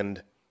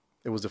 And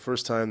it was the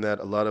first time that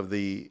a lot of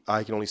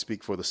I can only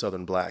speak for the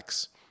Southern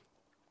blacks,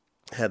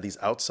 had these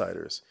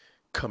outsiders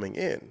coming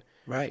in.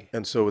 Right.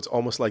 And so it's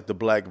almost like the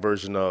black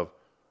version of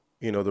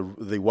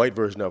the white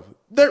version of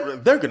they're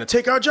going to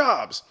take our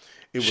jobs.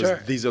 It was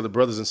Sure. these are the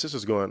brothers and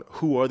sisters going,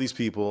 who are these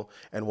people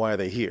and why are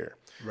they here?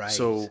 Right.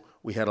 So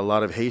we had a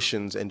lot of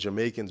Haitians and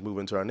Jamaicans move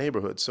into our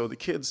neighborhood. So the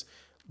kids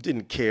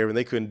didn't care and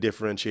they couldn't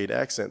differentiate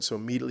accents. So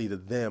immediately to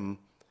them,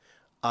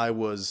 I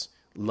was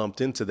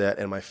lumped into that,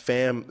 and my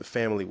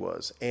family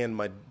was. And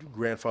my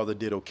grandfather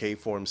did okay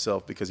for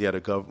himself because he had a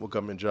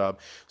government job.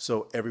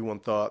 So everyone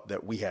thought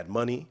that we had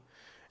money.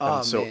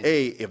 And so, man.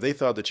 if they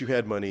thought that you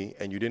had money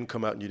and you didn't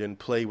come out and you didn't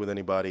play with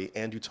anybody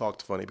and you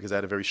talked funny, because I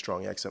had a very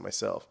strong accent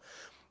myself,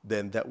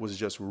 then that was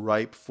just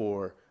ripe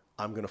for,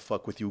 I'm going to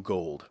fuck with you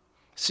gold.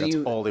 So That's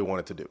all they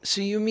wanted to do.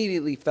 So you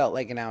immediately felt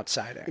like an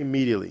outsider.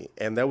 Immediately.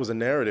 And that was a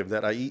narrative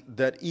that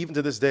that even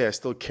to this day I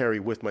still carry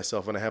with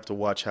myself, and I have to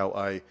watch how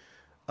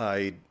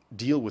I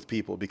deal with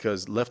people,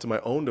 because left to my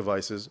own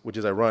devices, which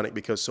is ironic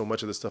because so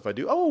much of the stuff I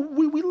do,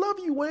 we love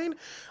you, Wayne.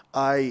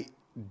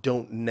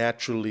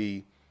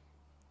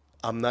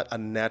 I'm not a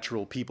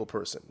natural people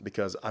person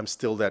because I'm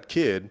still that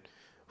kid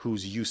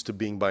who's used to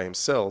being by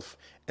himself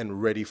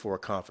and ready for a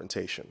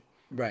confrontation.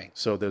 Right.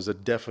 So there's a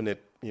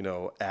definite,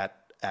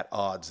 at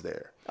odds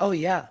there. Oh,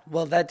 yeah.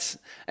 Well,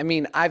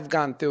 I've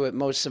gone through it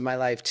most of my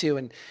life, too.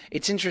 And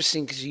it's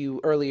interesting because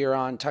you earlier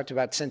on talked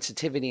about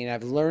sensitivity, and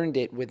I've learned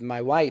it with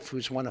my wife,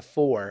 who's one of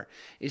 4,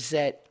 is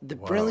that the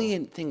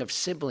brilliant thing of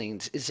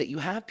siblings is that you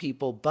have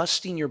people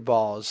busting your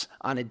balls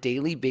on a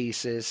daily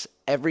basis,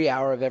 every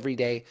hour of every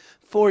day,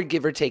 for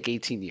give or take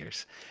 18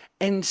 years.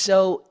 And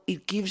so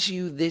it gives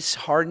you this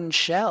hardened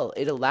shell.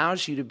 It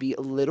allows you to be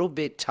a little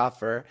bit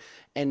tougher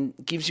and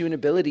gives you an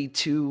ability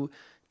to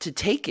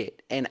take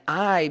it. And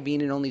I,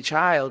 being an only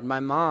child,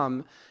 my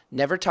mom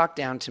never talked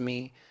down to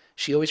me.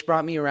 She always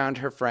brought me around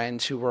her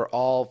friends who were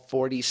all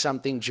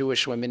 40-something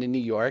Jewish women in New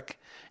York,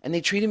 and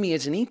they treated me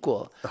as an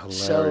equal.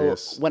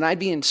 Hilarious. So when I'd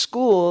be in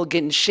school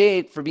getting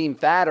shit for being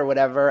fat or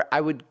whatever,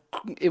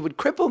 it would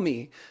cripple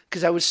me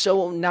because I was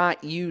so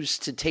not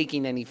used to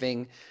taking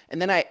anything.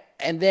 And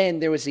then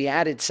there was the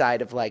added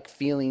side of like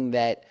feeling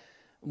that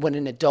when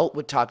an adult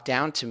would talk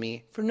down to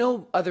me for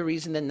no other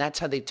reason than that's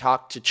how they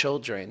talk to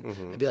children.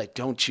 I'd be like,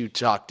 don't you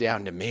talk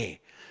down to me.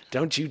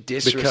 Don't you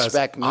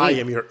disrespect me. I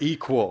am your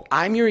equal.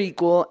 I'm your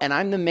equal, and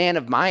I'm the man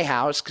of my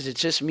house because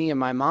it's just me and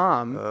my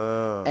mom.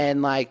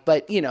 And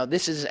but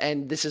this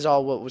is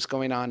all what was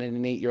going on in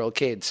an 8-year-old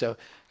kid. So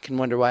can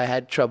wonder why I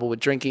had trouble with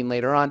drinking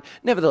later on.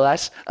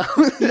 Nevertheless.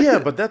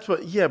 But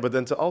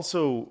then to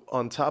also,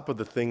 on top of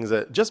the things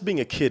that just being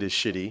a kid is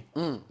shitty,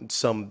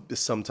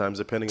 sometimes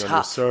depending on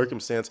your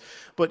circumstance,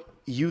 but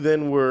you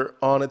then were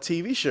on a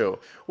TV show,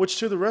 which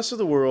to the rest of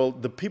the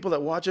world, the people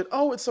that watch it,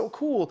 it's so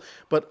cool.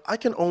 But I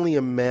can only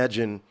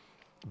imagine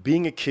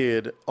being a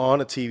kid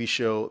on a TV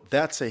show,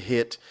 that's a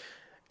hit.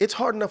 It's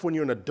hard enough when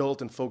you're an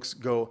adult and folks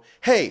go,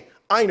 hey,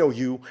 I know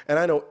you and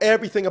I know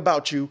everything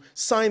about you.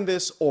 Sign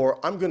this or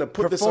I'm going to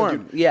put this on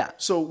you. Yeah.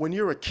 So when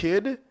you're a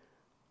kid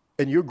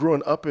and you're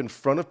growing up in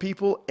front of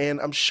people, and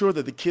I'm sure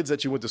that the kids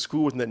that you went to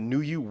school with and that knew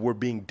you were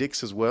being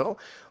dicks as well,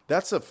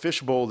 that's a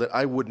fishbowl that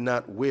I would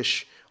not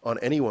wish on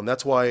anyone.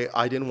 That's why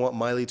I didn't want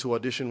Miley to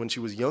audition when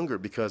she was younger,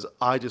 because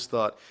I just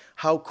thought,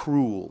 how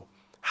cruel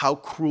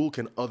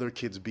can other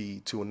kids be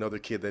to another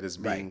kid that is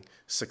being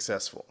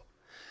successful?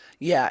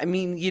 Yeah, I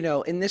mean,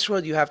 in this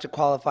world, you have to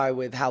qualify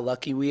with how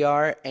lucky we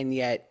are, and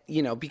yet,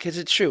 because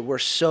it's true, we're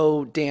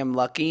so damn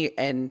lucky,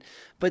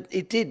 but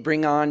it did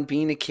bring on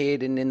being a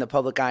kid and in the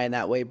public eye in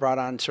that way, brought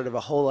on sort of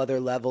a whole other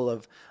level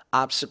of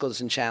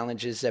obstacles and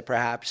challenges that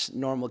perhaps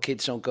normal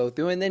kids don't go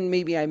through, and then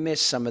maybe I miss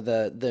some of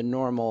the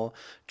normal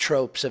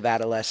tropes of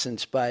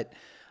adolescence, but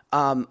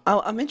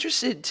I'm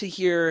interested to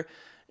hear,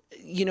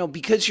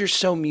 because you're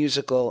so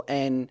musical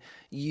and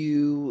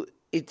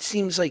it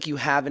seems like you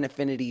have an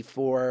affinity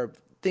for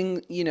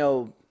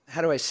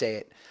how do I say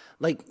it?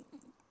 Like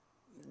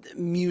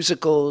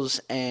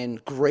musicals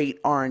and great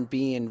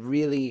R&B, and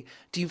really,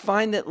 do you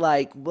find that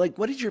like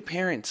what did your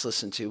parents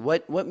listen to?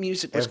 What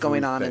music was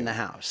going on in the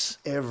house?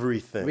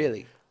 Everything.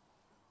 Really?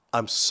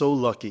 I'm so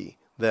lucky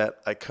that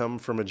I come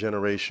from a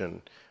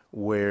generation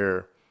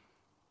where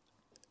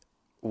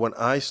when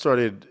I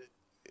started,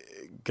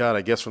 God,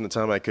 I guess from the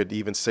time I could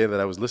even say that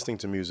I was listening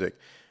to music,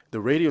 the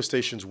radio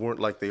stations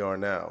weren't like they are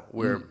now,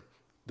 where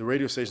the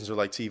radio stations are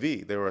like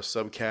TV. There are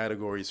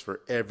subcategories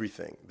for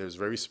everything. There's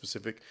very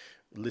specific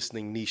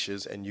listening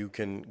niches, and you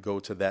can go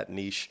to that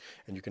niche,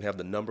 and you can have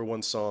the number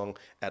one song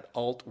at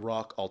alt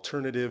rock,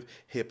 alternative,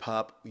 hip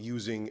hop,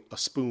 using a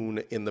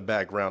spoon in the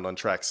background on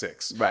track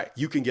 6. Right.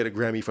 You can get a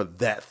Grammy for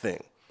that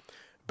thing.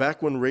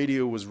 Back when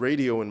radio was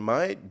radio in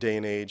my day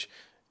and age,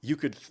 you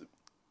could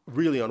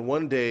really on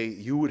one day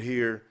you would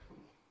hear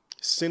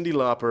Cyndi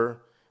Lauper,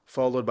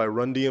 followed by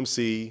Run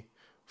DMC,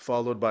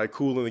 followed by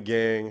Kool and the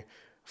Gang,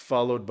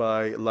 followed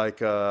by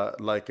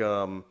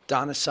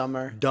Donna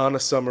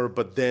Summer,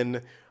 but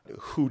then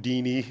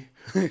Houdini,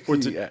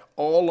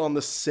 all on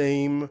the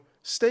same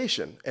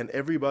station, and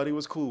everybody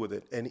was cool with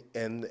it.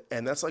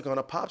 And that's like on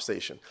a pop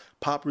station.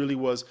 Pop really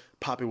was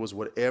pop. It was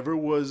whatever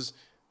was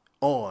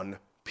on,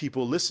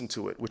 people listened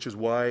to it, which is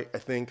why I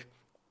think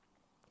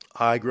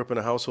I grew up in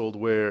a household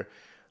where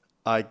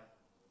I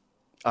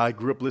I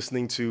grew up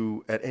listening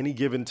to, at any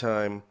given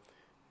time,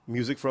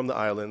 music from the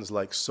islands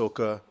like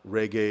soca,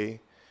 reggae,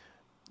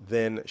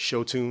 then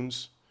show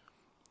tunes.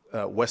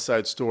 West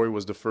Side Story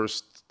was the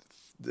first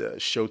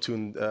show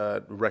tune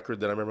record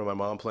that I remember my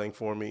mom playing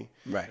for me.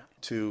 Right.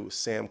 To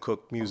Sam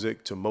Cooke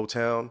music, to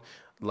Motown.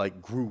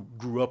 Like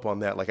grew up on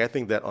that. Like I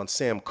think that on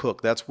Sam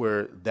Cooke, that's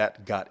where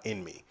that got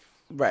in me.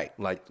 Right.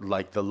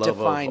 Like the love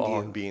Defined of you.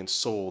 R&B and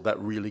soul, that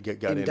really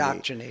got in me.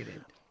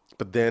 Indoctrinated.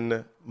 But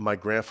then my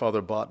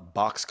grandfather bought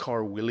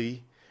Boxcar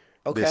Willie.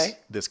 Okay.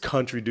 This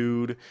country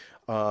dude,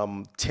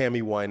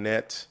 Tammy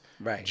Wynette,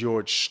 Right.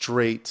 George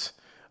Strait.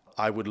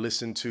 I would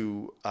listen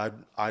to,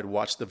 I'd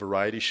watch the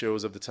variety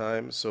shows of the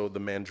time. So the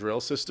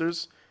Mandrell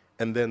Sisters,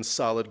 and then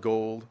Solid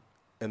Gold,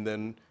 and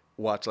then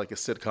watch like a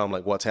sitcom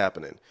like What's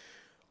Happening.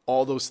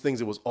 All those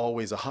things, it was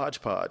always a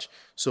hodgepodge.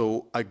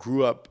 So I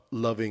grew up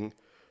loving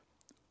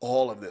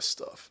all of this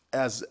stuff,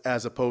 as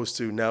opposed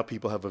to now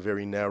people have a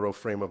very narrow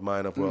frame of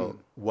mind of,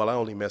 well, I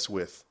only mess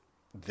with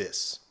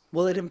this.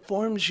 Well, it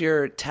informs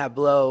your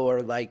tableau,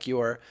 or like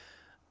your,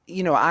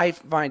 I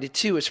find it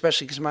too,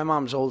 especially because my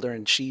mom's older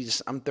and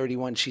I'm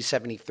 31, she's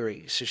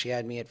 73. So she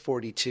had me at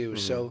 42. Mm-hmm.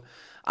 So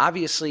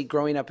obviously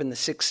growing up in the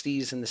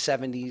 60s and the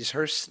 70s,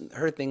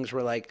 her things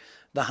were like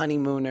the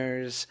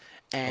Honeymooners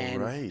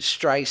and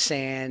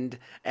Streisand,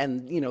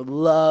 and,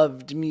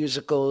 loved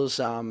musicals,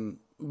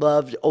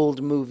 loved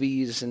old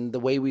movies and The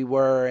Way We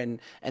Were. And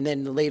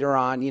then later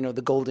on,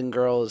 the Golden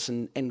Girls,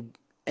 and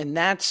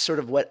that's sort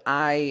of what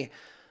I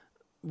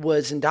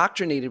was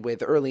indoctrinated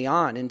with early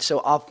on. And so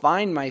I'll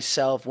find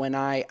myself when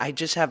I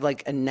just have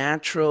like a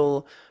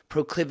natural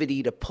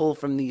proclivity to pull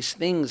from these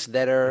things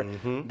that are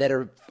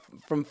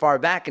from far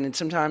back. And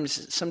sometimes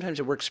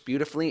it works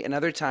beautifully, and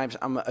other times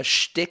I'm a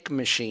shtick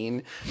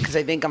machine because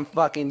I think I'm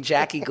fucking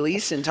Jackie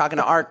Gleason talking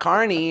to Art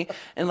Carney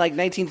in like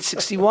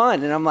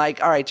 1961, and I'm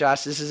like, all right,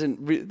 Josh, this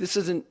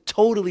isn't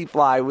totally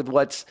fly with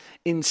what's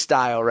in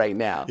style right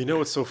now. You know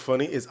what's so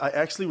funny is I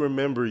actually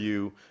remember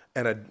you,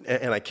 and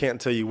I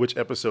can't tell you which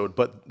episode,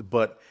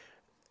 but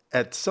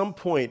at some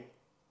point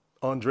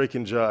on Drake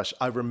and Josh,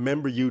 I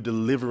remember you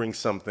delivering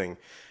something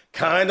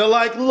kind of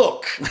like,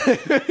 look,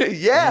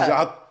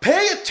 Yeah,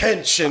 pay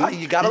attention.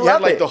 You gotta you love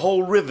had like it. the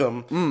whole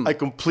rhythm. I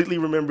completely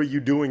remember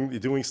you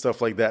doing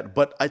stuff like that.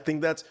 But I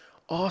think that's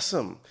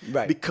awesome,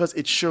 Right. because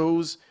it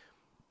shows.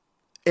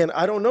 And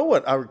I don't know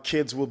what our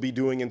kids will be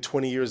doing in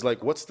 20 years.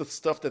 Like, what's the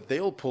stuff that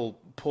they'll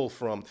pull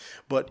from?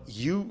 But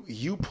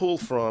you pull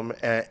from,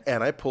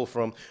 and I pull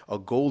from a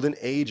golden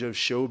age of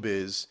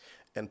showbiz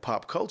and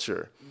pop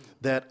culture.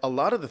 That a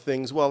lot of the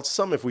things, well,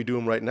 some if we do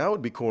them right now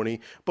would be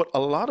corny, but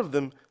a lot of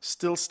them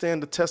still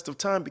stand the test of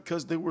time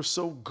because they were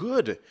so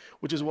good,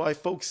 which is why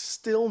folks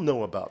still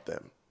know about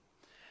them.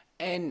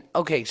 And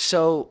okay,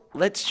 so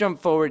let's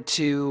jump forward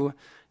to,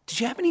 did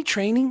you have any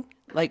training?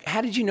 Like,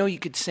 how did you know you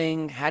could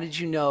sing? How did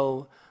you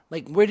know,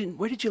 like, where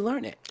did you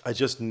learn it? I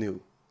just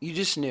knew. You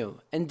just knew.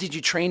 And did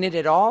you train it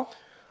at all?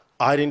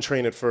 I didn't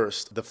train it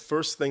first. The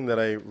first thing that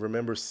I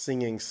remember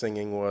singing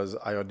was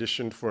I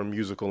auditioned for a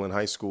musical in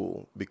high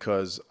school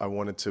because I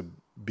wanted to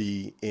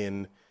be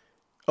in.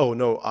 Oh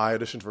no, I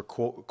auditioned for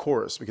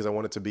chorus because I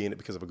wanted to be in it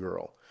because of a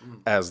girl,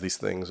 as these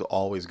things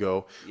always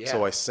go. Yeah.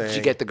 So I sang. Did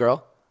you get the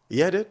girl?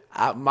 Yeah, I did.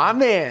 My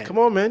man. Come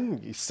on, man.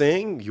 You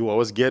sing. You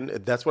always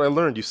get. That's what I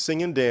learned. You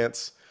sing and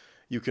dance.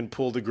 You can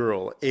pull the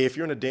girl. If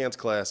you're in a dance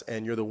class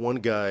and you're the one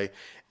guy,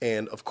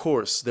 and of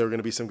course there are going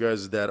to be some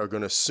guys that are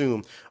going to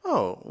assume,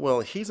 oh,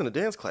 well, he's in a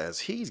dance class.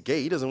 He's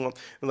gay. He doesn't want.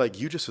 Like,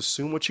 you just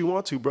assume what you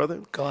want to,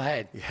 brother. Go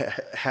ahead.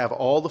 Have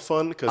all the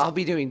fun. Cause I'll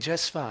be doing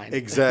just fine.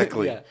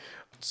 Exactly. Yeah.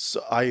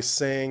 So I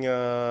sang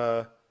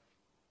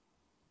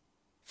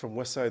from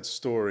West Side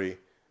Story.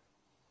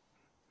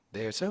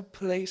 There's a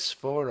place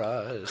for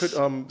us.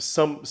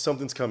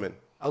 Something's coming.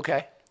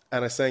 Okay.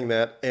 And I sang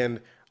that,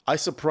 and I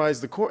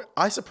surprised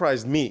I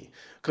surprised me,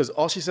 because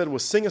all she said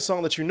was, sing a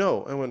song that you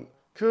know. I went,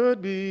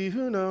 could be,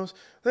 who knows,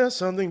 there's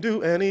something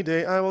due any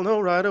day, I will know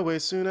right away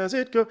soon as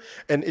it go.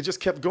 And it just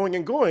kept going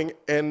and going,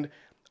 and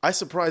I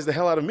surprised the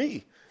hell out of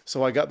me.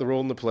 So I got the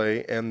role in the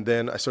play, and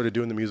then I started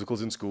doing the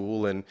musicals in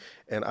school, and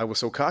I was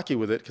so cocky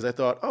with it, because I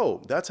thought,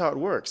 oh, that's how it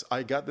works.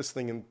 I got this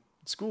thing in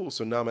school,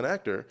 so now I'm an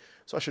actor,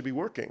 so I should be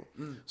working.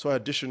 So I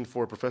auditioned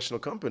for a professional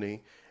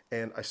company,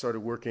 and I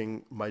started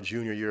working my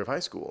junior year of high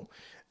school,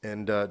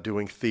 and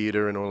doing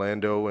theater in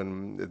Orlando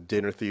and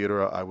dinner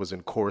theater. I was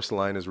in Chorus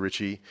Line as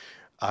Richie.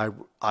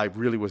 I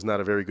really was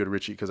not a very good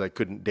Richie because I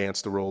couldn't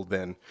dance the role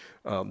then,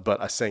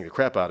 but I sang the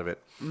crap out of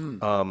it.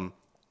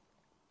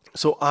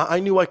 So I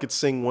knew I could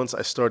sing once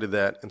I started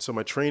that, and so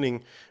my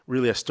training,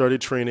 really, I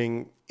started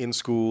training in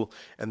school,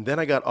 and then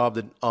I got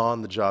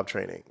on the job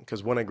training,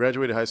 because when I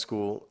graduated high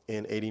school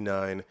in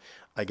 '89,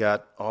 I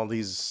got all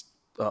these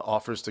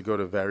offers to go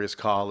to various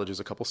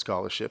colleges, a couple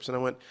scholarships, and I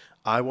went,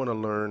 I want to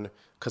learn,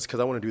 because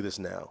I want to do this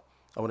now.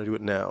 I want to do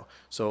it now.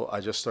 So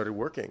I just started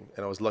working,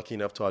 and I was lucky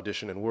enough to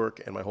audition and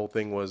work. And my whole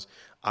thing was,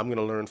 I'm going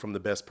to learn from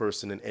the best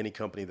person in any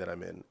company that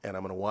I'm in, and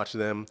I'm going to watch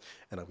them,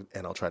 and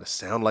I'll try to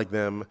sound like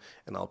them,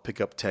 and I'll pick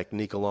up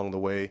technique along the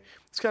way.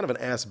 It's kind of an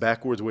ass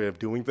backwards way of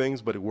doing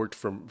things, but it worked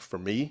for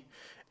me,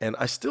 and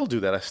I still do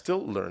that. I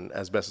still learn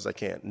as best as I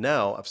can.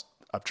 Now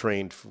I've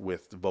trained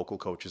with vocal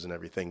coaches and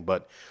everything,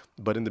 but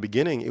in the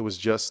beginning, it was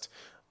just,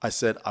 I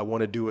said, I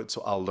want to do it,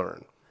 so I'll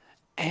learn.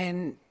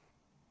 And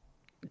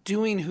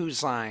doing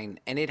Whose Line,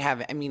 and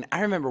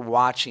I remember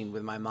watching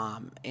with my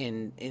mom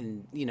in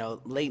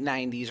late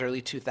 90s,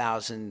 early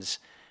 2000s,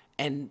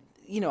 and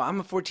I'm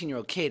a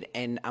 14-year-old kid,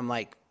 and I'm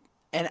like,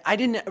 and I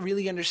didn't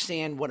really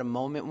understand what a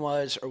moment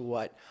was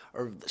or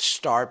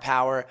star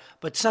power,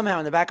 but somehow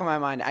in the back of my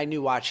mind, I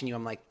knew watching you,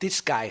 I'm like,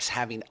 this guy's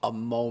having a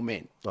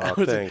moment.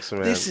 Oh, thanks,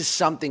 man. This is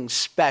something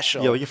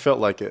special. Yeah, you felt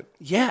like it.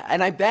 Yeah,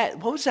 and I bet,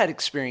 what was that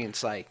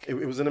experience like? It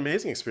was an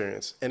amazing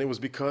experience, and it was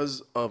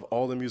because of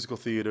all the musical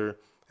theater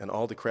and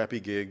all the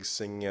crappy gigs,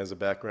 singing as a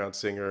background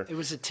singer. It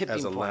was a tipping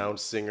as a point. lounge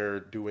singer,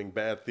 doing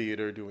bad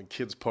theater, doing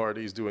kids'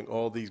 parties, doing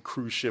all these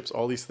cruise ships,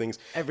 all these things.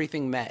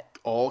 Everything met.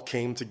 All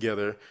came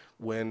together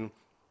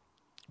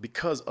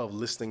because of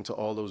listening to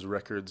all those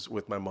records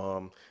with my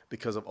mom,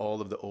 because of all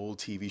of the old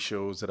TV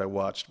shows that I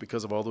watched,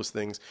 because of all those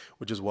things,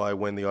 which is why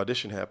when the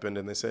audition happened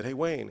and they said, hey,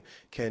 Wayne,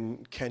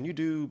 can you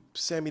do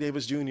Sammy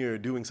Davis Jr.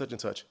 doing such and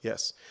such?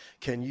 Yes.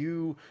 Can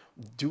you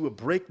do a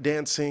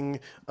breakdancing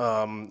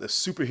a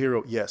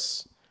superhero?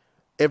 Yes.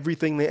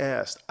 Everything they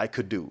asked, I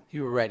could do.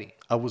 You were ready.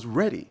 I was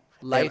ready.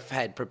 Life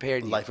had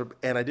prepared you.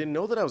 And I didn't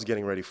know that I was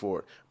getting ready for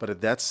it. But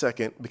at that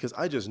second, because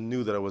I just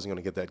knew that I wasn't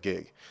going to get that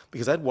gig.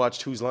 Because I'd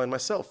watched Whose Line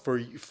myself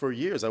for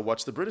years. I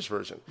watched the British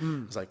version.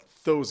 It was like,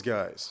 those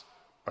guys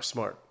are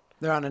smart.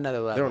 They're on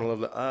another level. They're on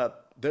another level.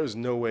 There's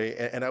no way.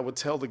 And I would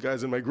tell the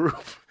guys in my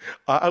group,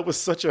 I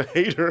was such a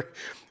hater.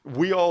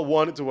 We all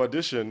wanted to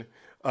audition.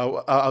 I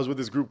was with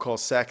this group called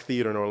SAC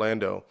Theater in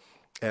Orlando.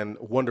 And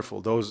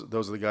wonderful. Those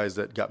are the guys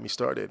that got me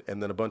started.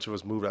 And then a bunch of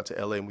us moved out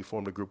to LA and we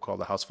formed a group called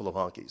the House Full of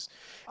Honkies.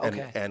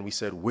 And we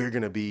said, we're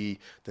going to be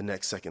the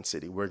next Second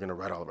City. We're going to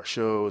write all of our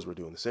shows. We're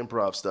doing this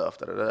improv stuff.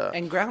 Da, da, da.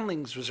 And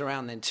Groundlings was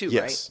around then too,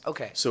 yes. right?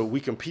 Okay. So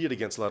we competed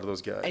against a lot of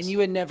those guys. And you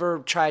had never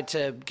tried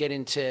to get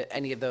into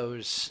any of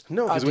those?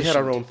 No, because we had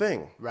our own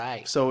thing.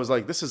 Right. So it was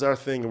like, this is our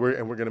thing and we're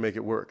going to make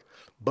it work.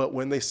 But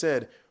when they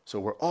said,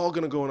 so we're all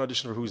going to go and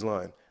audition for Whose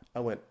Line,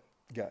 I went,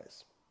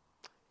 guys,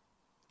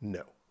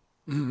 no.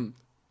 Mm-hmm.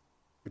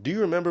 Do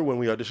you remember when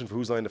we auditioned for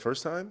Whose Line the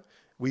first time?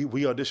 We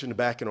auditioned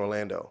back in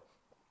Orlando.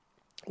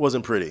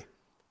 Wasn't pretty.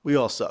 We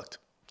all sucked.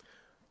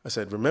 I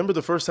said, remember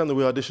the first time that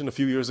we auditioned a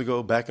few years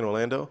ago back in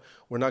Orlando?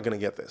 We're not going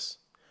to get this.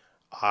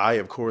 I,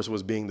 of course,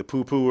 was being the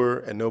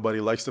poo-pooer, and nobody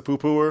likes the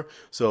poo-pooer,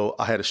 so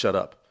I had to shut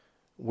up.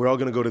 We're all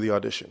going to go to the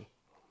audition.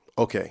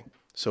 Okay.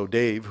 So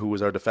Dave, who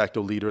was our de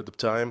facto leader at the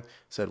time,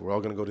 said, we're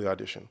all going to go to the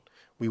audition.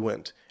 We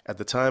went. At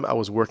the time, I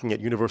was working at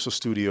Universal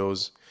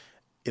Studios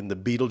in the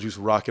Beetlejuice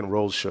Rock and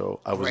Roll Show.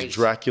 I was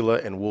Dracula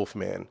and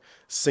Wolfman,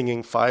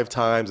 singing 5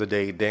 times a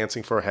day,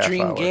 dancing for a half hour.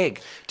 Dream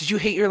gig. Did you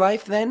hate your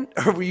life then,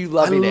 or were you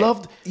loving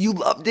it? You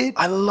loved it?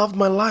 I loved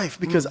my life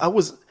because I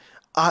was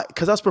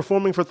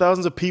performing for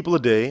thousands of people a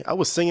day. I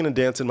was singing and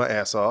dancing my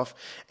ass off,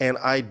 and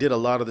I did a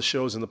lot of the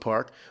shows in the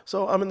park.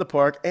 So I'm in the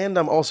park, and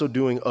I'm also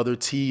doing other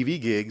TV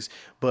gigs,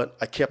 but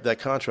I kept that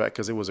contract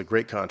because it was a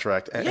great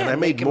contract. And I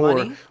made more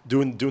money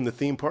doing the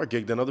theme park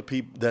gig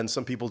than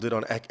some people did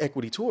on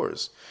equity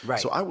tours. Right.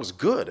 So I was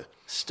good.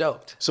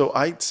 Stoked. So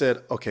I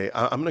said, okay,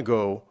 I'm going to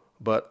go,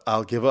 but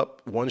I'll give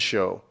up one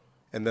show,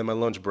 and then my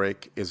lunch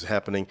break is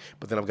happening,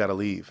 but then I've got to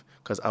leave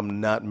because I'm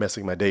not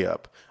messing my day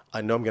up. I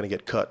know I'm going to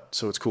get cut,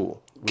 so it's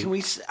cool.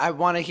 I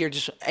want to hear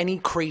just any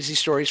crazy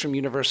stories from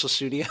Universal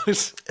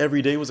Studios.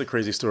 Every day was a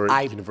crazy story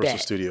at Universal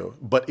bet. Studio,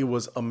 but it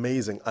was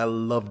amazing. I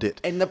loved it.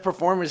 And the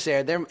performers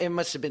there, it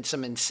must have been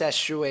some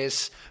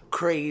incestuous,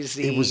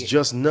 crazy. It was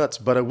just nuts,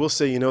 but I will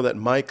say, that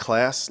my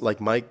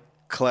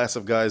class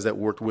of guys that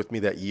worked with me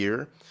that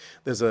year,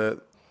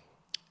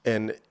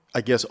 and I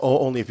guess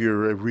only if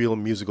you're a real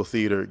musical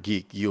theater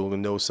geek, you'll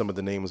know some of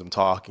the names I'm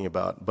talking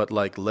about, but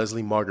like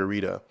Leslie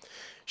Margarita,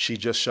 she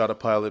just shot a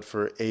pilot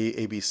for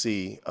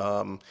ABC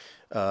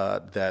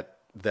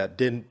that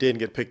didn't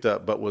get picked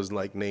up, but was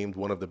like named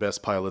one of the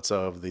best pilots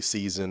of the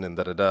season and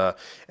da-da-da.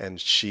 And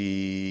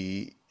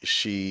she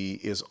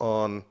is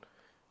on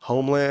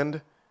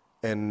Homeland,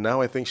 and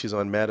now I think she's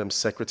on Madam's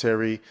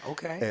Secretary.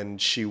 Okay.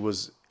 And she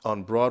was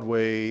on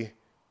Broadway.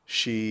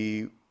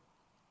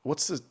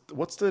 What's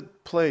the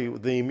play,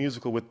 the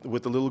musical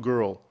with the little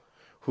girl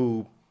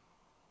who...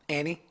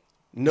 Annie?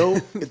 No,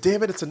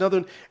 damn it! It's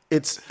another.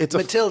 It's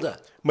Matilda.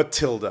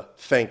 Matilda.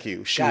 Thank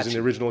you. She was in the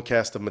original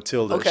cast of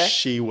Matilda. Okay.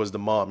 She was the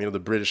mom. The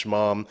British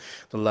mom,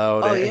 the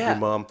loud, angry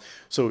mom.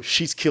 So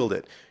she's killed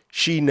it.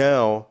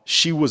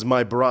 she was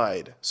my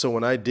bride. So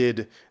when I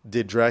did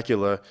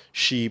Dracula,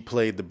 she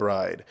played the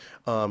bride.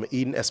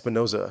 Eden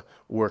Espinoza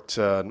worked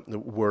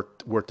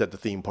at the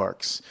theme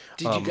parks.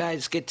 Did you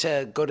guys get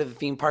to go to the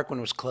theme park when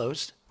it was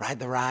closed? Ride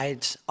the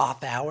rides,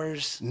 off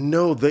hours?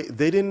 No, they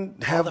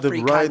didn't have All the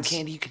free rides. cotton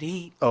candy you could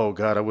eat? Oh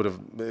God, I would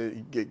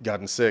have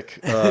gotten sick.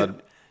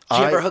 Did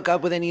you ever hook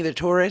up with any of the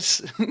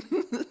tourists?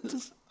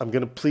 I'm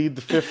gonna plead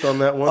the fifth on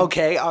that one.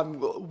 Okay,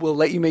 we'll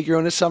let you make your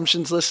own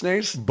assumptions,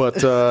 listeners.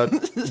 But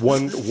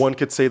one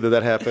could say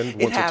that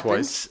happened once or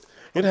twice.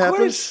 It happens.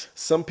 Course.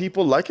 Some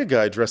people like a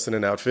guy dressed in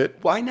an outfit.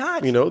 Why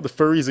not? You know, the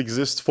furries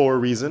exist for a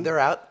reason. They're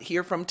out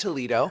here from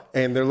Toledo.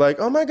 And they're like,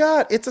 oh my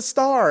God, it's a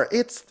star.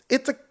 It's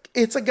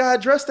a guy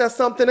dressed as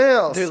something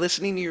else. They're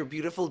listening to your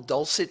beautiful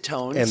dulcet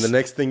tones. And the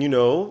next thing you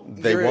know,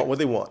 they want what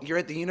they want. You're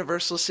at the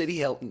Universal City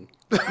Hilton.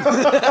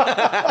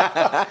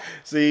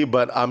 See,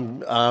 but I'm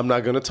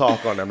not going to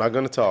talk on it. I'm not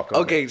going to talk on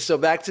it. Okay, so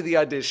back to the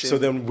audition. So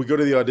then we go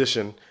to the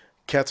audition.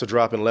 Cats are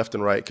dropping left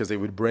and right because they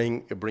would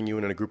bring you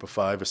in a group of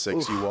 5 or 6.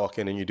 Oof. You walk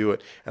in and you do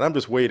it. And I'm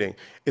just waiting.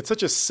 It's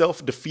such a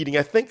self-defeating.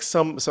 I think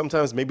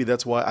sometimes maybe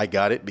that's why I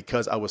got it,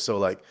 because I was so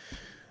like,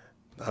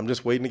 I'm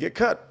just waiting to get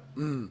cut.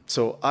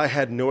 So I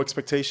had no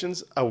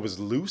expectations. I was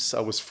loose.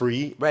 I was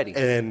free. Ready.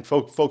 And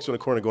folks in the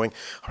corner going,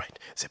 all right,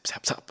 zip,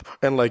 zap, zap.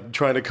 And like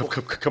trying to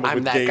come up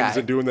with games guy.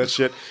 and doing that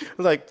shit. I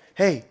was like,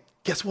 hey,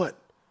 guess what?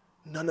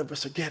 None of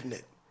us are getting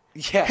it.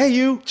 Yeah. Hey,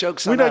 you.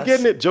 Joke's We're on not us.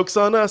 getting it. Joke's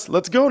on us.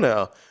 Let's go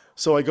now.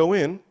 So I go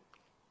in.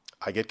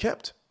 I get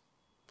kept.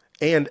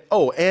 And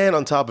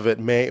on top of it,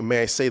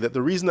 may I say that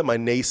the reason that my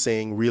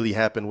naysaying really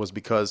happened was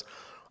because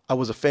I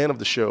was a fan of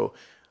the show.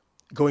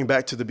 Going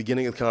back to the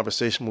beginning of the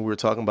conversation when we were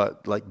talking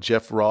about like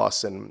Jeff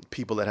Ross and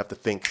people that have to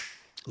think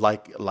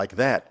like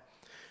that.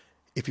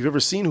 If you've ever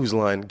seen Whose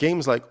Line,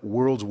 games like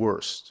World's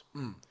Worst.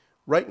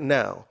 Right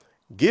now,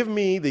 give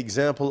me the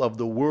example of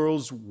the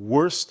world's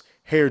worst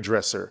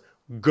hairdresser.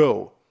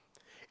 Go.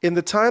 In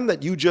the time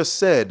that you just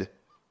said,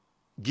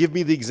 give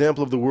me the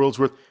example of the world's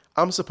worst,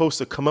 I'm supposed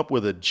to come up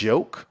with a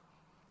joke?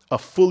 A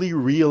fully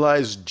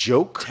realized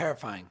joke?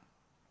 Terrifying.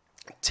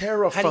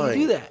 Terrifying. How do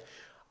you do that?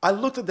 I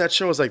looked at that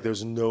show, I was like,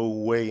 there's no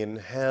way in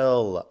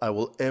hell I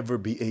will ever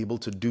be able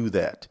to do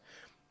that.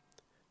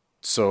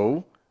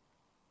 So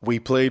we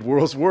played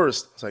World's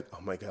Worst. I was like,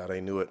 oh my God, I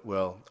knew it.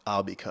 Well,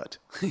 I'll be cut.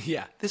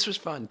 Yeah, this was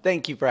fun.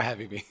 Thank you for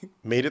having me.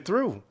 Made it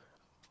through.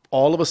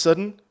 All of a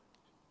sudden,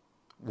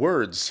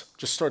 words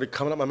just started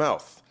coming out my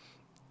mouth.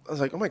 I was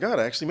like, oh my God,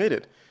 I actually made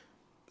it.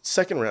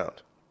 Second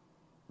round.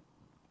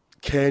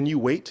 Can you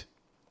wait?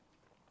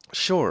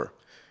 Sure.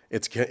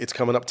 It's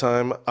coming up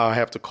time. I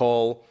have to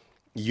call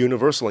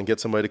Universal and get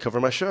somebody to cover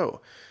my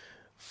show.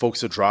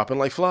 Folks are dropping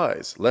like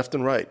flies, left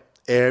and right.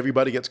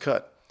 Everybody gets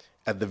cut.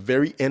 At the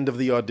very end of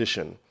the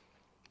audition,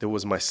 there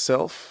was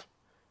myself,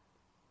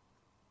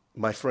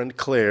 my friend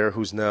Claire,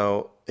 who's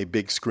now a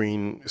big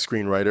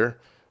screenwriter,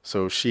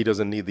 so she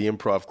doesn't need the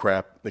improv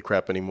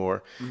crap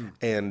anymore,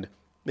 and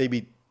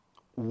maybe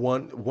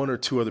one or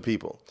two other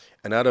people.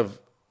 And out of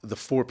the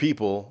 4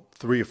 people,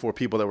 3 or 4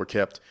 people that were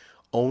kept,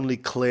 only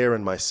Claire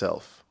and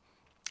myself,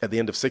 at the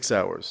end of 6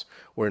 hours,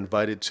 were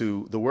invited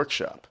to the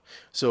workshop.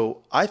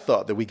 So I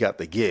thought that we got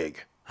the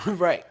gig.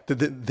 Right.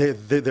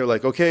 They're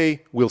like,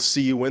 okay, we'll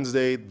see you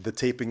Wednesday. The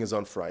taping is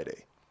on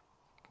Friday.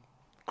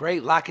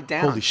 Great, lock it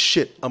down. Holy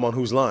shit, I'm on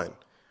Whose Line?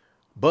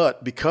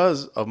 But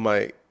because of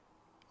my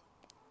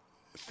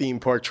theme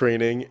park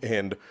training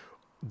and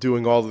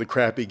doing all of the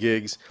crappy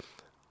gigs,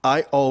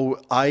 I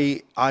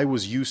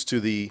was used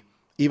to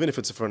even if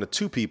it's in front of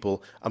 2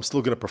 people, I'm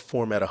still going to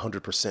perform at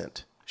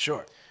 100%.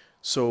 Sure.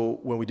 So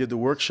when we did the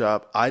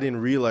workshop, I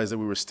didn't realize that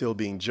we were still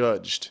being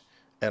judged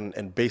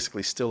and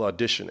basically still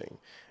auditioning.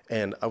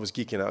 And I was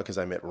geeking out because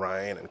I met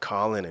Ryan and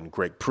Colin and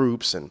Greg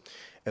Proops.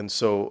 And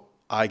so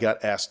I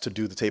got asked to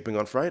do the taping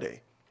on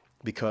Friday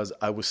because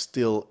I was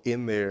still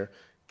in there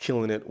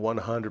killing it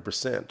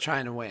 100%.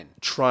 Trying to win.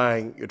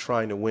 Trying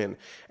to win.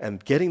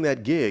 And getting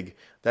that gig,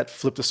 that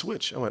flipped a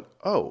switch. I went,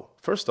 oh,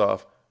 first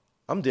off,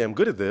 I'm damn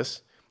good at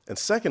this. And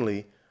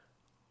secondly,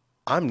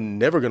 I'm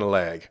never going to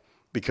lag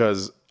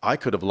because I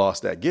could have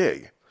lost that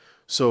gig.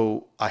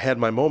 So I had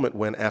my moment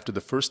when after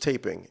the first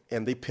taping,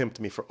 and they pimped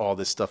me for all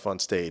this stuff on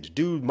stage.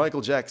 Do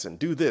Michael Jackson,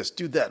 do this,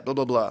 do that, blah,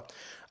 blah, blah.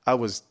 I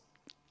was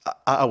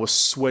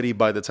sweaty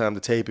by the time the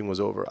taping was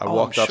over. I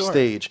walked off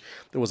stage.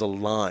 There was a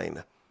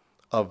line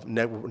of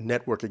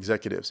network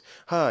executives.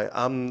 Hi,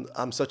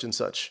 I'm such and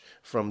such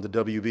from the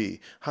WB.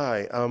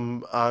 Hi,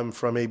 I'm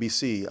from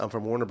ABC. I'm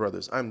from Warner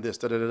Brothers. I'm this,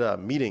 da-da-da-da.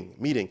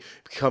 Meeting.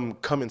 Come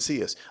and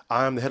see us.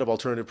 I'm the head of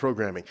alternative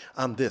programming.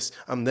 I'm this,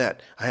 I'm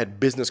that. I had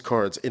business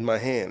cards in my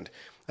hand.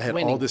 I had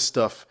all this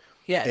stuff.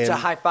 Yeah, it's a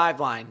high five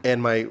line.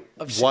 And my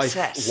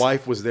success.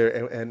 wife was there,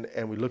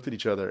 and we looked at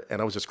each other,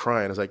 and I was just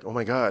crying. I was like, oh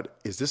my God,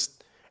 is this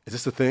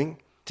the thing?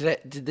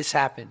 Did this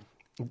happen?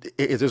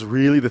 Is this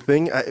really the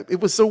thing? It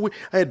was so weird.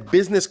 I had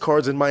business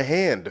cards in my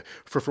hand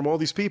from all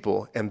these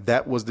people, and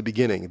that was the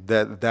beginning.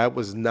 That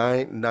was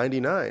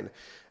 99.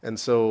 And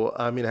so,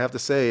 I mean, I have to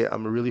say,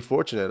 I'm really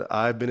fortunate.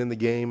 I've been in the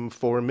game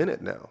for a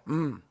minute now.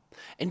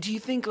 And do you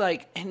think,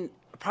 and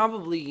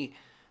probably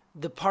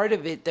the part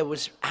of it that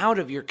was out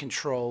of your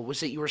control was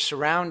that you were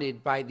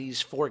surrounded by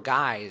these four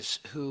guys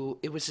who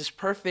it was this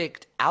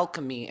perfect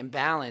alchemy and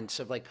balance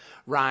of like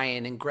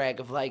Ryan and Greg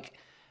of like,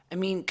 I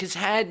mean, because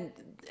and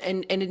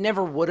it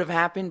never would have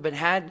happened, but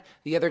had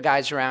the other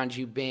guys around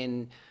you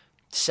been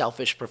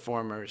selfish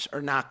performers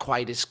or not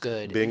quite as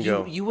good,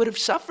 Bingo. you would have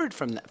suffered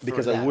from that.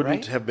 Because I wouldn't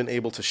right? have been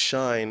able to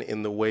shine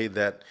in the way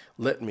that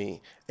let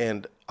me.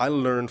 And I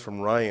learned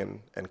from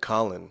Ryan and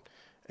Colin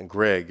and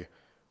Greg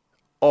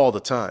all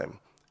the time.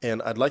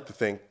 And I'd like to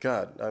think,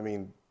 God, I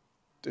mean,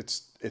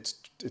 it's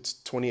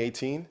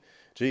 2018.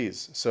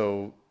 Jeez.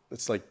 So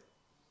it's like,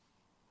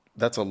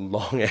 that's a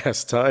long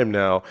ass time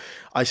now.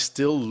 I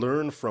still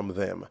learn from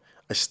them.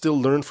 I still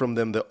learn from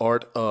them the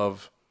art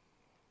of,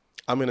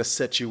 I'm going to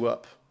set you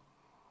up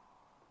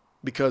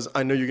because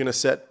I know you're going to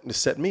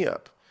set me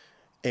up.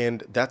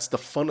 And that's the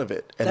fun of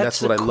it. And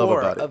that's what I love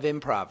about it. Of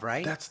improv,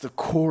 right? That's the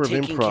core of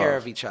improv. Taking care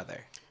of each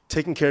other.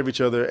 Taking care of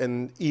each other.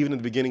 And even in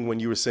the beginning when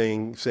you were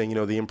saying, the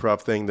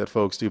improv thing that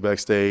folks do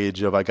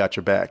backstage of I got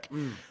your back.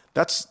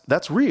 That's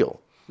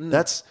real.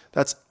 That's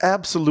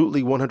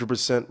absolutely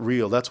 100%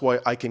 real. That's why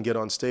I can get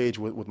on stage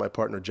with my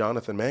partner,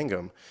 Jonathan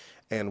Mangum,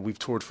 and we've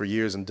toured for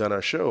years and done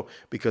our show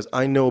because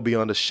I know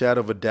beyond a shadow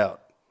of a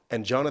doubt.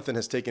 And Jonathan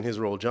has taken his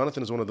role.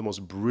 Jonathan is one of the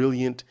most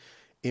brilliant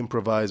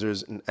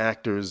improvisers and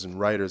actors and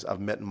writers I've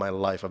met in my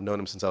life. I've known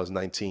him since I was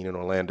 19 in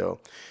Orlando.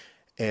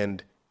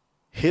 And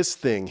his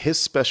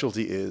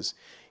specialty is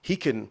he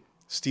can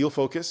steal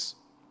focus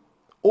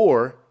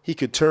or he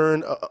could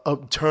turn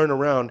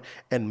around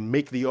and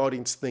make the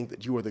audience think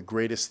that you are the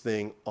greatest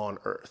thing on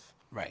earth.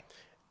 Right.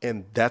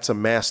 And that's a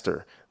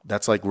master.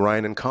 That's like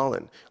Ryan and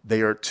Colin.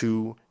 They are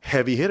two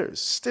heavy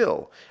hitters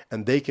still,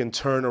 and they can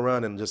turn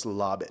around and just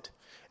lob it.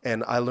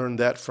 And I learned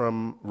that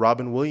from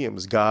Robin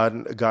Williams.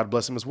 God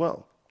bless him as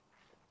well.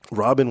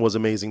 Robin was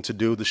amazing to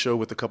do the show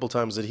with a couple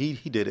times that he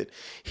did it.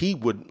 He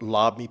would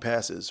lob me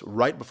passes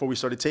right before we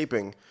started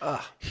taping.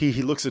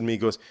 He looks at me, he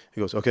goes,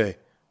 okay,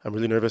 I'm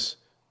really nervous.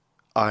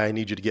 I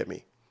need you to get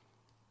me.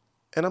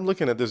 And I'm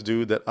looking at this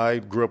dude that I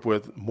grew up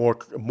with,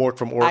 Mork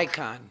from Ork.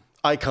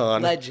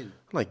 Icon. Legend.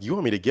 I'm like, you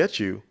want me to get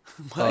you?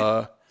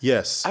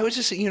 Yes. I was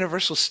just at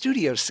Universal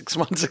Studios 6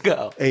 months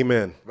ago.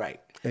 Amen. Right.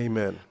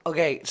 Amen.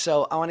 Okay,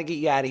 so I want to get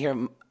you out of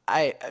here.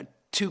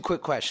 Two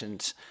quick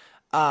questions.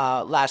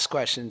 Last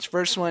questions.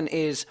 First one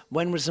is,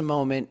 when was the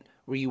moment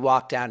where you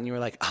walked out and you were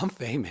like, I'm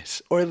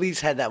famous? Or at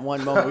least had that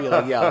one moment where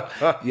you're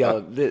like,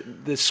 yo,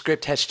 the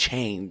script has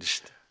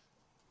changed.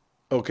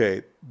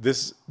 Okay,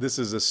 this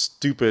is a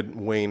stupid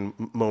Wayne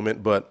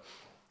moment, but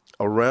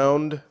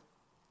around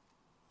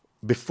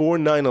before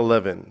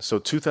 9/11, so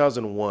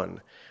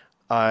 2001,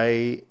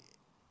 I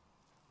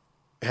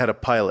had a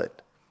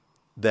pilot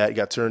that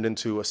got turned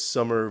into a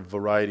summer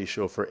variety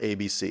show for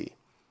ABC.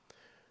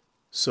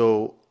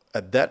 So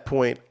at that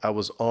point, I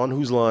was on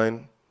Whose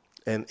Line,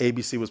 and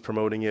ABC was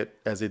promoting it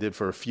as they did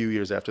for a few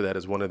years after that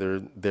as one of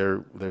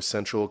their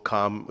central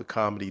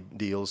comedy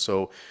deals.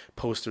 So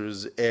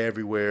posters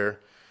everywhere.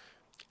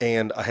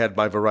 And I had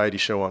my variety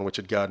show on, which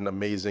had gotten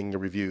amazing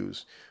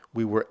reviews.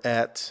 We were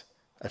at,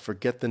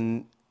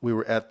 we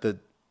were at the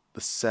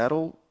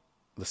Saddle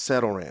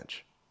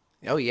Ranch.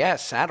 Oh, yeah,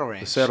 Saddle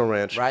Ranch. The Saddle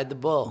Ranch. Ride the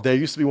Bull. There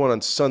used to be one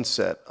on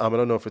Sunset. I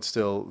don't know if it's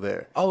still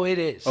there. Oh, it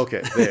is.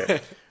 Okay, there.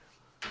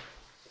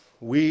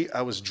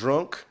 I was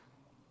drunk,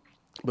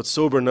 but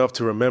sober enough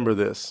to remember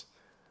this.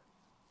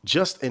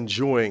 Just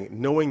enjoying,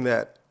 knowing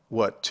that,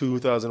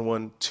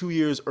 2001, 2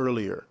 years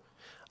earlier,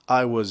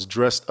 I was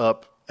dressed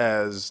up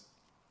as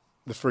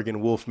the friggin'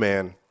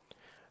 Wolfman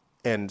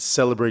and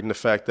celebrating the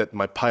fact that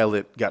my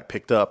pilot got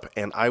picked up,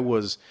 and I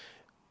was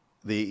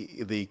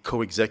the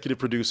co-executive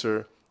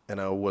producer, and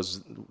I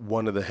was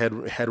one of the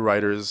head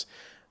writers.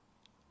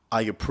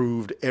 I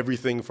approved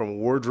everything from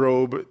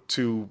wardrobe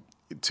to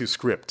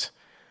script.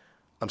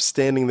 I'm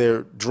standing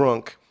there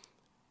drunk.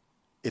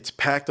 It's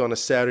packed on a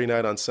Saturday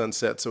night on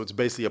Sunset, so it's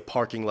basically a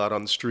parking lot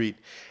on the street.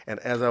 And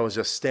as I was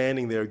just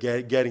standing there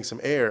getting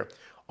some air,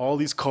 all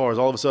these cars,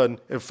 all of a sudden,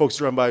 and folks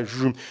driving by, hey,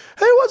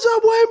 what's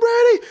up, Wayne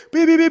Brady?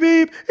 Beep, beep, beep,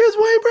 beep. It's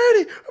Wayne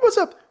Brady. What's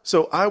up?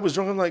 So I was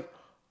drunk. I'm like,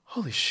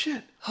 holy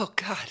shit. Oh,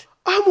 God.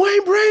 I'm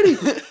Wayne Brady.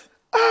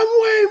 I'm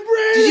Wayne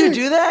Brady. Did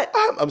you do that?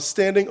 I'm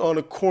standing on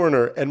a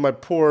corner, and my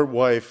poor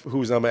wife,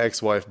 who's now my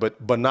ex-wife,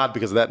 but not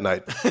because of that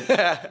night,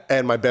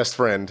 and my best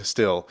friend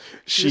still.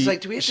 She was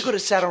like, do we have to go to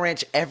Saddle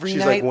Ranch every night?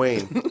 She's like,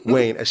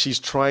 Wayne, and she's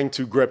trying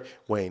to grab,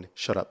 Wayne,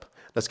 shut up.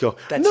 Let's go.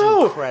 That's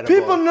no, incredible.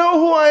 People know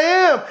who I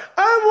am.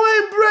 I'm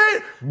Wayne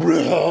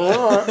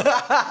Brady.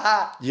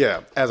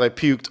 Yeah, as I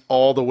puked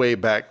all the way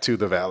back to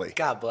the valley.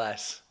 God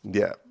bless.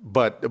 Yeah,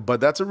 but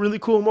that's a really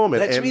cool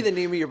moment. That should be the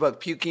name of your book,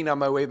 Puking on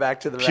My Way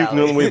Back to the Valley. Puking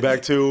on the Way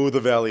Back to the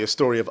Valley, a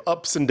story of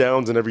ups and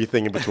downs and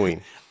everything in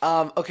between.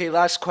 Okay,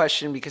 last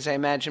question, because I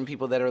imagine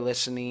people that are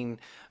listening,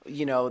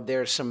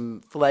 there's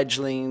some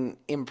fledgling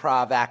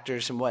improv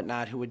actors and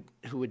whatnot who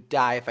would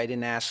die if I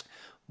didn't ask,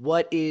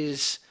 what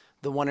is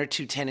the one or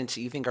two tenets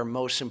that you think are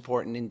most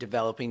important in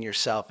developing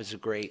yourself as a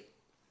great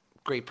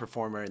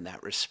performer in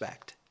that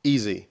respect?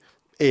 Easy,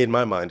 in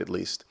my mind at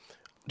least.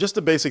 just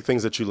the basic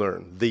things that you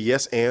learn. The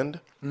yes and,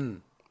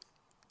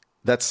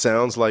 that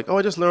sounds like, oh,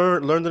 I just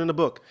learned it in a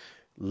book.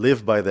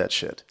 Live by that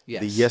shit.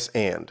 Yes. The yes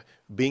and.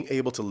 Being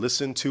able to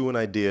listen to an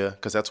idea,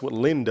 because that's what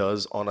Lynn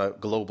does on a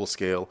global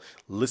scale.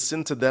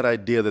 Listen to that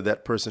idea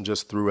that person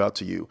just threw out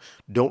to you.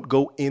 Don't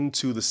go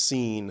into the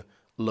scene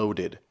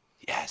loaded.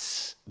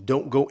 Yes.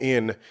 Don't go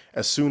in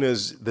as soon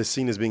as the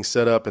scene is being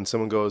set up and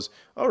someone goes,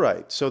 all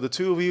right, so the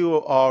two of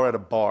you are at a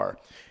bar.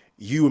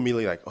 You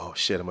immediately like, oh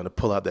shit, I'm going to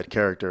pull out that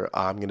character.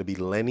 I'm going to be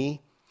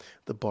Lenny,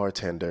 the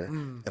bartender,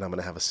 and I'm going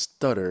to have a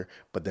stutter.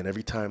 But then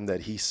every time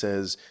that he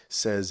says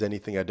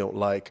anything I don't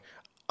like,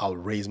 I'll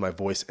raise my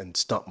voice and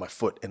stomp my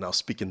foot and I'll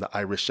speak in the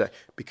Irish.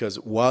 Because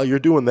while you're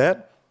doing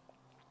that,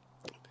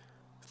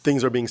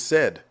 things are being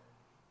said.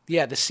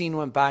 Yeah, the scene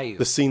went by you.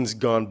 The scene's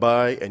gone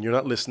by and you're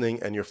not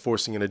listening and you're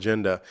forcing an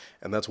agenda.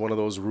 And that's one of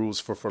those rules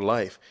for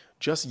life.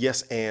 Just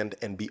yes and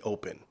be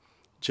open.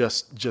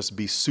 Just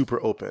be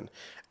super open.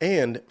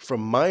 And from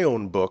my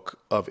own book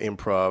of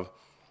improv,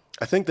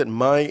 I think that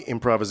my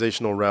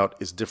improvisational route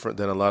is different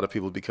than a lot of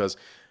people because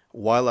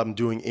while I'm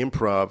doing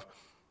improv,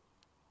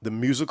 the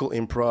musical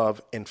improv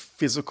and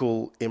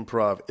physical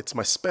improv, it's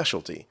my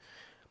specialty.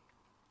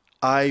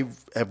 I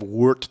have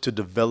worked to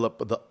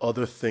develop the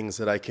other things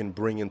that I can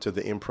bring into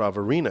the improv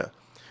arena.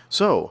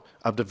 So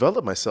I've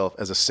developed myself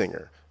as a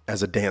singer,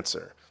 as a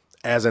dancer,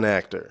 as an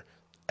actor,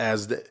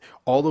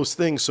 all those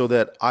things so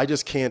that I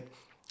just can't.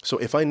 So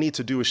if I need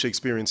to do a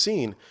Shakespearean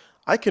scene,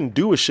 I can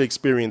do a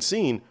Shakespearean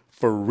scene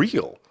for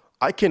real.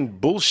 I can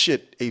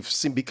bullshit a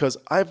scene because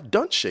I've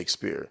done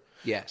Shakespeare.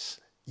 Yes.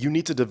 You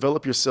need to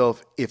develop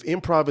yourself. If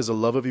improv is a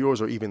love of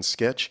yours or even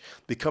sketch,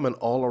 become an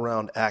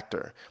all-around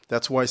actor.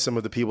 That's why some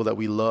of the people that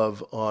we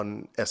love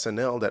on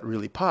SNL that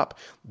really pop,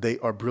 they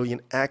are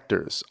brilliant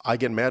actors. I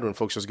get mad when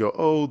folks just go,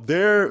 oh,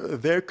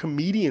 they're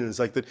comedians.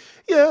 Like that.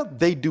 Yeah,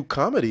 they do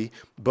comedy,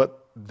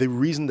 but the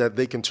reason that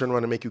they can turn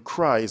around and make you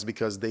cry is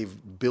because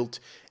they've built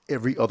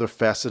every other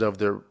facet of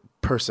their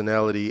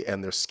personality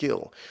and their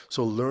skill.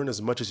 So learn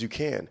as much as you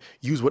can.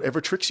 Use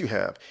whatever tricks you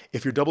have.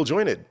 If you're double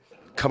jointed,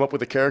 come up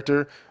with a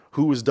character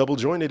who is double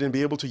jointed and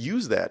be able to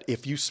use that.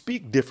 If you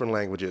speak different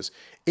languages,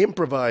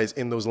 improvise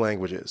in those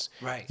languages.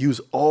 Right. Use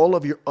all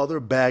of your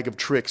other bag of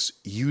tricks.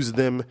 Use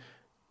them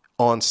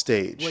on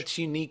stage. What's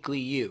uniquely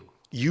you?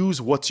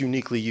 Use what's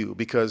uniquely you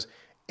because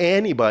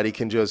anybody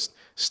can just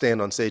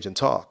stand on stage and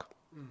talk.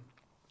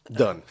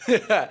 Done.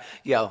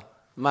 Yo,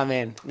 my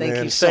man,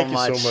 thank you so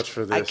much. much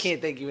for this. I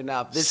can't thank you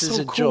enough. This is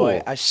So a joy.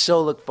 cool. I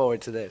so look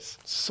forward to this.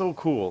 So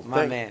cool.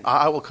 My man.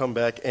 I will come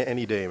back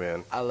any day,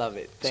 man. I love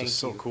it. Thank you.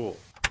 So cool.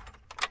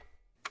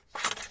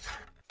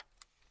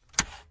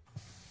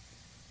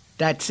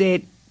 That's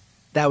it.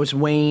 That was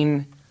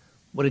Wayne.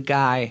 What a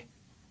guy.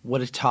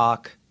 What a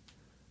talk.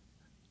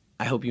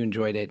 I hope you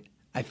enjoyed it.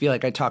 I feel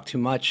like I talked too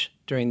much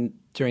during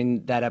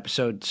that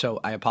episode, so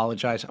I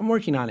apologize. I'm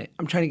working on it.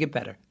 I'm trying to get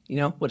better. You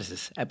know, what is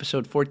this,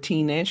 episode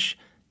 14-ish?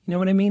 You know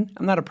what I mean?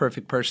 I'm not a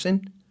perfect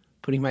person.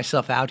 Putting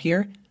myself out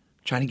here,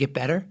 trying to get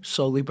better,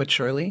 slowly but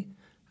surely.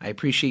 I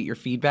appreciate your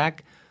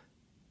feedback.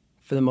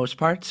 For the most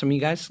part, some of you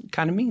guys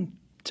kind of mean.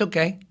 It's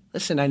okay.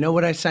 Listen, I know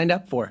what I signed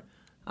up for.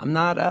 I'm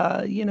not,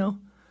 I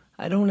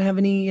don't have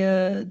any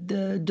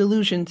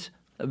delusions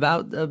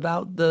about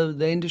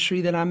the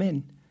industry that I'm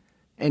in.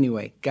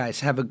 Anyway, guys,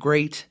 have a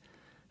great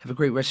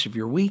rest of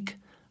your week,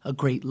 a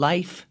great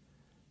life.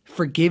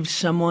 Forgive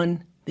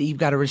someone that you've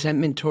got a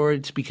resentment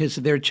towards because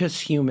they're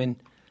just human.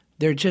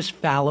 They're just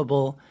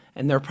fallible,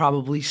 and they're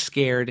probably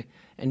scared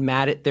and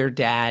mad at their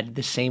dad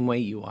the same way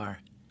you are.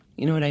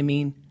 You know what I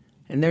mean?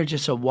 And they're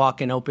just a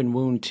walking open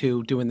wound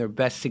too, doing their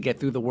best to get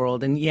through the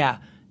world. And yeah,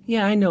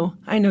 I know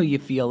you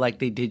feel like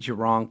they did you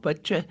wrong,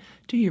 but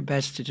do your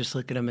best to just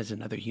look at them as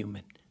another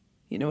human.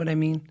 You know what I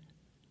mean?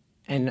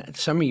 And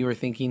some of you are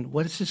thinking,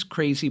 what is this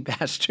crazy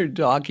bastard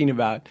talking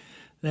about?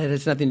 That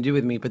has nothing to do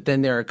with me. But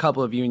then there are a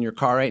couple of you in your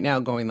car right now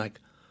going like,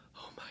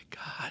 oh my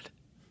God,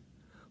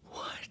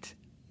 what?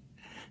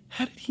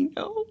 How did he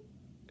know?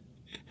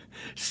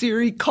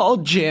 Siri, call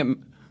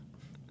Jim.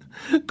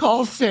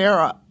 Call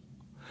Sarah.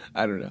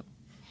 I don't know.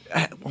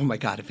 Oh my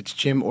God, if it's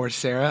Jim or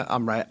Sarah,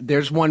 I'm right.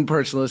 There's one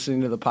person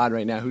listening to the pod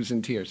right now who's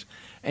in tears.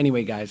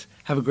 Anyway, guys,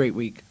 have a great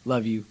week.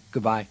 Love you.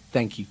 Goodbye.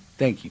 Thank you.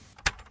 Thank you.